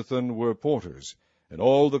of Jeduthun were porters. And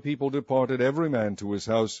all the people departed every man to his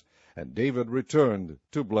house, and David returned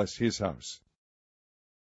to bless his house.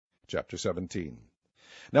 Chapter 17.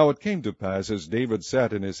 Now it came to pass, as David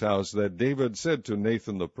sat in his house, that David said to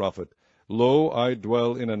Nathan the prophet, Lo, I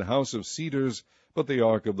dwell in an house of cedars, but the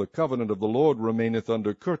ark of the covenant of the Lord remaineth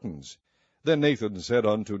under curtains. Then Nathan said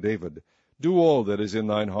unto David, Do all that is in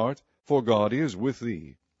thine heart, for God is with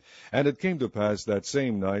thee. And it came to pass that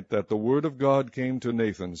same night that the word of God came to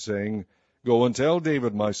Nathan, saying, Go and tell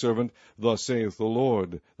David my servant, Thus saith the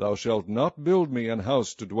Lord, Thou shalt not build me an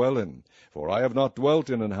house to dwell in. For I have not dwelt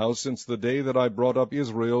in an house since the day that I brought up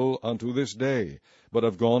Israel unto this day, but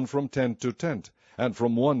have gone from tent to tent, and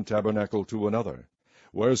from one tabernacle to another.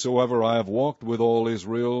 Wheresoever I have walked with all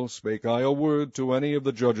Israel, spake I a word to any of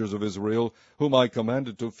the judges of Israel, whom I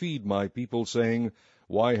commanded to feed my people, saying,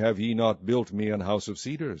 Why have ye not built me an house of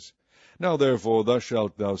cedars? Now therefore thus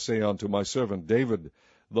shalt thou say unto my servant David,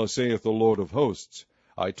 Thus saith the Lord of hosts,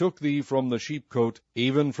 I took thee from the sheepcote,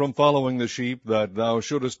 even from following the sheep, that thou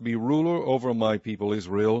shouldest be ruler over my people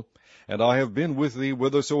Israel. And I have been with thee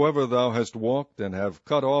whithersoever thou hast walked, and have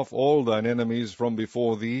cut off all thine enemies from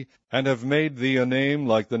before thee, and have made thee a name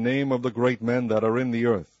like the name of the great men that are in the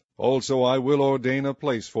earth. Also I will ordain a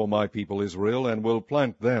place for my people Israel, and will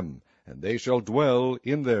plant them, and they shall dwell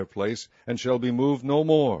in their place, and shall be moved no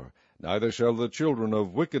more. Neither shall the children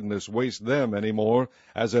of wickedness waste them any more,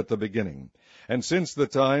 as at the beginning. And since the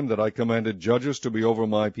time that I commanded judges to be over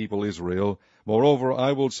my people Israel, moreover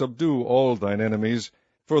I will subdue all thine enemies.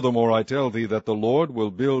 Furthermore I tell thee that the Lord will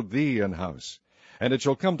build thee an house. And it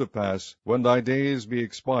shall come to pass, when thy days be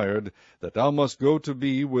expired, that thou must go to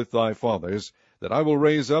be with thy fathers, that I will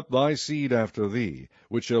raise up thy seed after thee,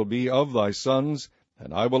 which shall be of thy sons,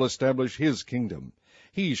 and I will establish his kingdom.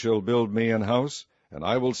 He shall build me an house, and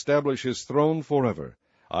I will establish his throne forever.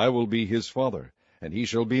 I will be his father, and he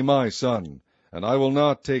shall be my son. And I will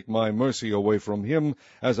not take my mercy away from him,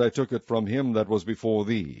 as I took it from him that was before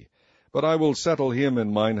thee. But I will settle him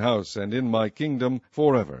in mine house, and in my kingdom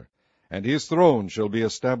forever. And his throne shall be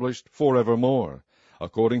established forevermore.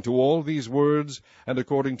 According to all these words, and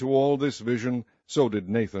according to all this vision, so did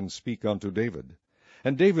Nathan speak unto David.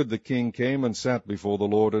 And David the king came and sat before the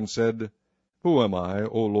Lord, and said, Who am I,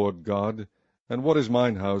 O Lord God? And what is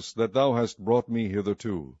mine house, that thou hast brought me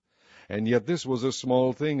hitherto? And yet this was a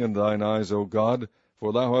small thing in thine eyes, O God,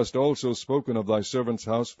 for thou hast also spoken of thy servant's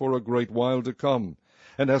house for a great while to come,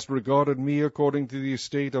 and hast regarded me according to the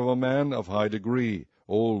estate of a man of high degree,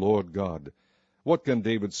 O Lord God. What can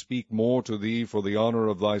David speak more to thee for the honor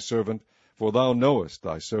of thy servant? For thou knowest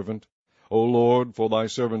thy servant. O Lord, for thy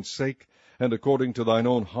servant's sake, and according to thine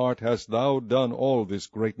own heart hast thou done all this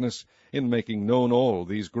greatness, in making known all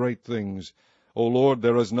these great things. O Lord,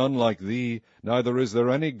 there is none like thee, neither is there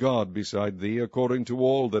any God beside thee, according to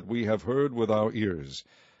all that we have heard with our ears.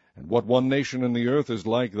 And what one nation in the earth is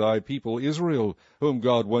like thy people Israel, whom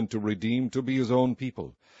God went to redeem to be his own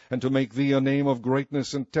people, and to make thee a name of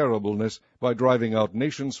greatness and terribleness, by driving out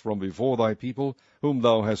nations from before thy people, whom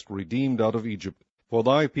thou hast redeemed out of Egypt. For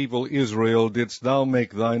thy people Israel didst thou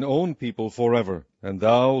make thine own people forever, and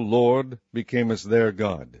thou, Lord, becamest their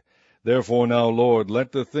God. Therefore now, Lord,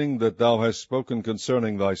 let the thing that thou hast spoken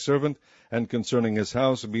concerning thy servant, and concerning his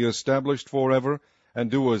house, be established forever, and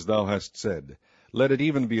do as thou hast said. Let it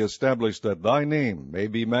even be established that thy name may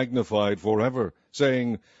be magnified forever,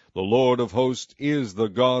 saying, The Lord of hosts is the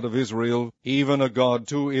God of Israel, even a God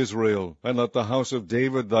to Israel. And let the house of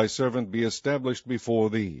David thy servant be established before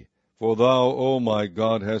thee. For thou, O my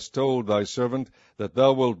God, hast told thy servant that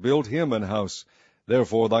thou wilt build him an house.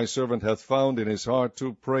 Therefore thy servant hath found in his heart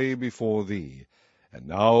to pray before thee. And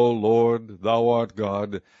now, Lord, thou art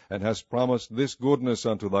God, and hast promised this goodness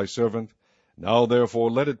unto thy servant. Now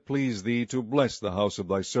therefore let it please thee to bless the house of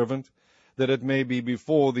thy servant, that it may be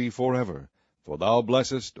before thee forever. For thou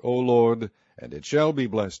blessest, O Lord, and it shall be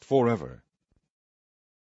blessed forever.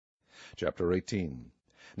 Chapter 18.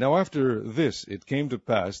 Now after this it came to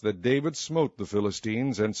pass that David smote the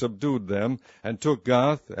Philistines, and subdued them, and took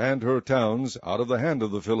Gath and her towns out of the hand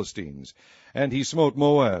of the Philistines. And he smote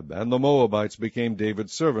Moab, and the Moabites became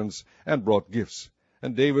David's servants, and brought gifts.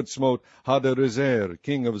 And David smote Hadarezer,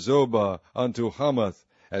 king of Zobah, unto Hamath,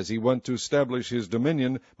 as he went to establish his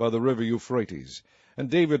dominion by the river Euphrates. And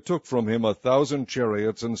David took from him 1,000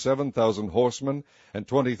 chariots, and 7,000 horsemen, and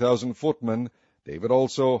 20,000 footmen. David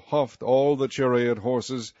also houghed all the chariot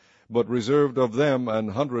horses, but reserved of them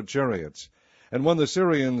 100 chariots. And when the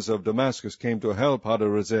Syrians of Damascus came to help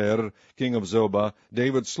Hadarezer, king of Zobah,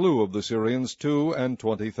 David slew of the Syrians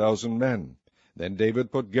 22,000 men. Then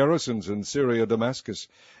David put garrisons in Syria Damascus,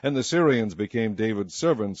 and the Syrians became David's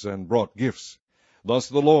servants, and brought gifts. Thus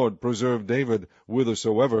the Lord preserved David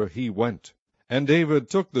whithersoever he went. And David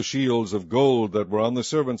took the shields of gold that were on the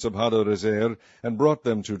servants of Hadarezer, and brought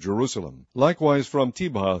them to Jerusalem. Likewise from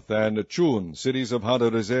Tibhath and Chun, cities of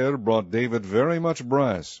Hadarezer, brought David very much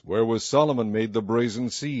brass, wherewith Solomon made the brazen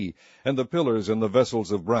sea, and the pillars and the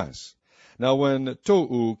vessels of brass. Now when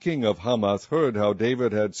Tou, king of Hamath, heard how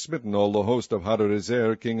David had smitten all the host of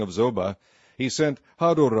Hadarezer, king of Zobah, he sent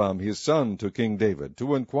Hadoram his son to King David,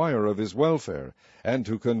 to inquire of his welfare, and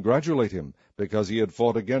to congratulate him, because he had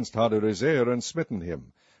fought against Hadarezer and smitten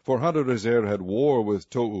him. For Hadarezer had war with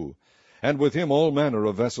Tou, and with him all manner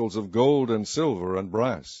of vessels of gold and silver and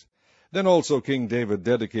brass. Then also King David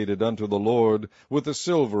dedicated unto the Lord with the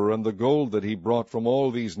silver and the gold that he brought from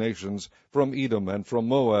all these nations, from Edom, and from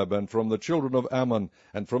Moab, and from the children of Ammon,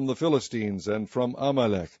 and from the Philistines, and from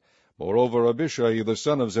Amalek. Moreover, Abishai the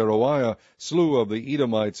son of Zeruiah slew of the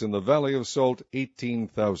Edomites in the valley of Salt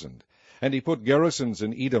 18,000. And he put garrisons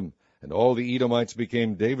in Edom, and all the Edomites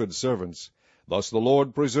became David's servants. Thus the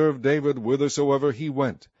Lord preserved David whithersoever he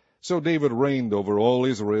went. So David reigned over all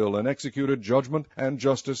Israel, and executed judgment and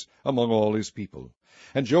justice among all his people.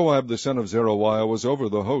 And Joab the son of Zeruiah was over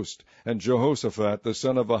the host, and Jehoshaphat the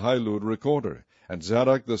son of Ahilud recorder, and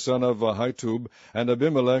Zadok the son of Ahitub, and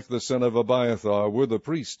Abimelech the son of Abiathar were the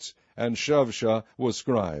priests, and Shavsha was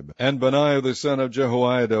scribe. And Benaiah the son of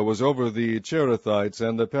Jehoiada was over the Cherethites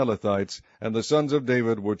and the Pelethites, and the sons of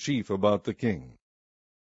David were chief about the king.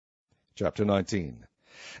 Chapter 19.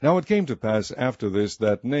 Now it came to pass after this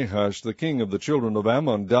that Nahash the king of the children of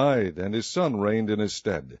Ammon died, and his son reigned in his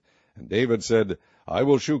stead. And David said, I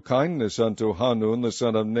will shew kindness unto Hanun the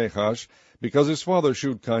son of Nahash, because his father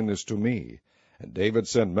shewed kindness to me. And David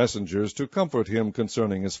sent messengers to comfort him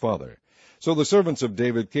concerning his father. So the servants of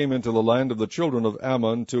David came into the land of the children of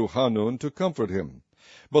Ammon to Hanun to comfort him.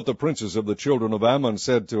 But the princes of the children of Ammon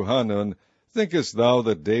said to Hanun, Thinkest thou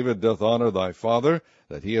that David doth honor thy father,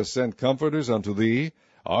 that he hath sent comforters unto thee?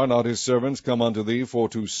 Are not his servants come unto thee for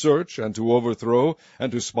to search, and to overthrow,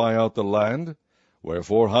 and to spy out the land?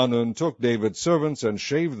 Wherefore Hanun took David's servants, and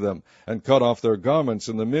shaved them, and cut off their garments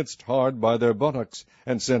in the midst hard by their buttocks,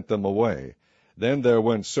 and sent them away. Then there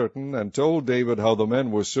went certain, and told David how the men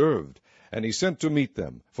were served. And he sent to meet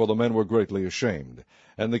them, for the men were greatly ashamed.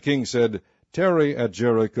 And the king said, Tarry at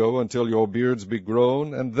Jericho until your beards be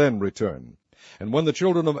grown, and then return. And when the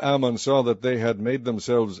children of Ammon saw that they had made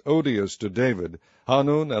themselves odious to David,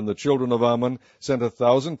 Hanun and the children of Ammon sent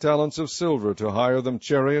 1,000 talents of silver to hire them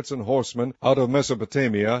chariots and horsemen out of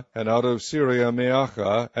Mesopotamia, and out of Syria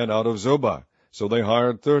Meacha, and out of Zobah. So they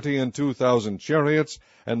hired 32,000 chariots,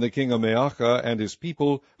 and the king of Meacha and his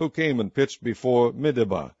people, who came and pitched before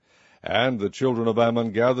Mideba. And the children of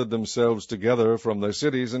Ammon gathered themselves together from their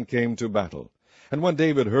cities, and came to battle. And when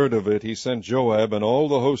David heard of it, he sent Joab and all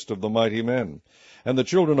the host of the mighty men. And the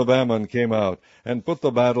children of Ammon came out, and put the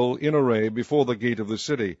battle in array before the gate of the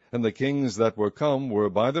city, and the kings that were come were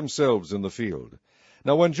by themselves in the field.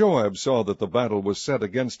 Now when Joab saw that the battle was set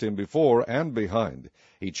against him before and behind,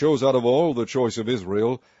 he chose out of all the choice of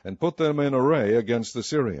Israel, and put them in array against the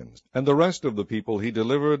Syrians. And the rest of the people he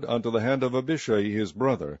delivered unto the hand of Abishai his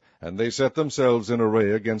brother, and they set themselves in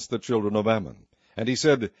array against the children of Ammon. And he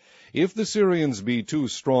said, If the Syrians be too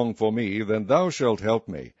strong for me, then thou shalt help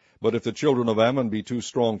me. But if the children of Ammon be too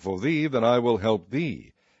strong for thee, then I will help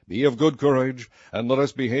thee. Be of good courage, and let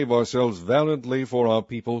us behave ourselves valiantly for our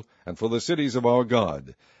people, and for the cities of our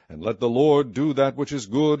God. And let the Lord do that which is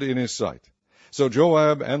good in his sight. So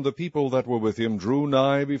Joab and the people that were with him drew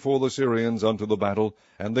nigh before the Syrians unto the battle,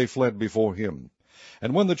 and they fled before him.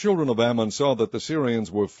 And when the children of Ammon saw that the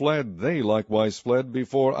Syrians were fled, they likewise fled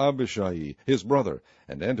before Abishai his brother,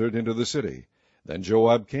 and entered into the city. Then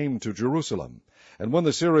Joab came to Jerusalem. And when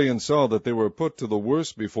the Syrians saw that they were put to the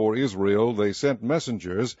worse before Israel, they sent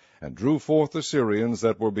messengers, and drew forth the Syrians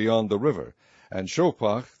that were beyond the river. And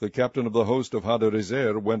Shophach, the captain of the host of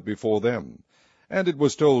Hadarezer, went before them. And it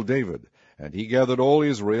was told David, and he gathered all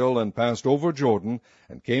Israel, and passed over Jordan,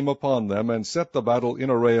 and came upon them, and set the battle in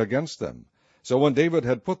array against them. So when David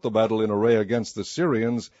had put the battle in array against the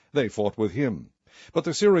Syrians, they fought with him. But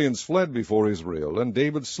the Syrians fled before Israel, and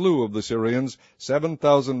David slew of the Syrians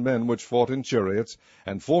 7,000 men which fought in chariots,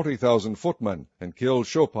 and 40,000 footmen, and killed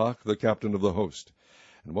Shophach the captain of the host.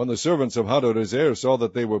 And when the servants of Hadarezer saw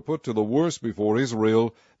that they were put to the worse before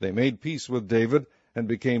Israel, they made peace with David, and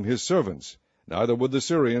became his servants. Neither would the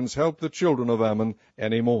Syrians help the children of Ammon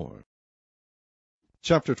any more.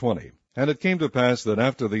 Chapter 20. And it came to pass that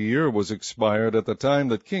after the year was expired, at the time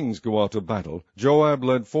that kings go out to battle, Joab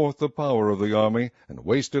led forth the power of the army, and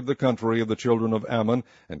wasted the country of the children of Ammon,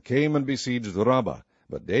 and came and besieged Rabbah.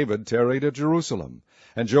 But David tarried at Jerusalem.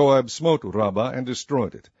 And Joab smote Rabbah, and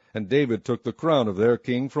destroyed it. And David took the crown of their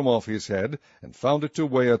king from off his head, and found it to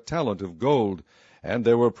weigh 1 talent of gold. And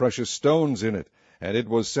there were precious stones in it, and it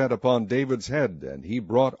was set upon David's head, and he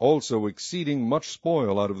brought also exceeding much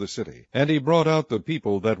spoil out of the city. And he brought out the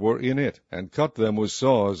people that were in it, and cut them with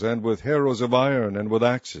saws, and with harrows of iron, and with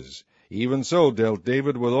axes. Even so dealt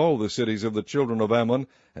David with all the cities of the children of Ammon,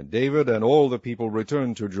 and David and all the people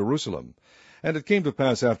returned to Jerusalem. And it came to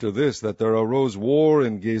pass after this, that there arose war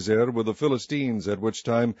in Gezer with the Philistines, at which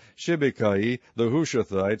time Shibbekai the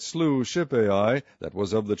Hushathite slew Shippai, that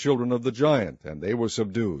was of the children of the giant, and they were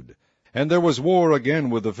subdued. And there was war again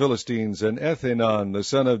with the Philistines, and Ethanan the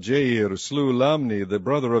son of Jair slew Lamni the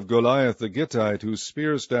brother of Goliath the Gittite, whose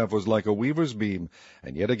spear staff was like a weaver's beam.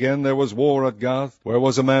 And yet again there was war at Gath, where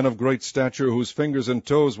was a man of great stature, whose fingers and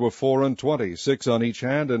toes were 24, 6 on each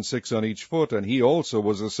hand and 6 on each foot, and he also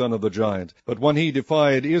was the son of the giant. But when he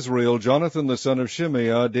defied Israel, Jonathan the son of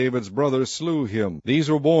Shimeah, David's brother, slew him.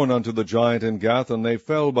 These were born unto the giant in Gath, and they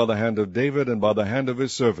fell by the hand of David and by the hand of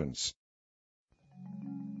his servants.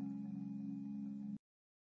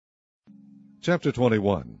 Chapter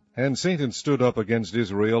 21. And Satan stood up against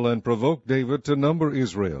Israel, and provoked David to number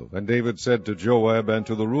Israel. And David said to Joab and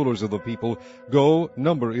to the rulers of the people, Go,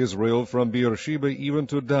 number Israel from Beersheba even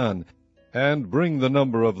to Dan, and bring the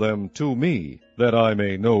number of them to me, that I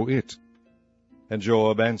may know it. And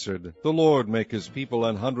Joab answered, The Lord make his people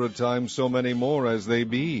 100 times so many more as they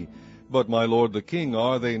be. But my lord the king,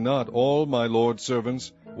 are they not all my lord's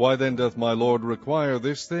servants? Why then doth my lord require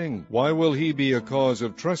this thing? Why will he be a cause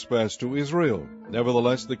of trespass to Israel?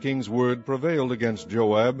 Nevertheless the king's word prevailed against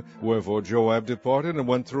Joab. Wherefore Joab departed, and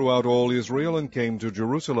went throughout all Israel, and came to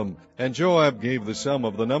Jerusalem. And Joab gave the sum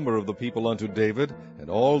of the number of the people unto David, and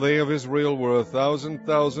all they of Israel were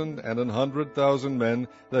 1,000,000 and 100,000 men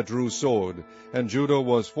that drew sword. And Judah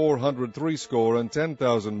was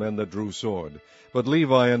 460,010 men that drew sword. But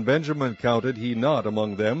Levi and Benjamin counted he not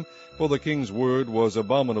among them, for the king's word was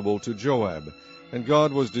abominable to Joab. And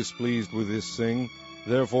God was displeased with this thing,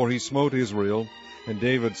 therefore he smote Israel. And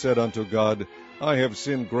David said unto God, I have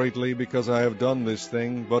sinned greatly, because I have done this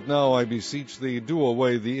thing. But now I beseech thee, do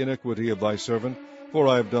away the iniquity of thy servant, for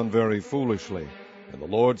I have done very foolishly. And the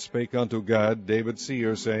Lord spake unto Gad, David's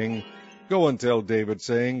seer, saying, Go and tell David,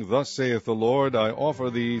 saying, Thus saith the Lord, I offer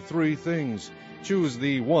thee 3 things. Choose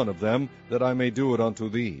thee one of them, that I may do it unto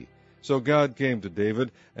thee. So God came to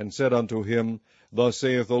David, and said unto him, Thus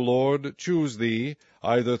saith the Lord, Choose thee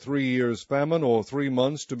either 3 years' famine, or 3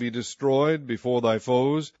 months to be destroyed before thy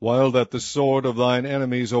foes, while that the sword of thine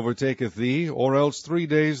enemies overtaketh thee, or else 3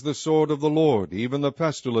 days the sword of the Lord, even the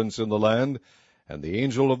pestilence in the land, and the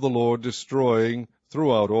angel of the Lord destroying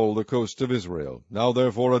throughout all the coast of Israel. Now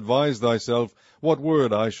therefore advise thyself what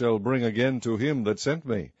word I shall bring again to him that sent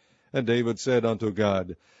me. And David said unto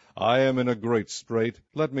God, I am in a great strait.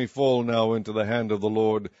 Let me fall now into the hand of the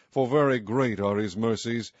Lord, for very great are his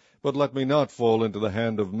mercies, but let me not fall into the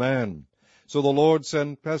hand of man. So the Lord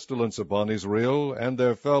sent pestilence upon Israel, and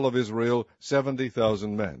there fell of Israel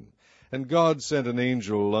 70,000 men. And God sent an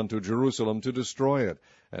angel unto Jerusalem to destroy it.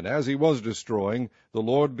 And as he was destroying, the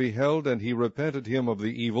Lord beheld, and he repented him of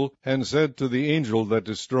the evil, and said to the angel that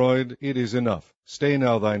destroyed, It is enough, stay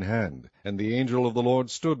now thine hand. And the angel of the Lord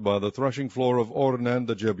stood by the threshing floor of Ornan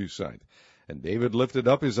the Jebusite. And David lifted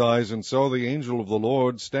up his eyes, and saw the angel of the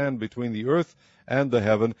Lord stand between the earth and the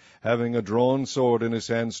heaven, having a drawn sword in his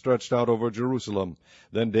hand stretched out over Jerusalem.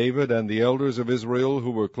 Then David and the elders of Israel,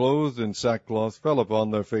 who were clothed in sackcloth, fell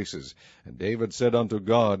upon their faces. And David said unto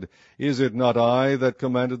God, Is it not I that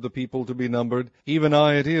commanded the people to be numbered? Even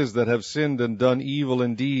I it is that have sinned and done evil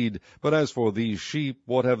indeed. But as for these sheep,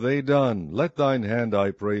 what have they done? Let thine hand,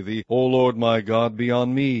 I pray thee, O Lord my God, be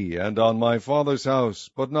on me, and on my father's house,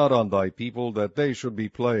 but not on thy people, that they should be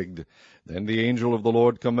plagued. Then the angel of the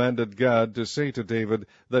Lord commanded Gad to say to David,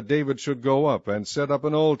 that David should go up and set up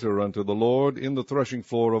an altar unto the Lord in the threshing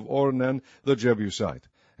floor of Ornan the Jebusite.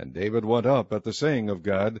 And David went up at the saying of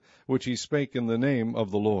Gad, which he spake in the name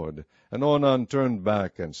of the Lord. And Ornan turned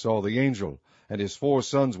back and saw the angel, and his 4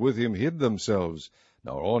 sons with him hid themselves.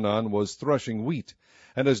 Now Ornan was threshing wheat.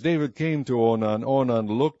 And as David came to Ornan, Ornan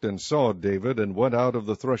looked and saw David, and went out of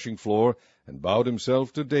the threshing floor, and bowed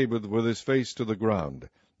himself to David with his face to the ground.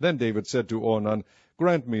 Then David said to Ornan,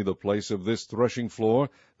 Grant me the place of this threshing floor,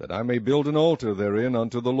 that I may build an altar therein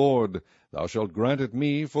unto the Lord. Thou shalt grant it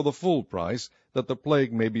me for the full price, that the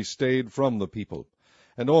plague may be stayed from the people.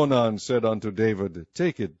 And Ornan said unto David,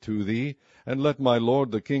 Take it to thee, and let my lord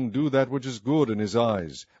the king do that which is good in his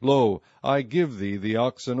eyes. Lo, I give thee the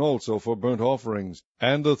oxen also for burnt offerings,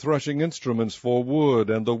 and the threshing instruments for wood,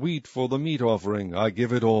 and the wheat for the meat offering. I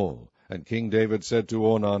give it all. And King David said to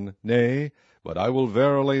Ornan, Nay, but I will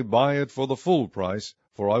verily buy it for the full price,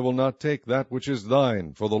 for I will not take that which is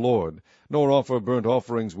thine for the Lord, nor offer burnt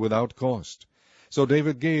offerings without cost. So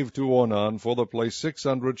David gave to Ornan for the place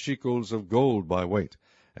 600 shekels of gold by weight.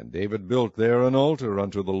 And David built there an altar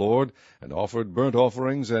unto the Lord, and offered burnt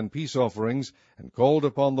offerings and peace offerings, and called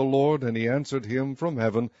upon the Lord, and he answered him from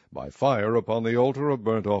heaven by fire upon the altar of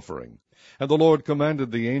burnt offering. And the Lord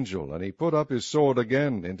commanded the angel, and he put up his sword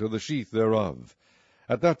again into the sheath thereof.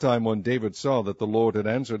 At that time when David saw that the Lord had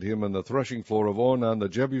answered him in the threshing floor of Ornan the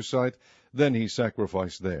Jebusite, then he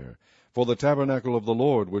sacrificed there. For the tabernacle of the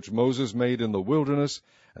Lord, which Moses made in the wilderness,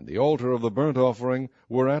 and the altar of the burnt offering,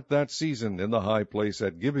 were at that season in the high place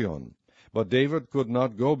at Gibeon. But David could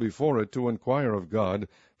not go before it to inquire of God,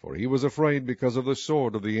 for he was afraid because of the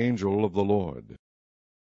sword of the angel of the Lord.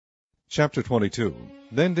 Chapter 22.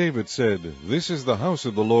 Then David said, This is the house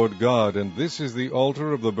of the Lord God, and this is the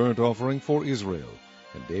altar of the burnt offering for Israel.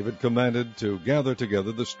 And David commanded to gather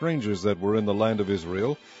together the strangers that were in the land of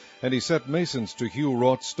Israel, and he set masons to hew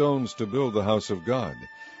wrought stones to build the house of God.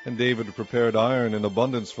 And David prepared iron in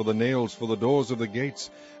abundance for the nails for the doors of the gates,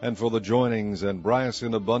 and for the joinings, and brass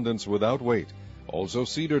in abundance without weight, also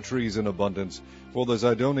cedar trees in abundance, for the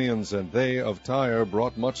Zidonians and they of Tyre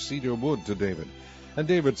brought much cedar wood to David. And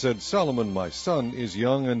David said, Solomon my son is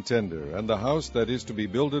young and tender, and the house that is to be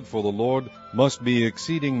builded for the Lord must be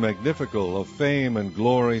exceeding magnifical, of fame and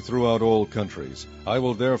glory throughout all countries. I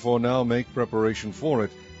will therefore now make preparation for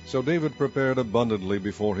it. So David prepared abundantly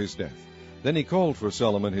before his death. Then he called for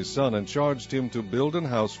Solomon his son, and charged him to build an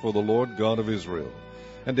house for the Lord God of Israel.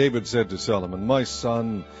 And David said to Solomon, My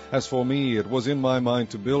son, as for me, it was in my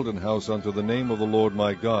mind to build an house unto the name of the Lord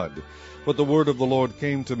my God. But the word of the Lord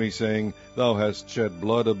came to me, saying, Thou hast shed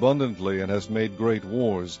blood abundantly, and hast made great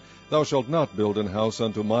wars. Thou shalt not build an house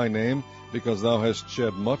unto my name, because thou hast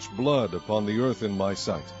shed much blood upon the earth in my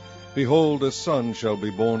sight. Behold, a son shall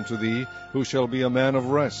be born to thee, who shall be a man of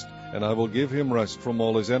rest, and I will give him rest from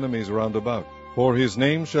all his enemies round about. For his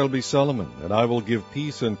name shall be Solomon, and I will give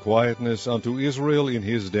peace and quietness unto Israel in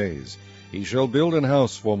his days. He shall build an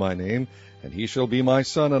house for my name, and he shall be my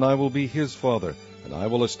son, and I will be his father, and I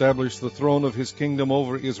will establish the throne of his kingdom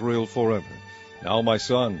over Israel forever. Now, my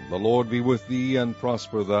son, the Lord be with thee, and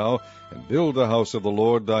prosper thou, and build the house of the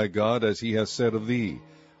Lord thy God, as he has said of thee.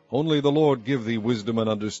 Only the Lord give thee wisdom and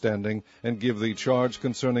understanding, and give thee charge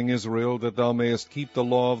concerning Israel, that thou mayest keep the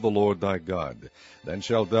law of the Lord thy God. Then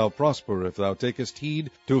shalt thou prosper, if thou takest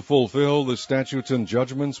heed to fulfill the statutes and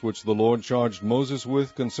judgments which the Lord charged Moses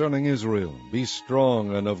with concerning Israel. Be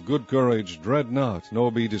strong and of good courage, dread not,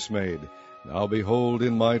 nor be dismayed. Now behold,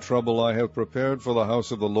 in my trouble I have prepared for the house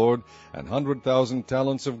of the Lord 100,000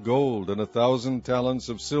 talents of gold, and 1,000 talents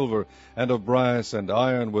of silver, and of brass and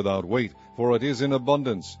iron without weight, for it is in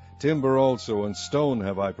abundance. Timber also and stone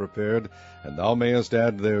have I prepared, and thou mayest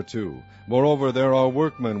add thereto. Moreover, there are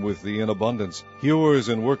workmen with thee in abundance, hewers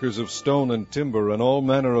and workers of stone and timber, and all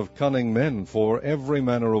manner of cunning men for every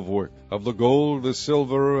manner of work. Of the gold, the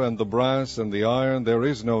silver, and the brass, and the iron there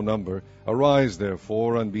is no number. Arise,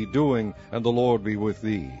 therefore, and be doing, and the Lord be with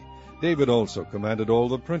thee. David also commanded all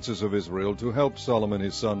the princes of Israel to help Solomon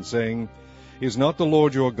his son, saying, Is not the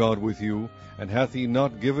Lord your God with you? And hath he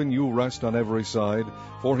not given you rest on every side?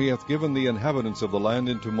 For he hath given the inhabitants of the land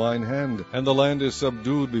into mine hand, and the land is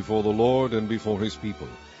subdued before the Lord and before his people.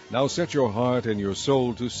 Now set your heart and your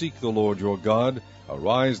soul to seek the Lord your God.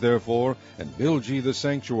 Arise, therefore, and build ye the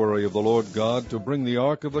sanctuary of the Lord God, to bring the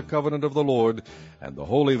ark of the covenant of the Lord, and the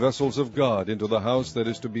holy vessels of God into the house that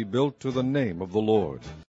is to be built to the name of the Lord.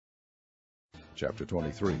 Chapter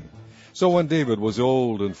 23. So when David was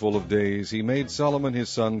old and full of days, he made Solomon his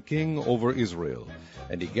son king over Israel.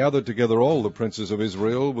 And he gathered together all the princes of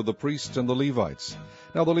Israel with the priests and the Levites.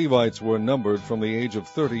 Now the Levites were numbered from the age of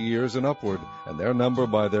 30 years and upward, and their number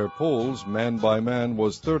by their polls, man by man,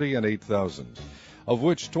 was 38,000. Of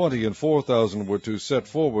which 24,000 were to set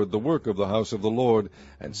forward the work of the house of the Lord,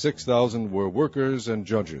 and 6,000 were workers and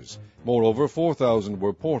judges. Moreover, 4,000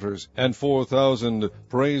 were porters, and 4,000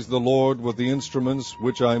 praised the Lord with the instruments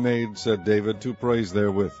which I made, said David, to praise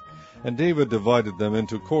therewith. And David divided them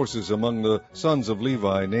into courses among the sons of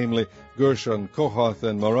Levi, namely Gershon, Kohath,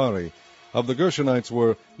 and Merari. Of the Gershonites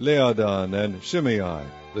were Leadan and Shimei.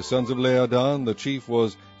 The sons of Leadan, the chief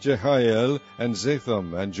was Jehiel, and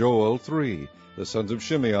Zatham, and Joel, 3. The sons of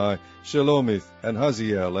Shimei, Shelomith, and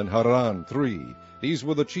Haziel, and Haran, 3. These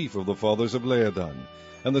were the chief of the fathers of Leadan.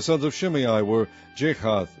 And the sons of Shimei were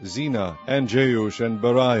Jehath, Zina, and Jeush, and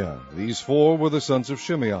Beriah. These 4 were the sons of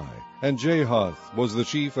Shimei. And Jehath was the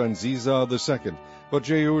chief, and Ziza the second. But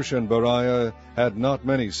Jeush and Beriah had not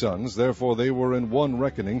many sons, therefore they were in one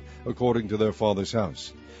reckoning, according to their father's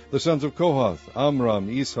house. The sons of Kohath, Amram,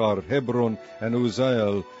 Ishar, Hebron, and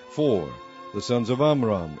Uzziel, 4. The sons of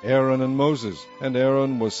Amram, Aaron and Moses. And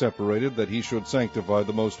Aaron was separated, that he should sanctify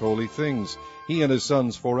the most holy things, he and his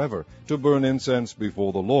sons forever, to burn incense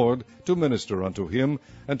before the Lord, to minister unto him,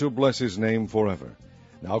 and to bless his name forever.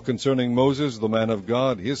 Now concerning Moses, the man of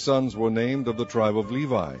God, his sons were named of the tribe of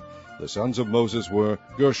Levi. The sons of Moses were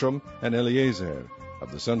Gershom and Eleazar.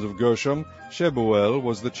 Of the sons of Gershom, Shebuel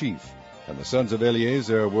was the chief. And the sons of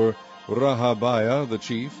Eleazar were Rehabiah the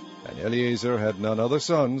chief. And Eleazar had none other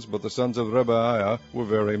sons, but the sons of Rehabiah were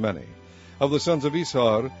very many. Of the sons of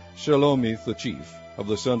Ishar, Shelomith the chief. Of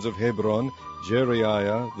the sons of Hebron,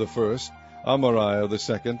 Jeriah the first, Amariah the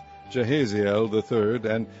second, Jehaziel the third,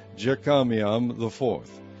 and Jechamiam the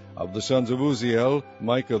fourth. Of the sons of Uzziel,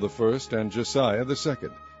 Micah the first, and Josiah the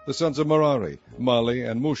second. The sons of Merari, Mali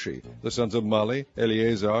and Mushi. The sons of Mali,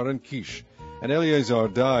 Eleazar and Kish. And Eleazar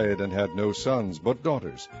died, and had no sons, but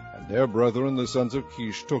daughters, and their brethren the sons of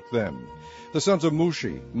Kish took them. The sons of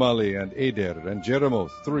Mushi, Mali and Eder, and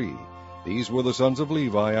Jeremoth, 3. These were the sons of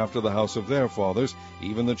Levi after the house of their fathers,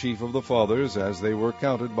 even the chief of the fathers, as they were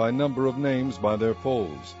counted by number of names by their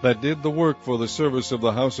polls, that did the work for the service of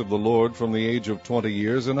the house of the Lord from the age of 20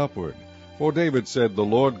 years and upward. For David said, The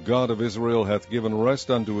Lord God of Israel hath given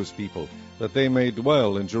rest unto his people, that they may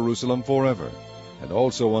dwell in Jerusalem forever. And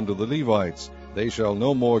also unto the Levites, they shall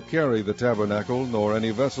no more carry the tabernacle, nor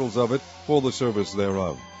any vessels of it, for the service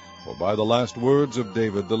thereof. For by the last words of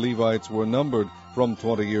David the Levites were numbered from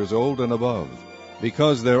 20 years old and above,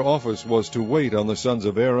 because their office was to wait on the sons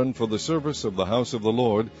of Aaron for the service of the house of the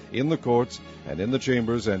Lord, in the courts, and in the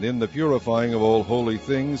chambers, and in the purifying of all holy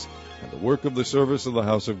things, and the work of the service of the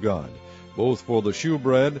house of God, both for the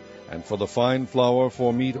shewbread, and for the fine flour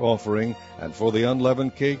for meat offering, and for the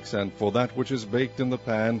unleavened cakes, and for that which is baked in the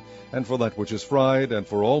pan, and for that which is fried, and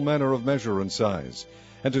for all manner of measure and size,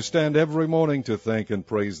 and to stand every morning to thank and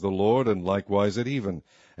praise the Lord, and likewise at even,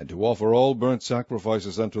 and to offer all burnt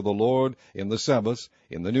sacrifices unto the Lord in the Sabbaths,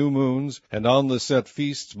 in the new moons, and on the set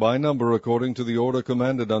feasts by number according to the order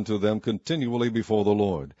commanded unto them continually before the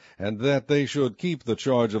Lord, and that they should keep the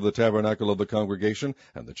charge of the tabernacle of the congregation,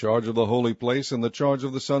 and the charge of the holy place, and the charge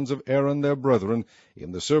of the sons of Aaron their brethren,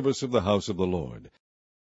 in the service of the house of the Lord.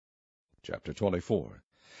 Chapter 24.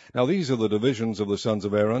 Now these are the divisions of the sons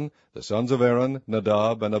of Aaron. The sons of Aaron,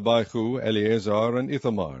 Nadab, and Abihu, Eleazar, and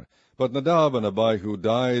Ithamar. But Nadab and Abihu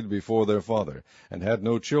died before their father, and had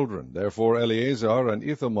no children. Therefore Eleazar and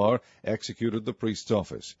Ithamar executed the priest's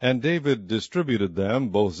office. And David distributed them,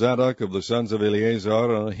 both Zadok of the sons of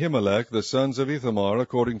Eleazar, and Ahimelech the sons of Ithamar,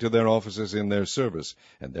 according to their offices in their service.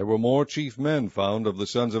 And there were more chief men found of the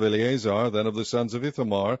sons of Eleazar than of the sons of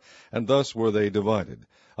Ithamar, and thus were they divided.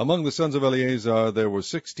 Among the sons of Eleazar there were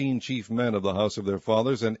 16 chief men of the house of their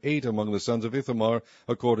fathers, and 8 among the sons of Ithamar,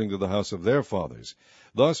 according to the house of their fathers.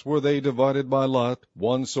 Thus were they divided by lot,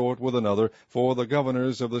 one sort with another, for the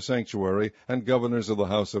governors of the sanctuary, and governors of the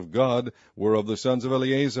house of God, were of the sons of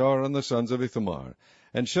Eleazar and the sons of Ithamar.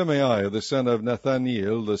 And Shemaiah the son of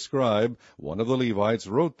Nathaniel the scribe, one of the Levites,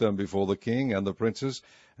 wrote them before the king and the princes,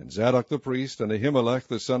 and Zadok the priest, and Ahimelech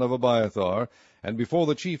the son of Abiathar, and before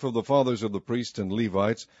the chief of the fathers of the priests and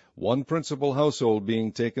Levites, one principal household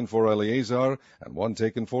being taken for Eleazar, and one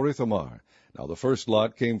taken for Ithamar. Now the first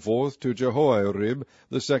lot came forth to Jehoiarib,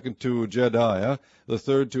 the second to Jedaiah, the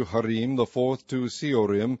third to Harim, the fourth to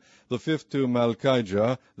Seorim, the fifth to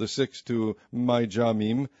Malchijah, the sixth to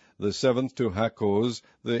Mijamim, the seventh to Hakkoz,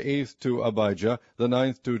 the eighth to Abijah, the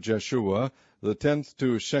ninth to Jeshua, the 10th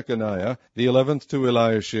to Shechaniah, the 11th to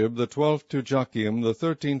Eliashib, the 12th to Joachim, the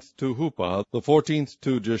 13th to Huppah, the 14th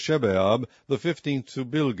to Jeshebeab, the 15th to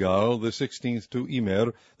Bilgal, the 16th to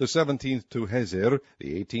Immer, the 17th to Hezer,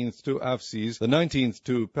 the 18th to Apsis, the 19th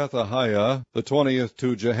to Pethahiah, the 20th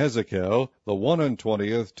to Jehezekel, the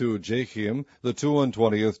 21st to Jachim, the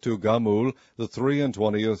 22nd to Gamul, the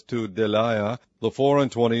 23rd to Deliah, the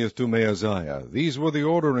 24th to Maaziah. These were the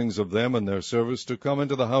orderings of them and their service to come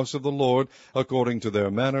into the house of the Lord, according to their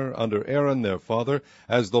manner, under Aaron their father,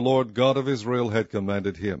 as the Lord God of Israel had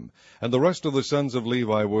commanded him. And the rest of the sons of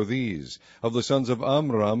Levi were these: of the sons of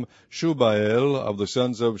Amram, Shubael; of the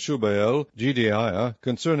sons of Shubael, Jedaiah;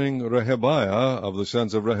 concerning Rehabiah, of the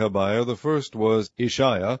sons of Rehabiah, the first was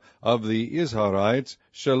Ishiah; of the Izharites,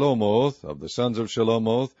 Shelomoth; of the sons of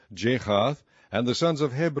Shelomoth, Jehath; and the sons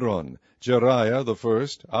of Hebron, Jeriah the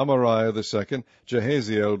first, Amariah the second,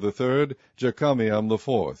 Jehaziel the third, Jechamiam the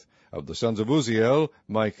fourth. Of the sons of Uzziel,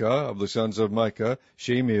 Micah; of the sons of Micah,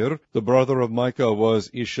 Shemir. The brother of Micah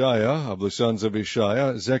was Ishiah; of the sons of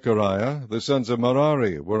Ishiah, Zechariah. The sons of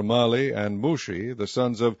Merari were Mali and Mushi; the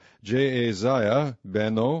sons of Jaaziah,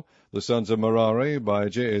 Beno. The sons of Merari by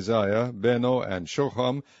Jaaziah, Beno, and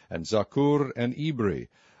Shoham, and Zakur, and Ibri.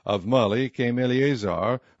 Of Mali came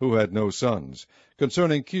Eleazar, who had no sons.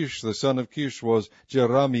 Concerning Kish, the son of Kish was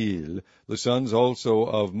Jerahmeel. The sons also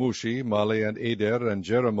of Mushi, Mali, and Eder, and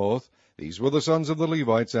Jeremoth. These were the sons of the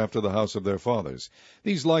Levites after the house of their fathers.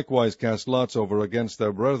 These likewise cast lots over against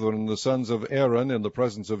their brethren, the sons of Aaron, in the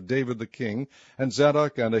presence of David the king, and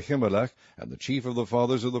Zadok, and Ahimelech, and the chief of the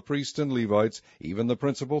fathers of the priests and Levites, even the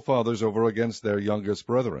principal fathers, over against their youngest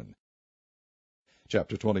brethren.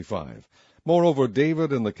 Chapter 25. Moreover,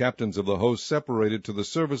 David and the captains of the host separated to the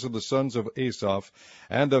service of the sons of Asaph,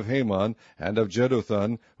 and of Heman, and of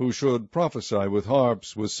Jeduthun, who should prophesy with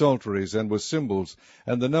harps, with psalteries, and with cymbals.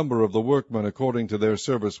 And the number of the workmen according to their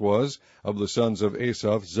service was, of the sons of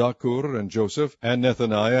Asaph, Zakur, and Joseph, and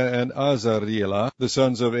Nethaniah, and Azarielah, the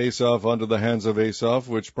sons of Asaph unto the hands of Asaph,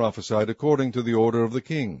 which prophesied according to the order of the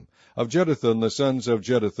king. Of Jeduthun, the sons of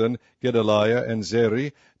Jeduthun, Gedaliah, and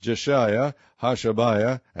Zeri, Jeshiah,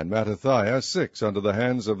 Hashabiah, and Mattathiah, 6 unto the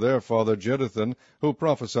hands of their father Jeduthun, who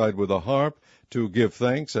prophesied with a harp, to give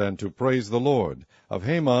thanks and to praise the Lord. Of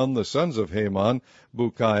Heman, the sons of Heman,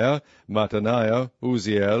 Bukiah, Mattaniah,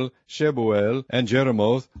 Uziel, Shebuel, and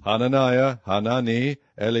Jeremoth, Hananiah, Hanani,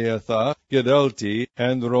 Eliathah, Gedalti,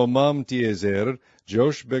 and Romamtiezer,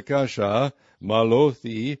 Joshbekashah,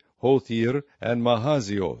 Malothi, Hothir, and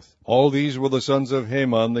Mahazioth. All these were the sons of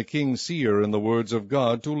Heman the king's seer in the words of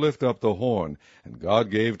God, to lift up the horn. And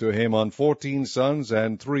God gave to Heman 14 sons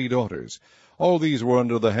and 3 daughters. All these were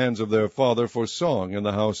under the hands of their father for song in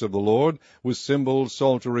the house of the Lord, with cymbals,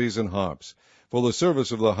 psalteries, and harps, for the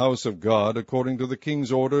service of the house of God, according to the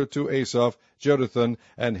king's order, to Asaph, Jeduthun,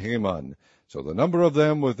 and Heman. So the number of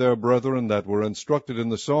them with their brethren that were instructed in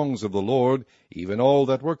the songs of the Lord, even all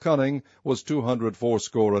that were cunning, was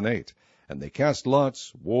 268. And they cast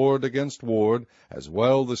lots, ward against ward, as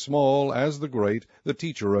well the small as the great, the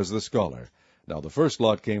teacher as the scholar. Now the first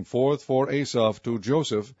lot came forth for Asaph to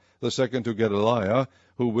Joseph, the second to Gedaliah,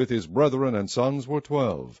 who with his brethren and sons were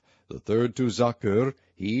 12. The third to Zakur,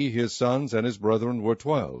 he, his sons, and his brethren were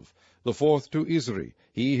 12. The fourth to Isri,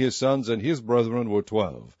 he, his sons, and his brethren were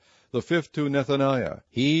 12. The fifth to Nethaniah,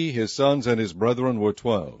 he, his sons, and his brethren were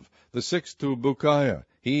 12. The sixth to Bukiah,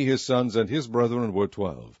 he, his sons, and his brethren were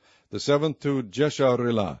 12. The seventh to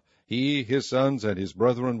Jesharelah, he, his sons, and his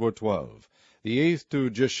brethren were 12. The eighth to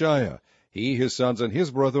Jeshiah, he, his sons, and his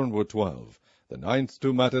brethren were 12. The ninth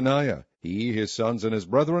to Mattaniah, he, his sons, and his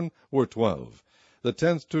brethren were 12. The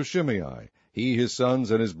 10th to Shimei, he, his sons,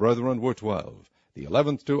 and his brethren were 12. The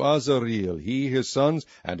 11th to Azareel, he, his sons,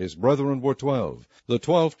 and his brethren were 12. The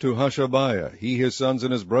 12th to Hashabiah, he, his sons,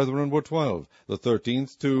 and his brethren were 12. The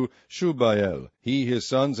 13th to Shubael, he, his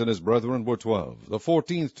sons, and his brethren were 12. The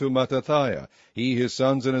 14th to Mattathiah, he, his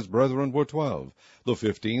sons, and his brethren were 12. The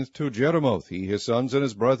 15th to Jeremoth, he, his sons, and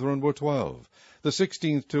his brethren were 12. The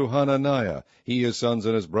 16th to Hananiah, he, his sons,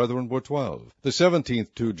 and his brethren were 12. The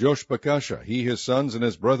 17th to Joshbekashah, he, his sons, and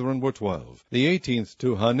his brethren were 12. The 18th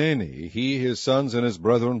to Hanani, he, his sons, and his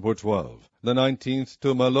brethren were 12. The 19th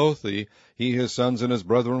to Malothi, he, his sons, and his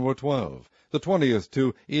brethren were 12. The 20th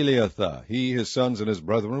to Eliathah, he, his sons, and his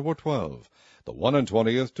brethren were 12. The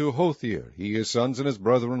 21st to Hothir, he, his sons, and his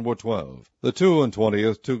brethren were 12. The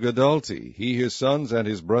 22nd to Gedalti, he, his sons, and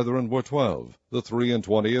his brethren were 12. The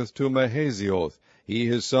 23rd to Mahazioth, he,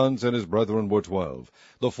 his sons, and his brethren were 12.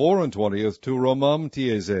 The 24th to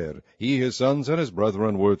Romamtiezer, he, his sons, and his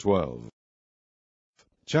brethren were 12.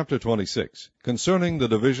 Chapter 26. Concerning the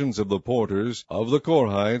divisions of the porters of the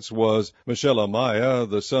Korhites was Meshelemiah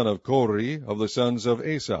the son of Kori, of the sons of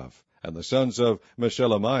Asaph. And the sons of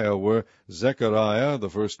Meshelemiah were Zechariah the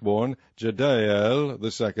firstborn, Jediael the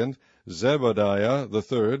second, Zebadiah the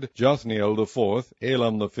third, Jothniel the fourth,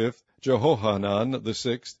 Elam the fifth, Jehohanan the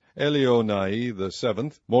sixth, Elionai the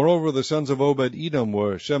seventh. Moreover, the sons of Obed-Edom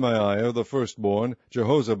were Shemaiah the firstborn,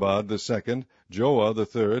 Jehozabad the second, Joah the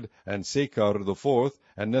third, and Sakar the fourth,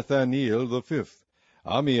 and Nethaneel the fifth.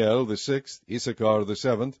 Amiel the sixth, Issachar the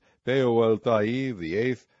seventh, Peuelthai the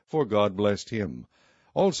eighth, for God blessed him.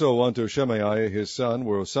 Also unto Shemaiah his son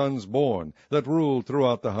were sons born, that ruled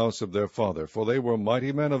throughout the house of their father, for they were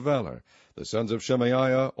mighty men of valor. The sons of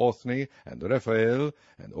Shemaiah, Othni, and Rephael,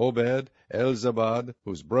 and Obed, Elzabad,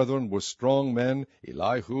 whose brethren were strong men,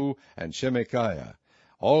 Elihu, and Shemachiah.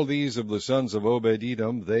 All these of the sons of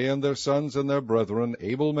Obed-Edom, they and their sons and their brethren,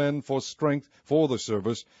 able men for strength for the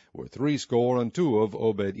service, were 62 of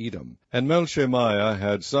Obed-Edom. And Melshemiah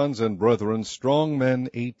had sons and brethren, strong men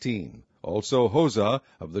 18. Also Hosah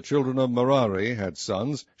of the children of Merari had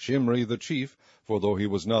sons, Shimri the chief, for though he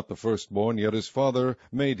was not the firstborn, yet his father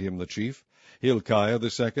made him the chief, Hilkiah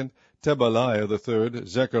the second, Tebaliah the third,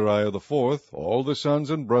 Zechariah the fourth. All the sons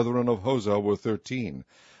and brethren of Hosah were 13.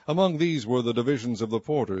 Among these were the divisions of the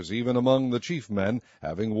porters, even among the chief men,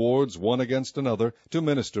 having wards one against another, to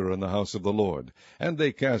minister in the house of the Lord. And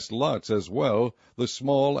they cast lots as well, the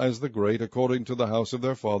small as the great, according to the house of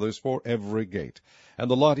their fathers, for every gate. And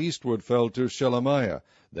the lot eastward fell to Shelemiah.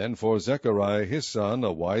 Then for Zechariah his son,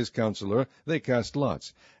 a wise counselor, they cast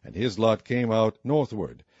lots, and his lot came out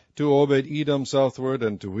northward. To Obed-Edom southward,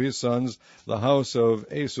 and to his sons, the house of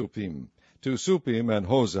Asupim. To Suppim and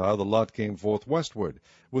Hosah the lot came forth westward,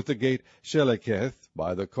 with the gate Sheleketh,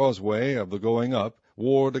 by the causeway of the going up,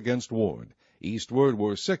 ward against ward. Eastward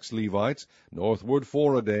were 6 Levites, northward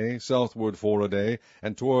 4 a day, southward 4 a day,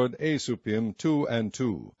 and toward Asupim 2 and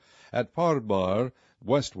 2. At Parbar,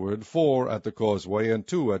 westward 4 at the causeway, and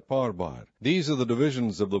 2 at Parbar. These are the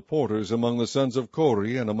divisions of the porters among the sons of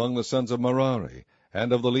Kori, and among the sons of Merari.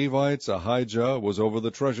 And of the Levites, Ahijah was over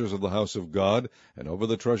the treasures of the house of God, and over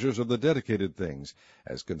the treasures of the dedicated things.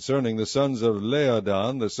 As concerning the sons of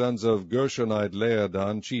Laadan, the sons of Gershonite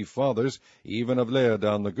Laadan, chief fathers, even of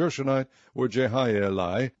Laadan the Gershonite, were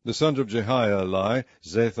Jehieli, the sons of Jehieli,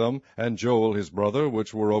 Zatham, and Joel his brother,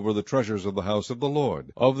 which were over the treasures of the house of the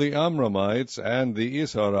Lord. Of the Amramites, and the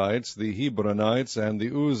Isharites, the Hebronites, and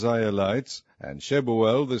the Uzzielites, and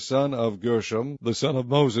Shebuel the son of Gershom, the son of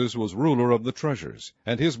Moses, was ruler of the treasures.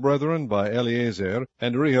 And his brethren by Eleazar,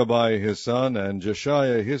 and Rehabiah his son, and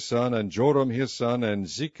Jeshiah his son, and Joram his son, and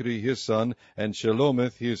Zichri his son, and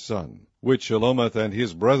Shelomith his son. Which Shelomith and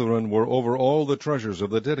his brethren were over all the treasures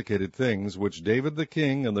of the dedicated things, which David the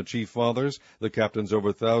king, and the chief fathers, the captains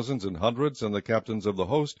over thousands and hundreds, and the captains of the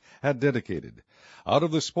host, had dedicated. Out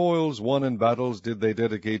of the spoils won in battles did they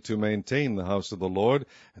dedicate to maintain the house of the Lord,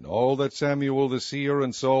 and all that Samuel the seer,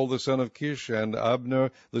 and Saul the son of Kish, and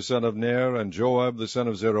Abner the son of Ner, and Joab the son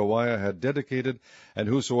of Zeruiah had dedicated, and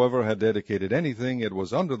whosoever had dedicated anything, it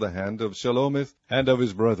was under the hand of Shelomith and of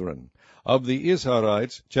his brethren. Of the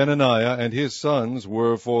Isharites, Chenaniah and his sons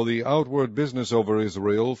were for the outward business over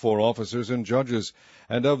Israel, for officers and judges.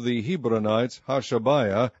 And of the Hebronites,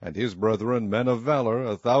 Hashabiah and his brethren, men of valor,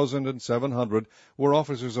 1,700, were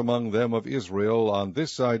officers among them of Israel on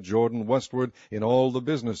this side Jordan westward, in all the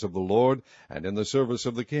business of the Lord, and in the service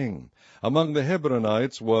of the king. Among the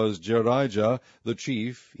Hebronites was Jerijah the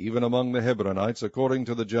chief, even among the Hebronites, according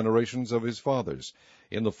to the generations of his fathers.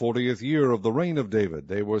 In the 40th year of the reign of David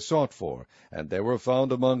they were sought for, and there were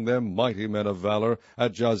found among them mighty men of valor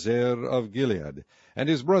at Jazer of Gilead. And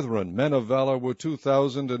his brethren, men of valor, were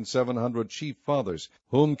 2,700 chief fathers,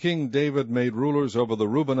 whom King David made rulers over the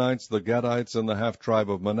Reubenites, the Gadites, and the half-tribe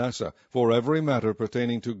of Manasseh, for every matter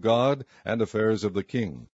pertaining to God and affairs of the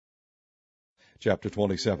king. Chapter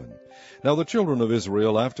 27. Now the children of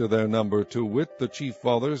Israel after their number, to wit, the chief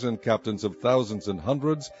fathers and captains of thousands and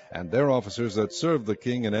hundreds, and their officers that served the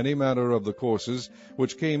king in any manner of the courses,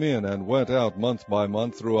 which came in and went out month by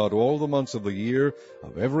month throughout all the months of the year,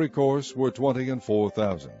 of every course were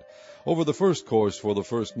 24,000. Over the first course for the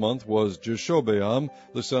first month was Jeshobeam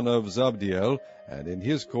the son of Zabdiel, and in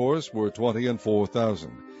his course were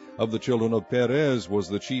 24,000. Of the children of Perez was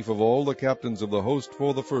the chief of all the captains of the host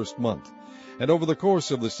for the first month. And over the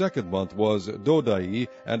course of the second month was Dodai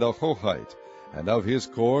and Ahohite. And of his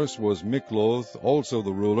course was Mikloth, also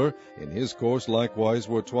the ruler. In his course likewise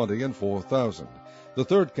were 24,000. The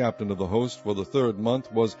third captain of the host for the third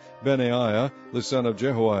month was Benaiah, the son of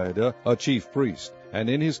Jehoiada, a chief priest. And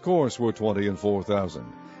in his course were 24,000.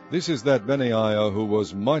 This is that Benaiah who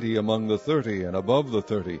was mighty among the 30 and above the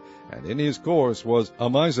 30, and in his course was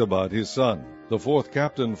Ammizabad his son. The fourth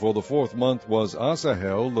captain for the fourth month was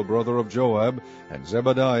Asahel, the brother of Joab, and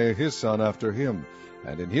Zebadiah his son after him,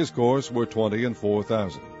 and in his course were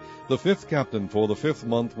 24,000. The fifth captain for the fifth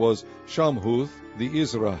month was Shamhuth the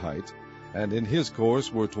Izrahite, and in his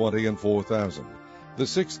course were 24,000. The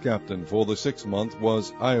sixth captain for the sixth month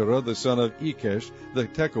was Ira the son of Ikesh the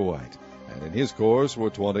Tekoite, and in his course were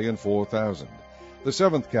 24,000. The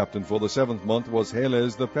seventh captain for the seventh month was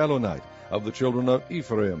Helez the Pelonite, of the children of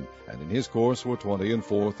Ephraim, and in his course were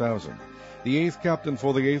 24,000. The eighth captain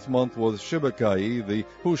for the eighth month was Shibbekai the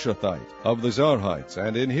Hushathite, of the Zarhites,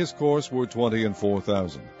 and in his course were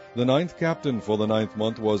 24,000. The ninth captain for the ninth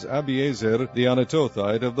month was Abiezer the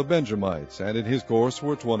Anatothite, of the Benjamites, and in his course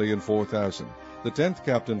were 24,000. The 10th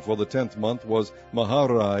captain for the 10th month was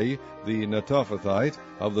Maharai the Netophathite,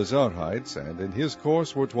 of the Zarhites, and in his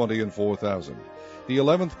course were 24,000. The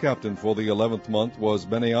 11th captain for the 11th month was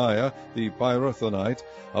Benaiah the Pirathonite,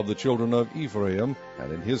 of the children of Ephraim,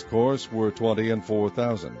 and in his course were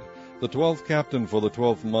 24,000. The 12th captain for the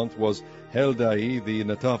 12th month was Heldai the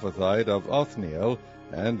Netophathite, of Othniel,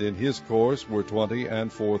 and in his course were 20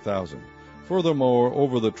 and 4,000. Furthermore,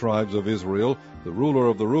 over the tribes of Israel, the ruler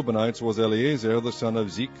of the Reubenites was Eleazar the son of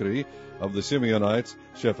Zichri; of the Simeonites,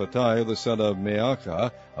 Shephatiah the son of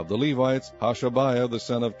Maachah; of the Levites, Hashabiah the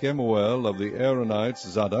son of Kemuel; of the Aaronites,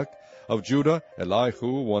 Zadok; of Judah,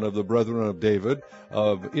 Elihu, one of the brethren of David;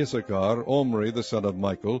 of Issachar, Omri the son of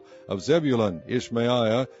Michael; of Zebulun,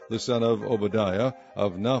 Ishmaiah the son of Obadiah;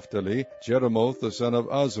 of Naphtali, Jeremoth the son of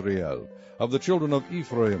Azriel; of the children of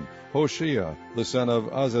Ephraim, Hoshea the son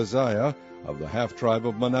of Azaziah; of the half-tribe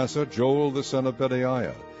of Manasseh, Joel the son of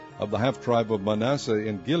Pedaiah; of the half-tribe of Manasseh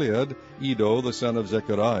in Gilead, Edo the son of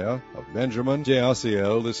Zechariah; of Benjamin,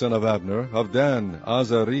 Jaasiel the son of Abner; of Dan,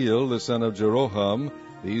 Azareel the son of Jeroham.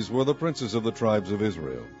 These were the princes of the tribes of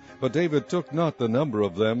Israel. But David took not the number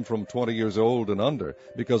of them from 20 years old and under,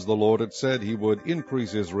 because the Lord had said he would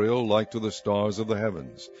increase Israel like to the stars of the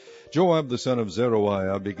heavens. Joab the son of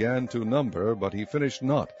Zeruiah began to number, but he finished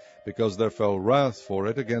not, because there fell wrath for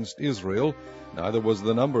it against Israel, neither was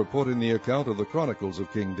the number put in the account of the Chronicles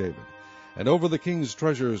of King David. And over the king's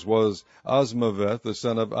treasures was Asmaveth the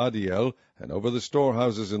son of Adiel, and over the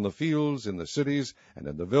storehouses in the fields, in the cities, and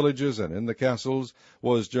in the villages, and in the castles,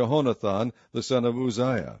 was Jehonathan the son of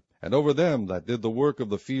Uzziah. And over them that did the work of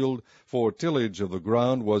the field for tillage of the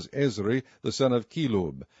ground was Ezri the son of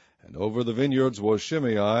Kelub. And over the vineyards was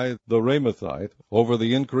Shimei the Ramathite. Over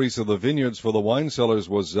the increase of the vineyards for the wine cellars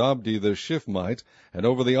was Zabdi the Shifmite. And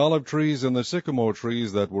over the olive trees and the sycamore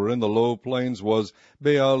trees that were in the low plains was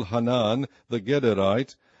Baal-Hanan the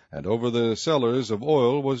Gederite. And over the cellars of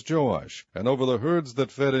oil was Joash. And over the herds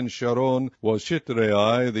that fed in Sharon was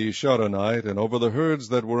Shitrai the Sharonite. And over the herds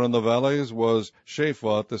that were in the valleys was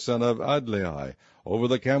Shaphat the son of Adlai. Over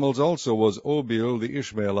the camels also was Obil the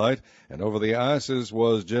Ishmaelite, and over the asses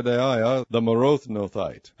was Jedaiah the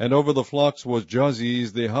Merothnothite, and over the flocks was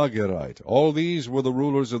Jaziz the Hagerite. All these were the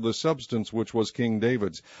rulers of the substance which was King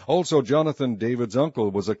David's. Also Jonathan, David's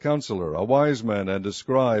uncle, was a counselor, a wise man, and a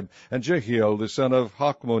scribe, and Jehiel the son of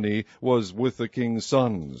Hachmoni was with the king's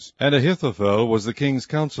sons. And Ahithophel was the king's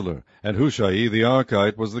counselor, and Hushai the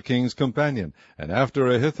Archite was the king's companion. And after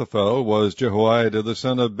Ahithophel was Jehoiada the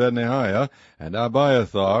son of Benaiah, and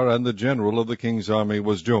Abiathar, and the general of the king's army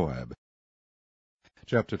was Joab.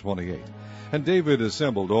 Chapter 28. And David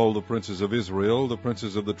assembled all the princes of Israel, the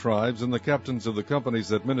princes of the tribes, and the captains of the companies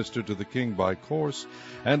that ministered to the king by course,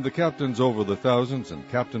 and the captains over the thousands,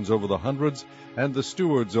 and captains over the hundreds, and the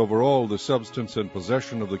stewards over all the substance and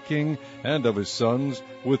possession of the king and of his sons,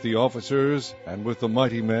 with the officers, and with the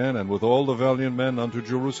mighty men, and with all the valiant men unto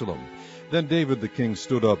Jerusalem. Then David the king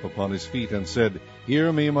stood up upon his feet, and said,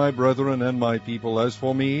 Hear me, my brethren and my people. As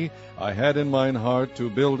for me, I had in mine heart to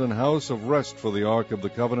build an house of rest for the ark of the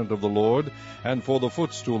covenant of the Lord, and for the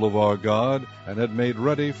footstool of our God, and had made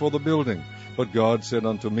ready for the building. But God said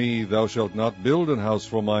unto me, Thou shalt not build an house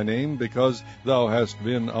for my name, because thou hast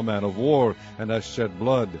been a man of war, and hast shed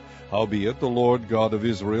blood. Howbeit the Lord God of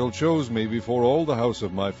Israel chose me before all the house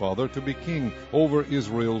of my father to be king over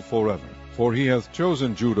Israel forever. For he hath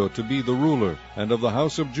chosen Judah to be the ruler, and of the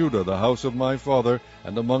house of Judah the house of my father,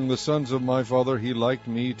 and among the sons of my father he liked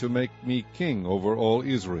me to make me king over all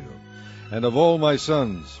Israel. And of all my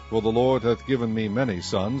sons, for the Lord hath given me many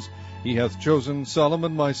sons, he hath chosen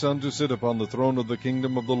Solomon my son to sit upon the throne of the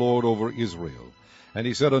kingdom of the Lord over Israel. And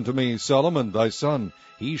he said unto me, Solomon thy son,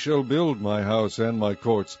 he shall build my house and my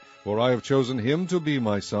courts, for I have chosen him to be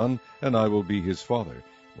my son, and I will be his father.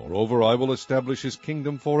 Moreover, I will establish his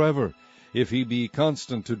kingdom forever, if he be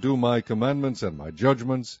constant to do my commandments and my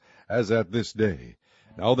judgments, as at this day.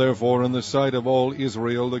 Now therefore, in the sight of all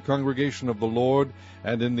Israel, the congregation of the Lord,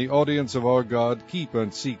 and in the audience of our God, keep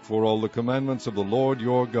and seek for all the commandments of the Lord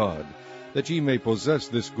your God, that ye may possess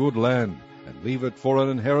this good land, and leave it for an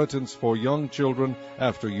inheritance for young children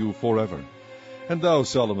after you forever. And thou,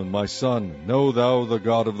 Solomon, my son, know thou the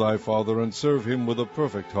God of thy father, and serve him with a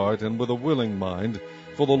perfect heart and with a willing mind,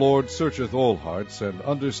 for the Lord searcheth all hearts, and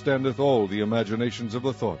understandeth all the imaginations of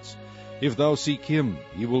the thoughts. If thou seek him,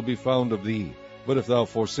 he will be found of thee, but if thou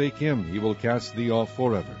forsake him, he will cast thee off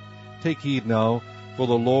forever. Take heed now, for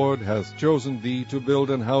the Lord hath chosen thee to build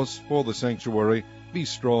an house for the sanctuary. Be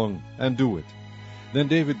strong, and do it. Then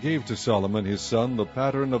David gave to Solomon his son the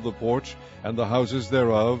pattern of the porch, and the houses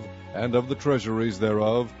thereof, and of the treasuries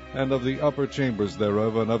thereof, and of the upper chambers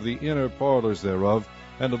thereof, and of the inner parlors thereof,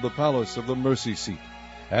 and of the palace of the mercy seat,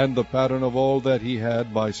 and the pattern of all that he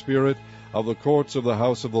had by spirit, of the courts of the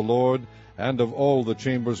house of the Lord, and of all the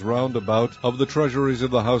chambers round about, of the treasuries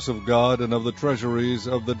of the house of God, and of the treasuries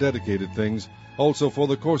of the dedicated things, also for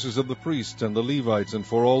the courses of the priests and the Levites, and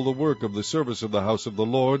for all the work of the service of the house of the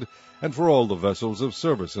Lord, and for all the vessels of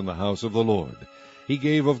service in the house of the Lord. He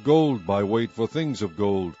gave of gold by weight for things of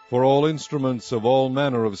gold, for all instruments of all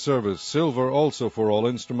manner of service, silver also for all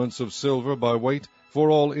instruments of silver by weight, for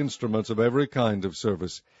all instruments of every kind of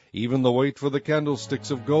service, even the weight for the candlesticks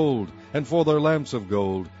of gold, and for their lamps of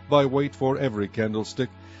gold, by weight for every candlestick,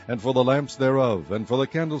 and for the lamps thereof, and for the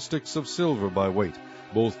candlesticks of silver by weight,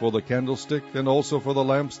 both for the candlestick and also for the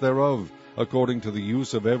lamps thereof, according to the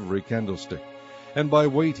use of every candlestick. And by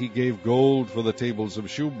weight he gave gold for the tables of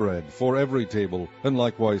shewbread, for every table, and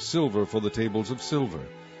likewise silver for the tables of silver.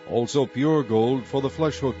 Also pure gold for the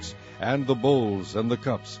flesh hooks, and the bowls, and the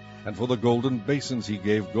cups. And for the golden basins he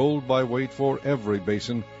gave gold by weight for every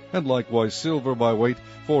basin, and likewise silver by weight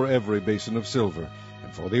for every basin of silver.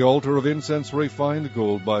 And for the altar of incense refined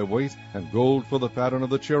gold by weight, and gold for the pattern of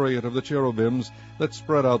the chariot of the cherubims, that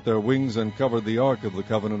spread out their wings and covered the ark of the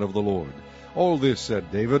covenant of the Lord. All this,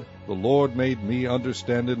 said David, the Lord made me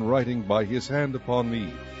understand in writing by his hand upon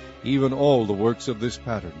me, even all the works of this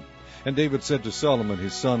pattern. And David said to Solomon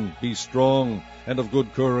his son, Be strong, and of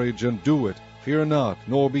good courage, and do it. Fear not,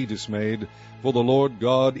 nor be dismayed. For the Lord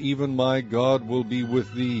God, even my God, will be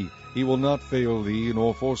with thee. He will not fail thee,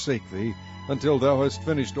 nor forsake thee, until thou hast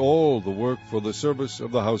finished all the work for the service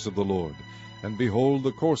of the house of the Lord. And behold,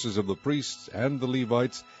 the courses of the priests and the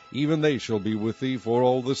Levites, even they shall be with thee for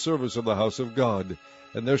all the service of the house of God.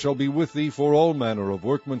 And there shall be with thee for all manner of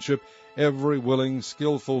workmanship, every willing,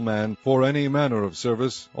 skillful man, for any manner of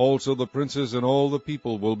service. Also the princes and all the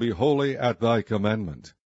people will be holy at thy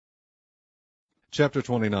commandment. Chapter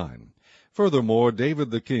 29. Furthermore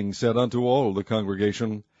David the king said unto all the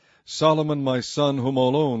congregation, Solomon my son, whom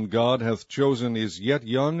alone God hath chosen, is yet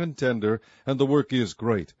young and tender, and the work is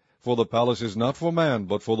great. For the palace is not for man,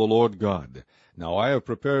 but for the Lord God. Now I have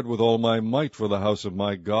prepared with all my might for the house of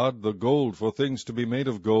my God the gold for things to be made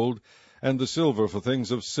of gold, and the silver for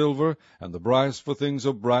things of silver, and the brass for things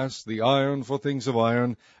of brass, the iron for things of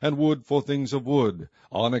iron, and wood for things of wood,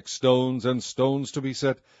 onyx stones, and stones to be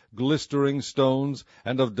set, glistering stones,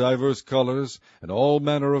 and of divers colors, and all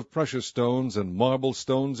manner of precious stones, and marble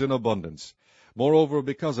stones in abundance. Moreover,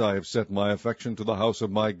 because I have set my affection to the house of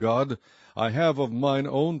my God, I have of mine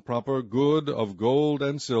own proper good of gold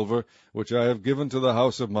and silver, which I have given to the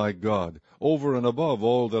house of my God, over and above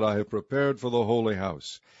all that I have prepared for the holy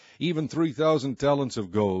house. Even 3,000 talents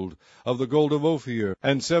of gold, of the gold of Ophir,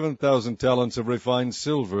 and 7,000 talents of refined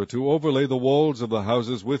silver, to overlay the walls of the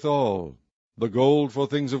houses withal. The gold for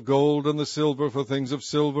things of gold, and the silver for things of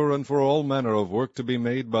silver, and for all manner of work to be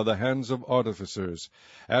made by the hands of artificers.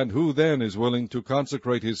 And who then is willing to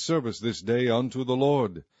consecrate his service this day unto the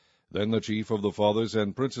Lord? Then the chief of the fathers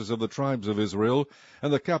and princes of the tribes of Israel,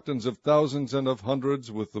 and the captains of thousands and of hundreds,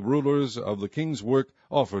 with the rulers of the king's work,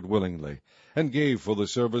 offered willingly, and gave for the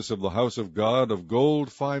service of the house of God of gold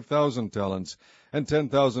 5,000 talents, and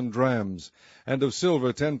 10,000 drams, and of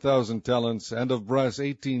silver 10,000 talents, and of brass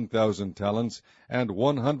 18,000 talents, and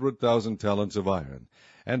 100,000 talents of iron.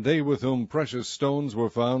 And they with whom precious stones were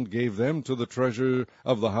found gave them to the treasure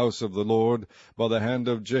of the house of the Lord by the hand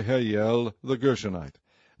of Jehiel the Gershonite.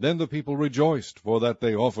 Then the people rejoiced, for that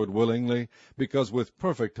they offered willingly, because with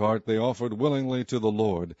perfect heart they offered willingly to the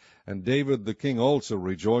Lord. And David the king also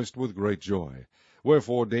rejoiced with great joy.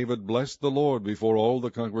 Wherefore David blessed the Lord before all the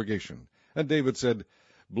congregation. And David said,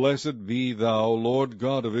 Blessed be thou, Lord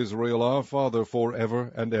God of Israel, our Father, for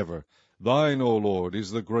ever and ever. Thine, O Lord,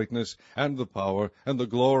 is the greatness, and the power, and the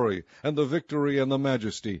glory, and the victory, and the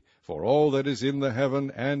majesty. For all that is in the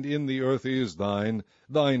heaven and in the earth is thine.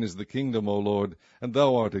 Thine is the kingdom, O Lord, and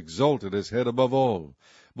thou art exalted as head above all.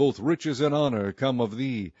 Both riches and honor come of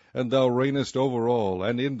thee, and thou reignest over all,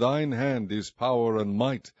 and in thine hand is power and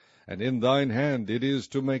might, and in thine hand it is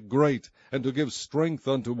to make great, and to give strength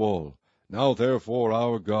unto all. Now therefore,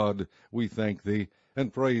 our God, we thank thee,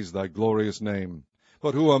 and praise thy glorious name.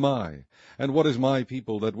 But who am I, and what is my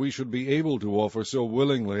people, that we should be able to offer so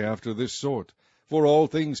willingly after this sort? For all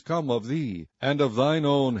things come of thee, and of thine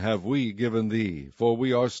own have we given thee. For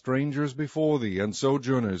we are strangers before thee, and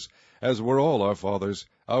sojourners, as were all our fathers.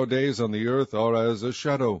 Our days on the earth are as a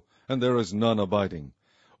shadow, and there is none abiding.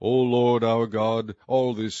 O Lord our God,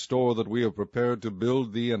 all this store that we have prepared to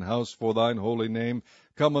build thee an house for thine holy name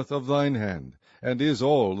cometh of thine hand, and is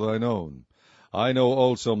all thine own. I know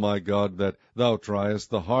also, my God, that thou triest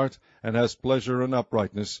the heart, and hast pleasure in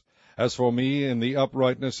uprightness. As for me, in the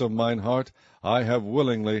uprightness of mine heart, I have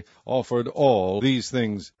willingly offered all these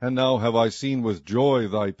things. And now have I seen with joy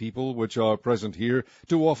thy people, which are present here,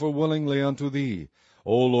 to offer willingly unto thee.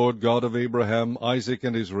 O Lord God of Abraham, Isaac,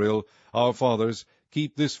 and Israel, our fathers,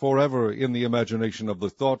 keep this forever in the imagination of the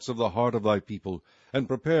thoughts of the heart of thy people, and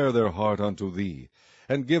prepare their heart unto thee,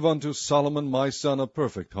 and give unto Solomon my son a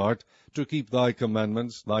perfect heart, to keep thy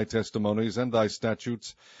commandments, thy testimonies, and thy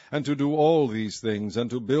statutes, and to do all these things, and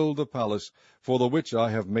to build the palace, for the which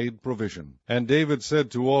I have made provision. And David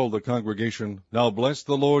said to all the congregation, Now bless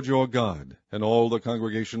the Lord your God. And all the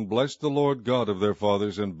congregation blessed the Lord God of their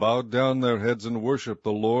fathers, and bowed down their heads, and worshipped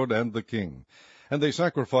the Lord and the king. And they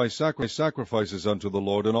sacrificed sacrifices unto the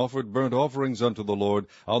Lord, and offered burnt offerings unto the Lord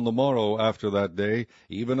on the morrow after that day,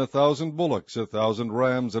 even 1,000 bullocks, 1,000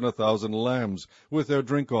 rams, and 1,000 lambs, with their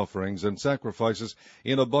drink offerings and sacrifices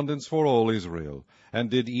in abundance for all Israel, and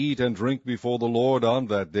did eat and drink before the Lord on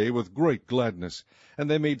that day with great gladness. And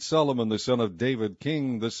they made Solomon the son of David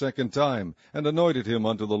king the second time, and anointed him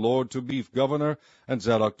unto the Lord to be governor, and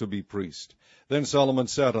Zadok to be priest. Then Solomon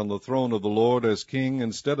sat on the throne of the Lord as king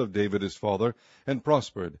instead of David his father, and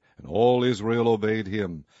prospered, and all Israel obeyed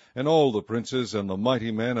him. And all the princes and the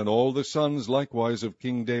mighty men, and all the sons likewise of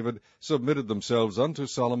King David, submitted themselves unto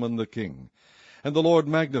Solomon the king. And the Lord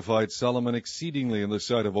magnified Solomon exceedingly in the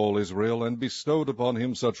sight of all Israel, and bestowed upon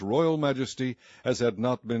him such royal majesty as had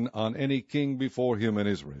not been on any king before him in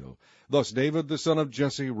Israel. Thus David the son of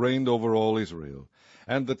Jesse reigned over all Israel.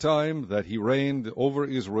 And the time that he reigned over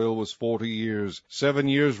Israel was 40 years. 7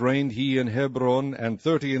 years reigned he in Hebron, and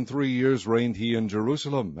 33 years reigned he in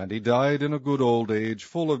Jerusalem. And he died in a good old age,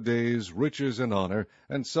 full of days, riches, and honor.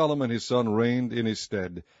 And Solomon his son reigned in his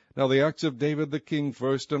stead. Now the acts of David the king,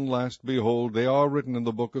 first and last, behold, they are written in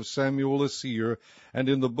the book of Samuel the seer, and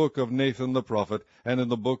in the book of Nathan the prophet, and in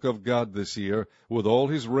the book of Gad the seer, with all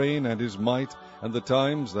his reign and his might, and the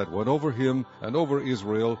times that went over him, and over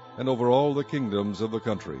Israel, and over all the kingdoms of the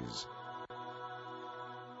countries.